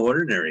is no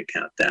ordinary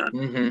countdown.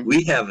 Mm-hmm.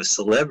 We have a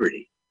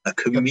celebrity, a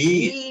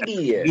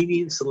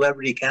comedian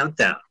celebrity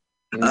countdown.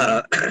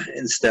 Mm-hmm.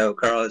 And so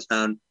Carl has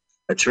found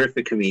a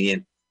terrific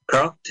comedian.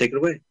 Carl, take it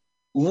away.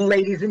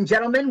 Ladies and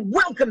gentlemen,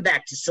 welcome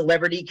back to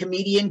Celebrity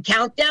Comedian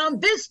Countdown,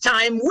 this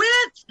time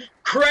with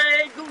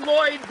Craig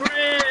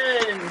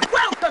Lloydgren.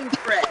 Welcome,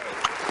 Craig.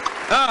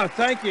 Oh,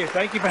 thank you.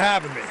 Thank you for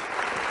having me.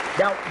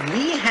 Now,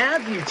 we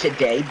have you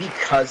today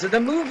because of the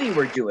movie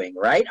we're doing,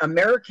 right?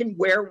 American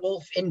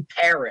Werewolf in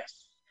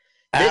Paris.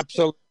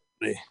 Absolutely.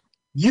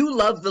 You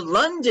love the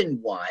London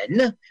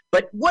one,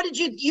 but what did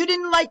you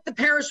didn't like the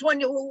Paris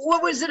one?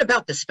 What was it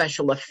about, the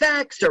special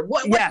effects or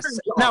what? Yes.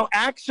 No,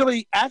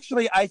 actually,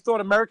 I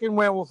thought American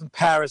Werewolf in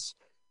Paris,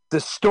 the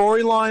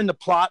storyline, the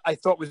plot, I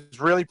thought was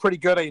really pretty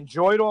good. I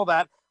enjoyed all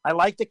that. I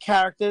liked the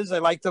characters. I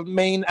liked the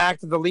main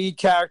actor, the lead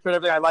character, and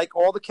everything. I like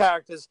all the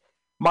characters.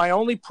 My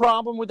only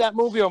problem with that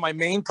movie, or my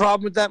main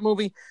problem with that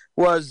movie,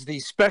 was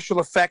the special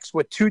effects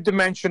were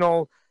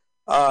two-dimensional,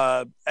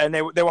 and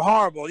they were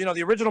horrible. You know,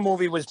 the original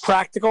movie was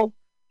practical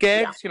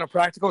gags, you know,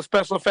 practical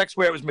special effects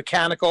where it was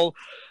mechanical,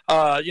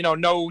 you know,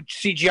 no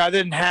CGI. They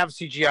didn't have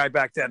CGI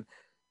back then.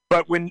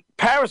 But when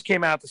Paris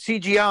came out, the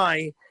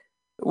CGI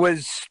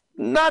was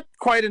not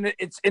quite in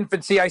its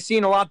infancy. I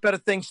seen a lot better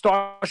things.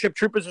 Starship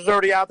Troopers was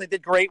already out. They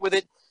did great with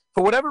it.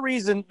 For whatever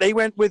reason, they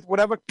went with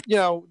whatever, you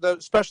know, the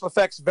special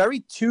effects, very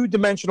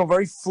two-dimensional,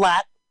 very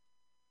flat.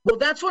 Well,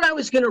 that's what I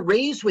was going to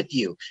raise with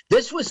you.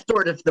 This was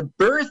sort of the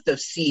birth of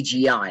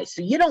CGI.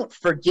 So you don't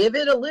forgive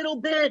it a little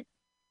bit?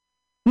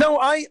 No,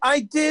 I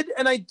did,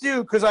 and I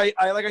do, because I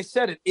like I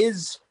said, it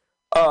is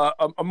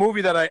a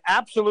movie that I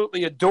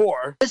absolutely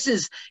adore. This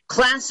is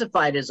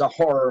classified as a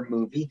horror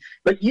movie,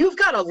 but you've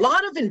got a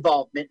lot of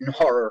involvement in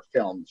horror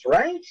films,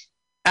 right?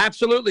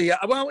 Absolutely.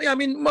 Well, I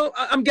mean,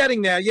 I'm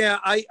getting there. Yeah,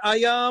 I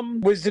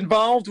was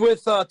involved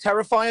with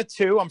Terrifier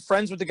 2. I'm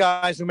friends with the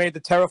guys who made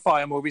the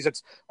Terrifier movies.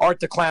 It's Art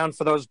the Clown,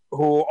 for those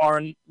who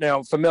aren't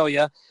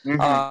familiar.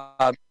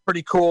 Mm-hmm.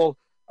 Pretty cool.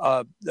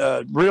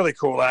 really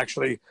cool,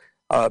 actually.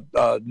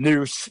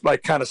 New,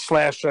 like, kind of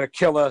slasher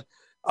killer.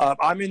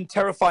 I'm in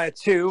Terrifier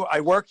 2. I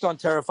worked on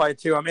Terrifier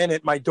 2. I'm in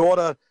it. My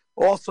daughter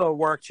also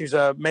worked. She's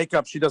a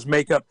makeup. She does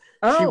makeup.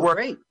 She Oh, worked,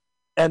 great.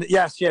 and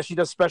yes, she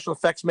does special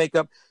effects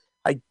makeup.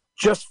 I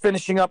just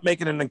finishing up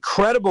making an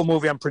incredible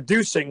movie I'm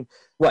producing.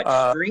 What,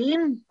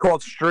 Stream?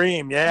 Called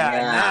Stream, yeah.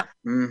 And that,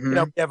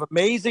 Mm-hmm. we have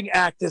amazing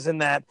actors in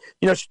that.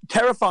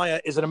 Terrifier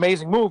is an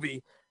amazing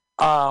movie,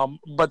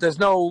 but there's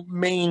no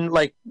main,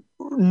 like,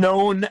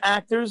 known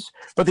actors.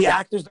 But the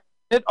actors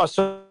in it are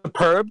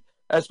superb,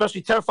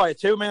 especially Terrifier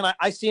 2. Man,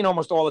 I seen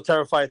almost all of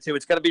Terrifier 2.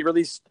 It's going to be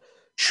released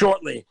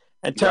shortly.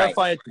 And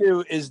Terrifier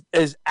 2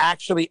 is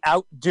actually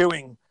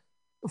outdoing,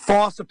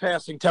 far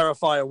surpassing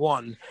Terrifier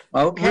 1.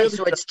 Okay, Really,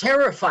 so it's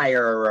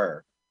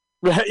Terrifier.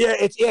 yeah,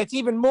 it's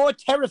even more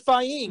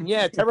terrifying.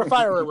 Yeah,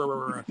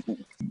 Terrifier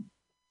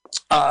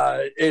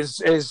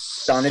is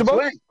on its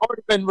way.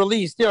 already been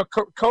released.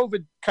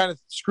 COVID kind of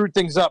screwed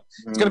things up.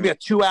 It's going to be a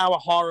 2-hour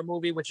horror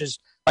movie, which is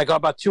like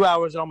about 2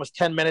 hours and almost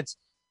 10 minutes,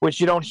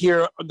 which you don't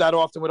hear that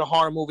often with a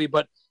horror movie.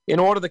 But in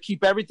order to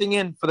keep everything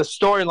in for the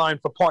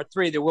storyline for part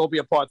 3, there will be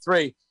a part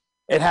 3.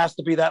 It has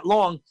to be that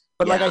long.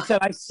 But like I said,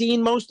 I've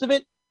seen most of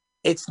it.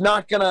 It's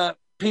not gonna.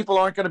 People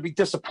aren't gonna be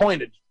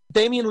disappointed.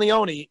 Damien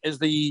Leone is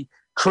the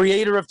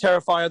creator of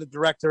Terrifier, the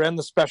director, and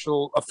the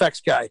special effects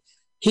guy.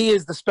 He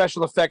is the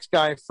special effects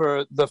guy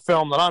for the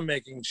film that I'm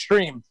making,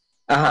 Stream.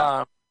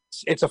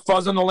 It's a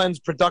Fuzz on the Lens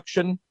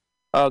production.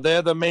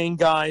 They're the main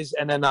guys,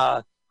 and then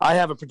I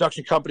have a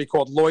production company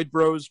called Lloyd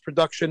Bros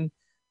Production,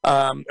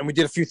 and we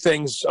did a few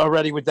things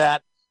already with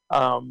that.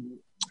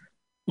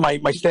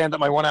 My stand-up,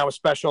 my 1-hour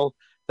special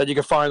that you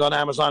can find on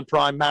Amazon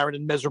Prime, Married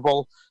and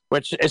Miserable,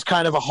 which is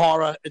kind of a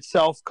horror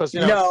itself, because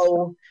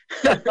No.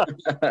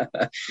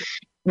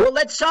 Well,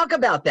 let's talk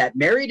about that.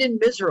 Married and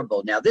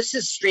Miserable. Now, this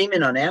is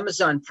streaming on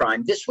Amazon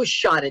Prime. This was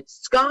shot at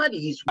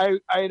Scotty's. I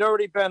had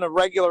already been a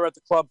regular at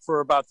the club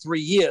for about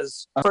 3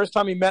 years. First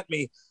time he met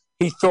me,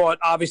 he thought,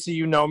 obviously,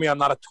 you know me, I'm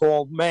not a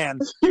tall man,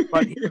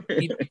 but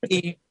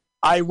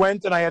I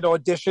went and I had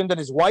auditioned, and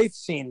his wife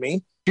seen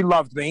me. She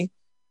loved me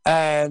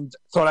and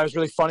thought I was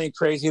really funny and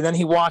crazy. And then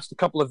he watched a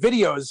couple of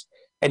videos,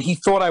 and he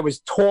thought I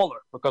was taller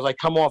because I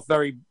come off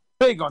very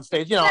big on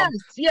stage. I'm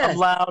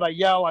loud, I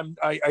yell,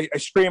 I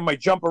scream, I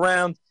jump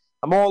around,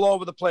 I'm all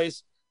over the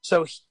place.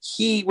 So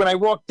when I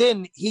walked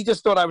in, he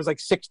just thought I was like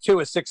 6'2"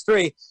 or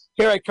 6'3".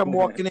 Here I come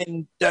walking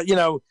in,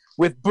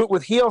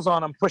 with heels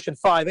on, I'm pushing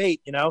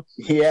 5'8",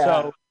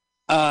 Yeah.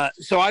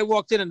 So I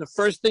walked in, and the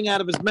first thing out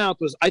of his mouth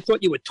was, "I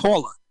thought you were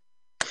taller."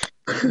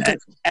 And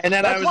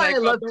then That's why I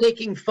love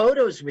taking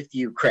photos with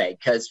you, Craig,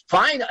 because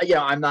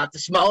I'm not the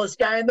smallest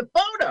guy in the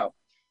photo.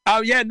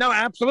 Oh, yeah, no,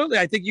 absolutely.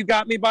 I think you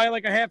got me by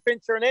like a half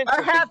inch or an inch.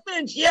 A half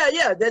inch,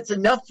 yeah. That's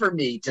enough for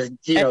me to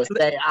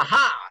say,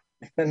 aha.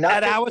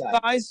 At our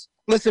size,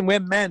 listen, we're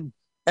men.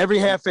 Every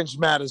half inch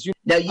matters.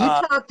 Now, you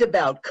talked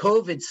about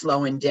COVID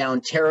slowing down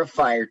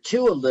Terrifier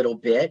 2 a little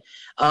bit.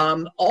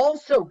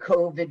 Also,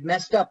 COVID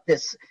messed up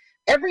this.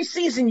 Every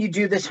season you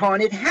do this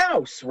haunted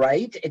house,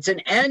 right? It's an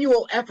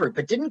annual effort,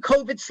 but didn't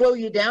COVID slow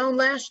you down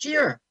last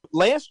year?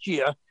 Last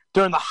year,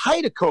 during the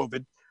height of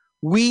COVID,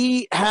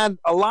 we had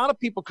a lot of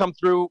people come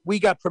through. We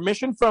got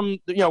permission from,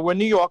 we're in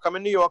New York. I'm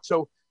in New York,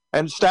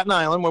 and Staten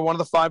Island. We're one of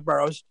the 5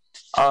 boroughs.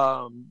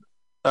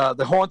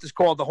 The haunt is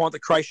called the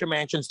Haunted Kreischer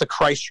Mansion. It's the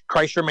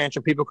Kreischer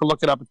Mansion. People can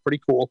look it up. It's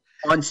pretty cool.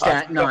 On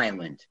Staten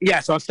Island.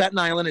 Yes, on Staten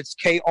Island. It's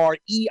Kreischer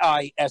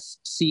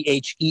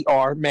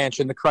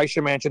Mansion, the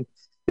Kreischer Mansion.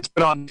 It's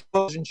been on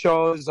television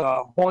shows,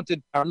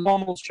 haunted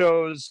paranormal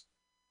shows.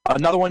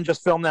 Another one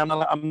just filmed now.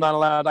 I'm not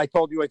allowed. I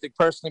told you, I think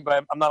personally,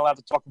 but I'm not allowed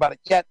to talk about it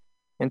yet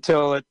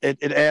until it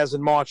airs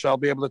in March. I'll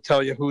be able to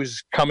tell you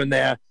who's coming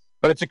there.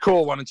 But it's a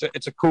cool one.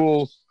 It's a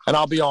cool, and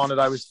I'll be on it.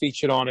 I was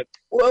featured on it.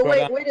 Well,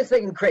 wait a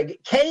second, Craig.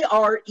 Kreisch.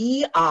 What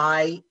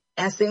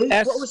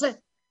was that?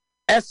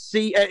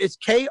 It's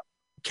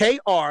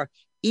Kreischcher.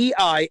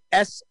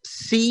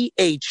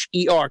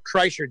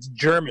 Kreischer. It's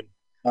German.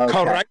 Okay.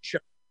 Kreischer.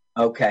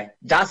 Okay.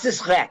 Das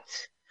ist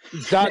recht.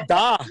 Yeah,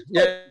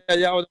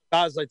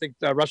 das, I think,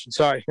 Russian,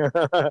 sorry.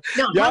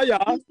 Now,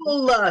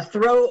 people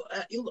throw,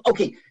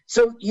 okay,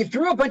 so you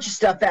threw a bunch of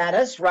stuff at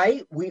us,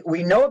 right?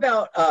 We know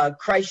about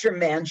Kreischer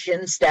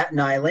Mansion, Staten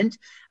Island.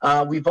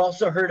 We've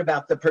also heard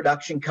about the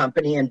production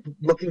company and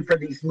looking for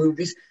these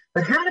movies.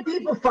 But how do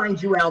people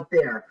find you out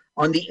there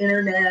on the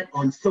internet,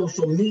 on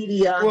social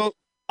media? Well,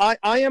 I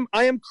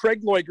am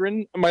Craig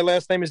Loygren. My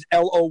last name is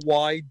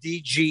Loydgren,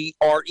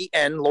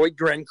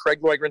 Loygren,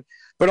 Craig Loygren.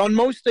 But on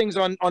most things,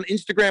 on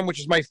Instagram, which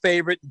is my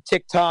favorite, and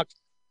TikTok,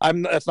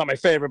 that's not my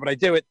favorite, but I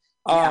do it.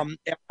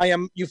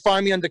 You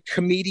find me under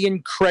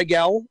Comedian Craig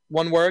L,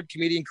 one word,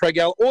 Comedian Craig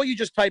L, or you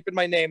just type in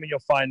my name and you'll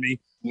find me.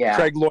 Yeah.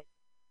 Craig Loygren.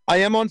 I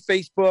am on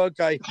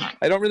Facebook. I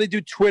don't really do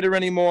Twitter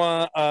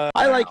anymore.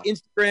 I like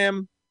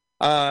Instagram.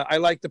 I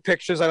like the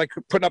pictures. I like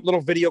putting up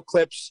little video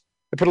clips.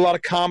 I put a lot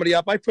of comedy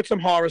up. I put some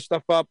horror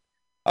stuff up.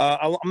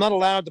 I'm not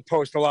allowed to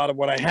post a lot of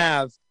what I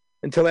have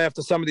until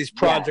after some of these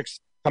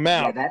projects come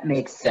out. Yeah, that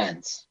makes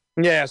sense.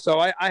 Yeah, so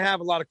I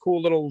have a lot of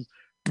cool little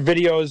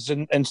videos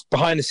and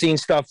behind the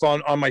scenes stuff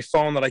on my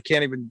phone that I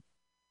can't even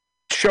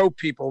show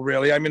people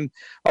really. I mean,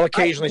 I'll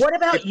occasionally. What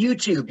about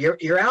YouTube?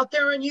 You're out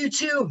there on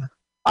YouTube?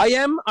 I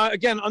am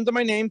again under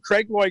my name,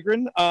 Craig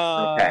Loigren,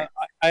 Okay.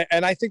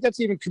 and I think that's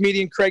even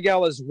comedian Craig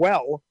L as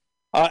well.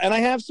 And I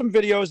have some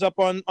videos up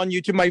on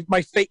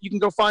YouTube. You can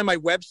go find my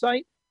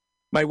website.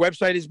 My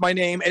website is my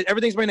name.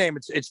 Everything's my name.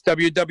 It's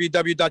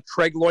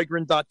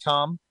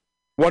www.craigloigren.com.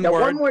 One Now,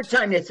 word. one more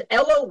time. It's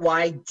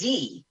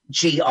LOYDGREN.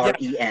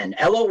 LOYDGREN.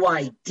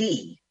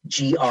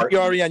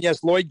 GREN.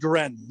 Yes, Lloyd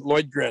Gren.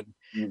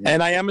 Mhm.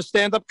 And I am a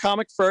stand-up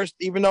comic first,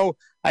 even though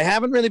I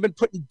haven't really been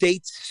putting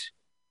dates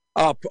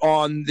up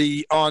on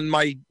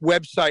my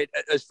website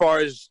as far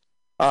as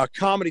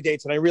comedy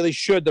dates, and I really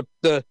should.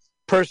 The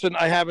person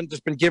I haven't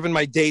just been given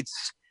my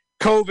dates.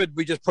 COVID,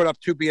 we just put up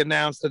to be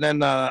announced, and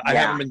then I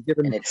haven't been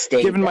given. And it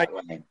stayed given that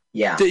way.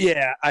 Yeah.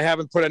 Yeah, I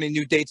haven't put any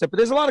new dates up, but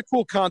there's a lot of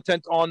cool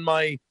content on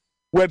my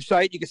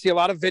website. You can see a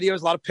lot of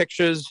videos, a lot of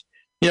pictures.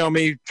 You know,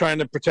 me trying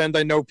to pretend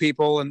I know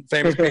people and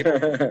famous people.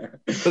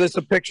 So there's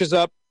some pictures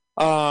up.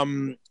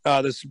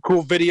 There's some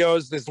cool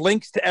videos. There's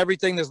links to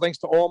everything. There's links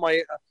to all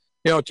my,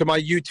 to my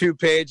YouTube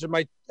page and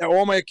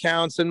all my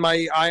accounts and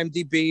my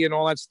IMDb and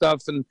all that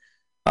stuff. And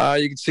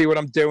you can see what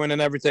I'm doing and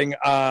everything.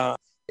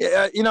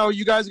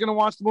 You guys are going to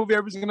watch the movie.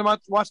 Everybody's going to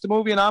watch the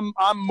movie. And I'm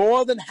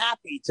more than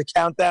happy to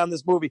count down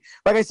this movie.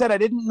 Like I said, I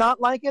did not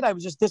like it. I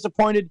was just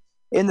disappointed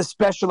in the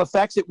special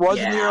effects. It was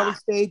in the early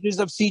stages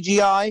of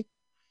CGI.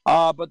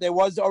 But there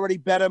was already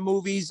better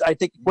movies. I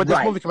think when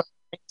this movie came out,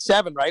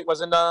 7, right?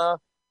 Wasn't I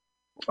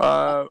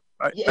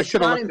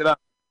should have looked it up.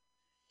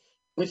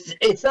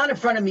 It's not in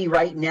front of me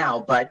right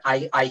now, but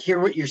I hear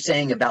what you're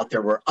saying about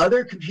there were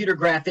other computer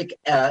graphic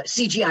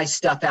CGI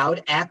stuff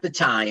out at the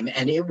time,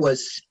 and it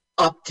was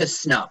up to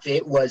snuff.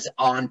 It was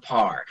on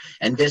par,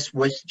 and this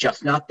was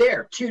just not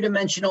there.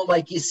 2-dimensional,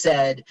 like you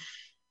said.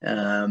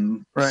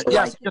 Right. So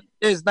Yes, it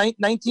is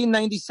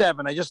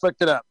 1997. I just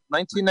looked it up.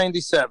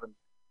 1997.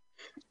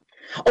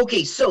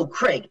 Okay, so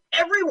Craig,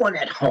 everyone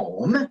at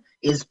home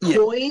is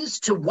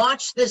poised to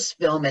watch this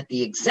film at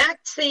the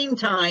exact same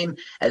time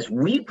as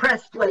we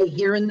press play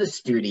here in the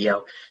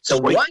studio. So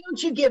why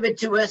don't you give it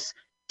to us,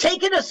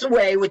 taking us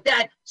away with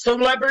that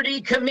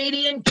celebrity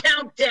comedian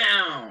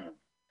countdown?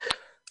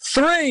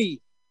 3,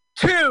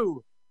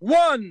 2,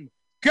 1,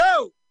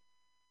 go!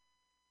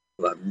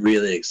 Well, I'm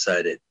really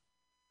excited.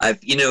 I've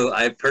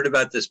heard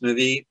about this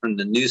movie from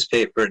the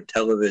newspaper and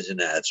television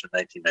ads from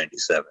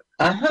 1997.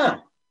 Uh-huh.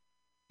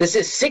 This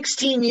is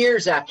 16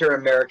 years after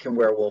American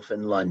Werewolf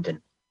in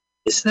London.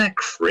 Isn't that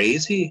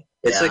crazy?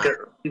 It's like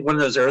one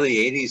of those early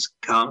 80s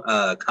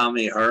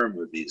comedy horror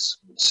movies.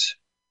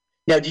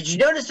 Now, did you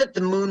notice that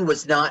the moon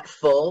was not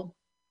full?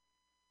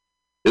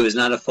 It was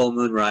not a full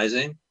moon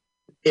rising?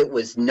 It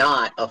was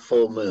not a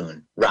full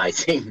moon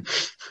rising.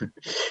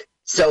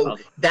 So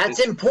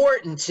that's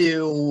important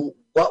to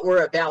what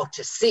we're about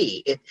to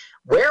see.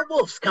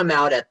 Werewolves come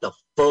out at the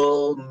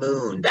full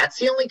moon. That's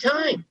the only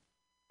time.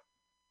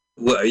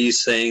 What, are you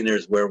saying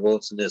there's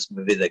werewolves in this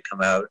movie that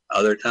come out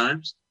other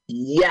times?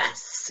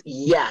 Yes.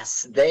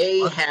 They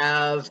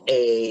have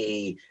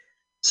a...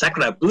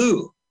 Sacre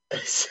bleu.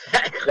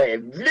 Sacre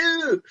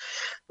bleu.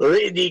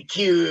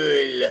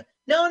 Ridicule.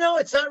 No,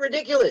 it's not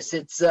ridiculous.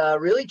 It's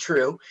really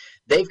true.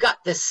 They've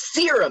got the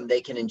serum they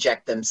can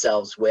inject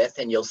themselves with,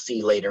 and you'll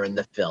see later in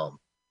the film.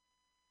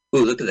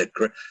 Ooh, look at that.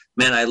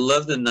 Man, I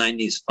love the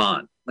 90s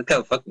font. Look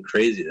how fucking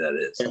crazy that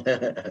is.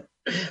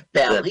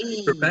 Paris.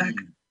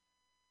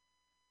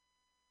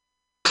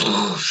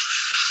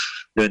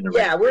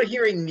 Yeah, we're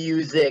hearing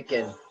music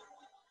and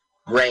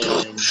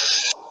rain.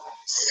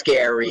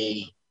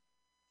 Scary.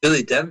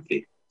 Billy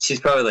Dempsey. She's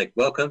probably like,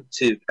 welcome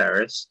to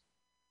Paris.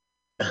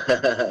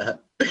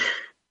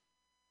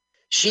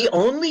 She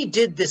only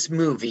did this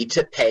movie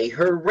to pay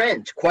her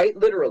rent. Quite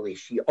literally.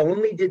 She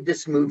only did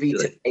this movie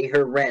to pay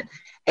her rent.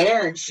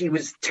 And she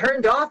was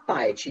turned off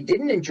by it. She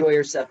didn't enjoy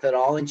herself at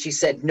all. And she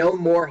said, no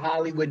more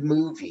Hollywood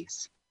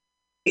movies.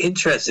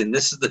 Interesting.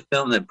 This is the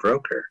film that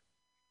broke her.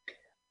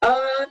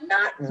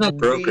 Not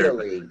broke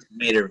really. her,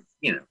 made her,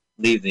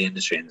 leave the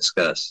industry in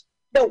disgust.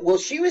 No, well,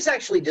 she was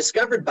actually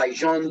discovered by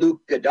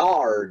Jean-Luc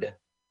Godard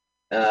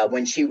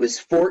when she was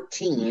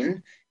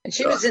 14. And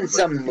she was in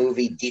some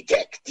movie,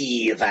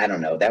 Detective, I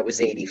don't know, that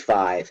was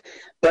 85.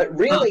 But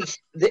really,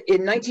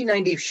 in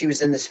 1990, she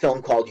was in this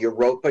film called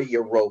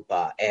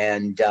Europa.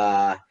 And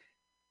I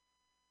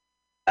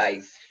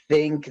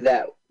think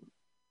that,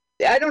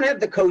 I don't have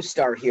the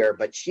co-star here,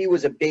 but she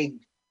was a big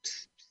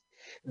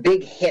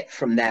hit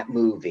from that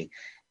movie.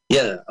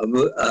 Yeah, a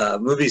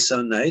movie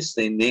so nice,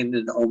 they named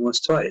it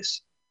almost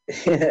twice.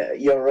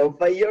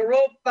 Europa.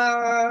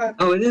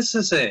 Oh, it is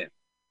the same.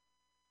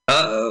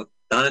 Uh-oh,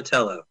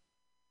 Donatello.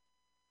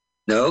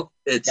 No,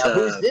 it's now,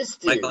 who's this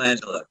dude?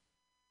 Michelangelo.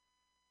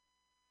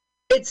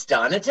 It's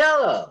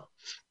Donatello.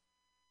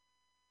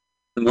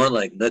 More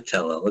like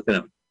Nutella. Look at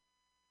him.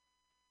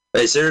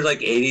 Is there like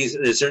 80s?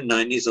 Is there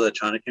 90s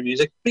electronic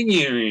music? No,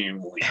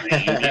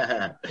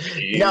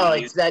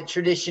 it's that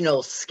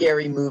traditional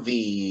scary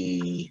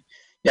movie.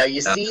 Now,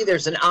 you see,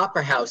 there's an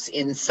opera house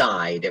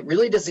inside. It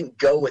really doesn't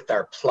go with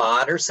our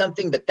plot or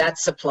something, but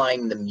that's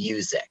supplying the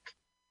music.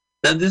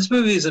 Now, this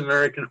movie is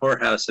American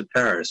Whorehouse in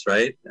Paris,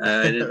 right?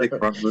 I didn't pick the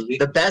wrong movie.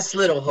 The best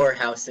little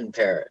whorehouse in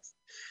Paris.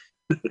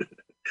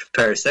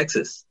 Paris,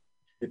 Texas.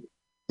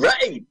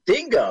 Right,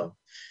 bingo.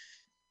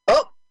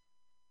 Oh,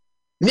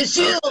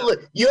 Monsieur,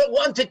 you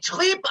want a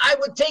trip? I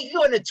will take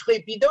you on a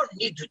trip. You don't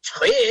need to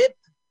trip.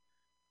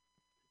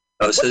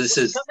 Oh, so this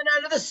is coming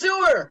out of the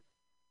sewer.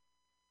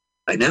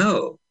 I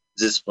know.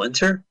 Is this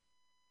Splinter?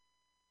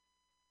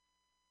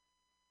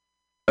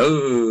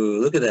 Oh,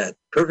 look at that.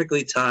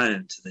 Perfectly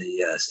timed to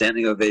the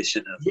standing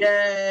ovation of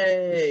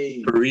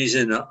Yay!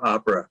 Parisian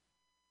opera.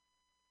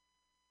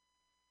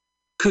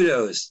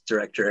 Kudos,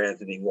 director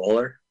Anthony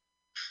Waller.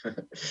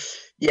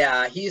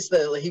 Yeah, he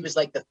was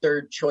like the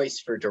third choice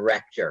for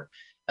director.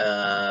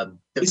 The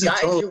He's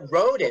guys who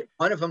wrote it,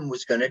 one of them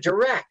was going to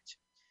direct.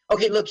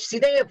 Okay, look, see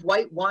they have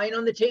white wine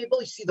on the table?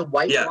 You see the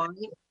white wine?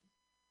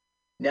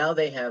 Now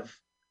they have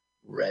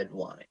red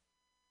wine.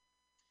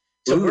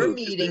 So we're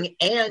meeting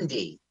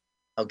Andy,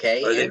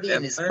 okay? Andy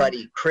and his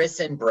buddy Chris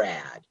and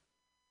Brad.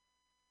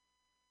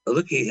 Oh,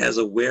 look, he has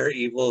a Where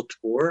Evil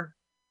tour.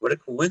 What a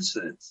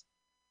coincidence.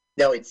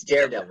 No, it's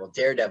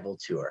Daredevil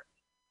tour.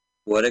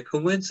 What a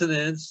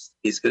coincidence.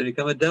 He's going to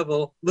become a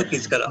devil. Look,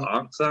 he's got an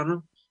onks on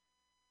him.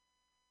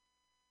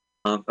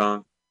 Hong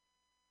Kong.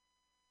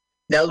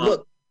 Now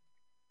look,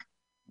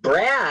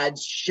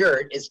 Brad's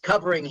shirt is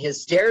covering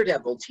his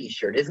Daredevil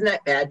t-shirt. Isn't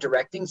that bad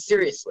directing?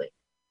 Seriously.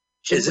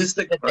 Is this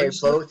that they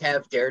both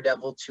have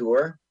Daredevil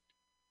tour?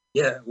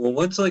 Yeah, well,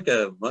 one's like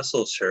a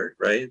muscle shirt,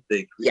 right?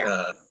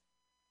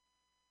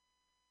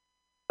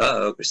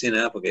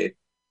 Christina Applegate.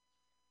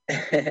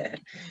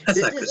 This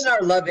isn't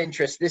our love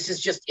interest. This is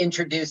just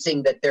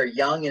introducing that they're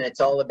young and it's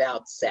all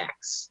about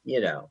sex, you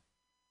know.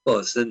 Well,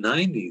 it's the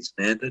 90s,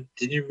 man.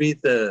 Didn't you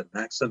read the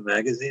Maxim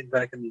magazine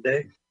back in the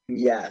day?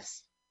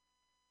 Yes.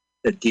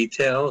 The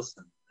details,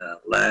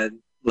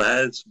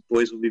 lads,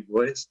 boys will be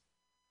boys.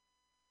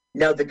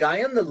 Now, the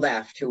guy on the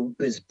left, who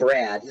is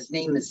Brad, his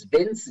name is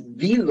Vince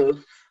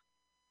Viluf,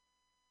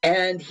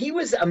 and he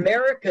was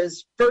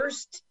America's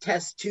first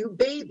test tube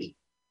baby.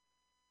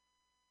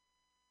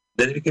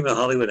 Then he became a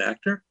Hollywood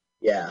actor?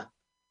 Yeah.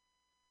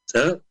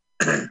 So,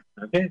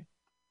 okay.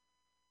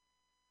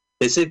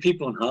 They say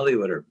people in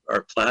Hollywood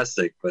are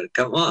plastic, but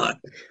come on.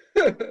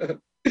 Are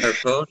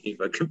phony,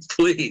 but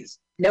please.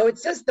 No, it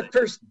says the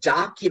first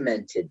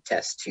documented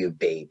test tube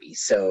baby.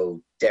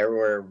 So there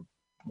were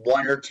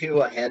one or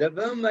two ahead of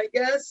him, I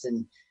guess.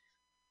 And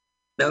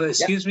now,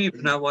 excuse me for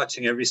not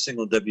watching every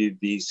single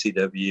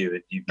WBCW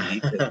and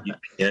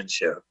UPN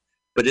show,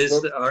 but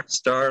is our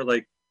star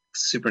like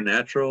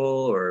supernatural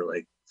or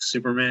like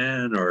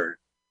Superman or?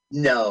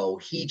 No,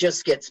 he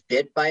just gets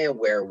bit by a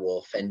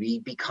werewolf and he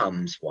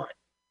becomes one.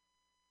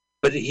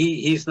 But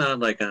he's not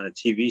like on a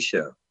TV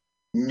show.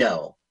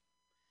 No.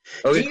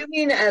 Okay. Do you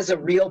mean as a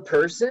real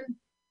person?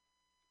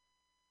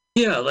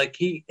 Yeah, like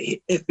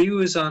if he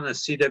was on a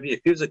CW,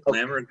 if he was a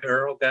Glamour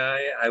Girl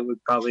guy, I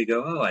would probably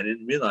go, oh, I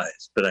didn't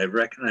realize, but I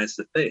recognize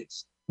the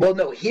face. Well,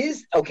 no,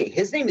 his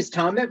name is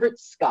Tom Everett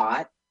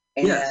Scott.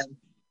 And yes.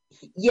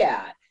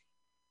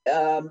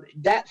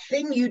 That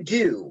thing you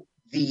do,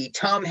 the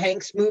Tom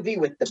Hanks movie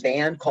with the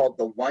band called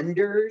The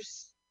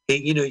Wonders. Hey,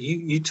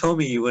 you told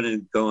me you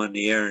wouldn't go on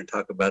the air and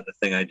talk about the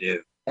thing I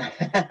do.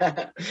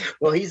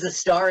 Well, he's a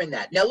star in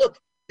that. Now, look,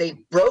 they've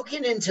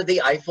broken into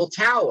the Eiffel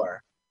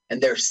Tower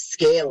and they're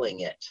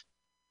scaling it.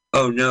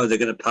 Oh, no, they're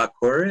going to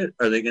parkour it?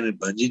 Are they going to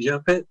bungee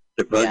jump it?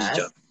 They're bungee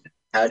jumping it.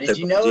 How did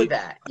you know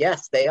that?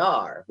 Yes, they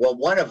are. Well,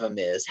 one of them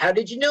is. How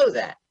did you know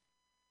that?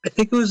 I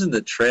think it was in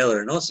the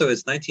trailer, and also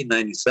it's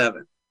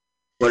 1997.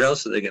 What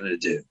else are they going to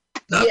do?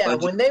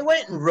 When they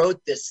went and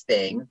wrote this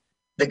thing,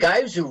 the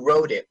guys who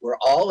wrote it were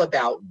all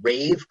about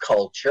rave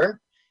culture,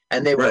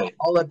 and they were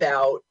all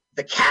about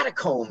the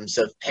catacombs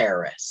of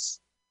Paris.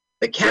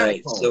 The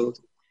catacombs. Right.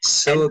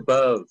 So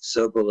above,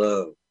 so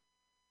below.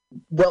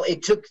 Well,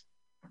 it took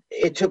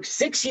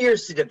 6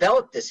 years to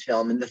develop this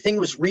film, and the thing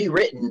was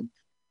rewritten.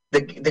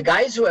 The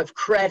guys who have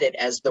credit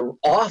as the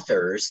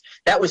authors,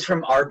 that was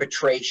from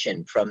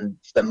arbitration from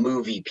the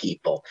movie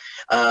people.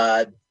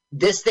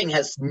 This thing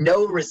has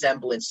no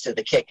resemblance to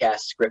the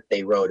kick-ass script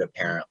they wrote,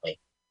 apparently.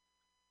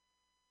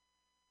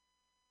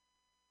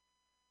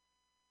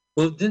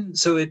 Well,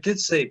 it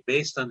did say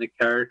based on the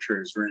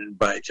characters written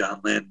by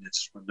John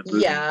Landis from the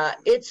movie. Yeah,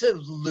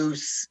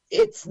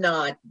 it's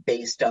not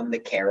based on the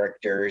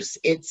characters.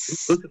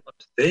 Look at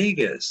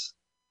Vegas.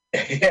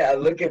 Yeah,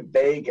 look at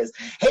Vegas.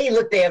 Hey,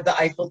 look, they have the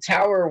Eiffel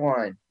Tower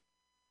one.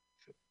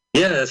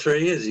 Yeah, that's where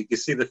he is. You can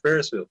see the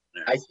Ferris wheel from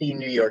there. I see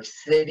New York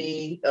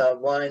City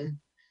one.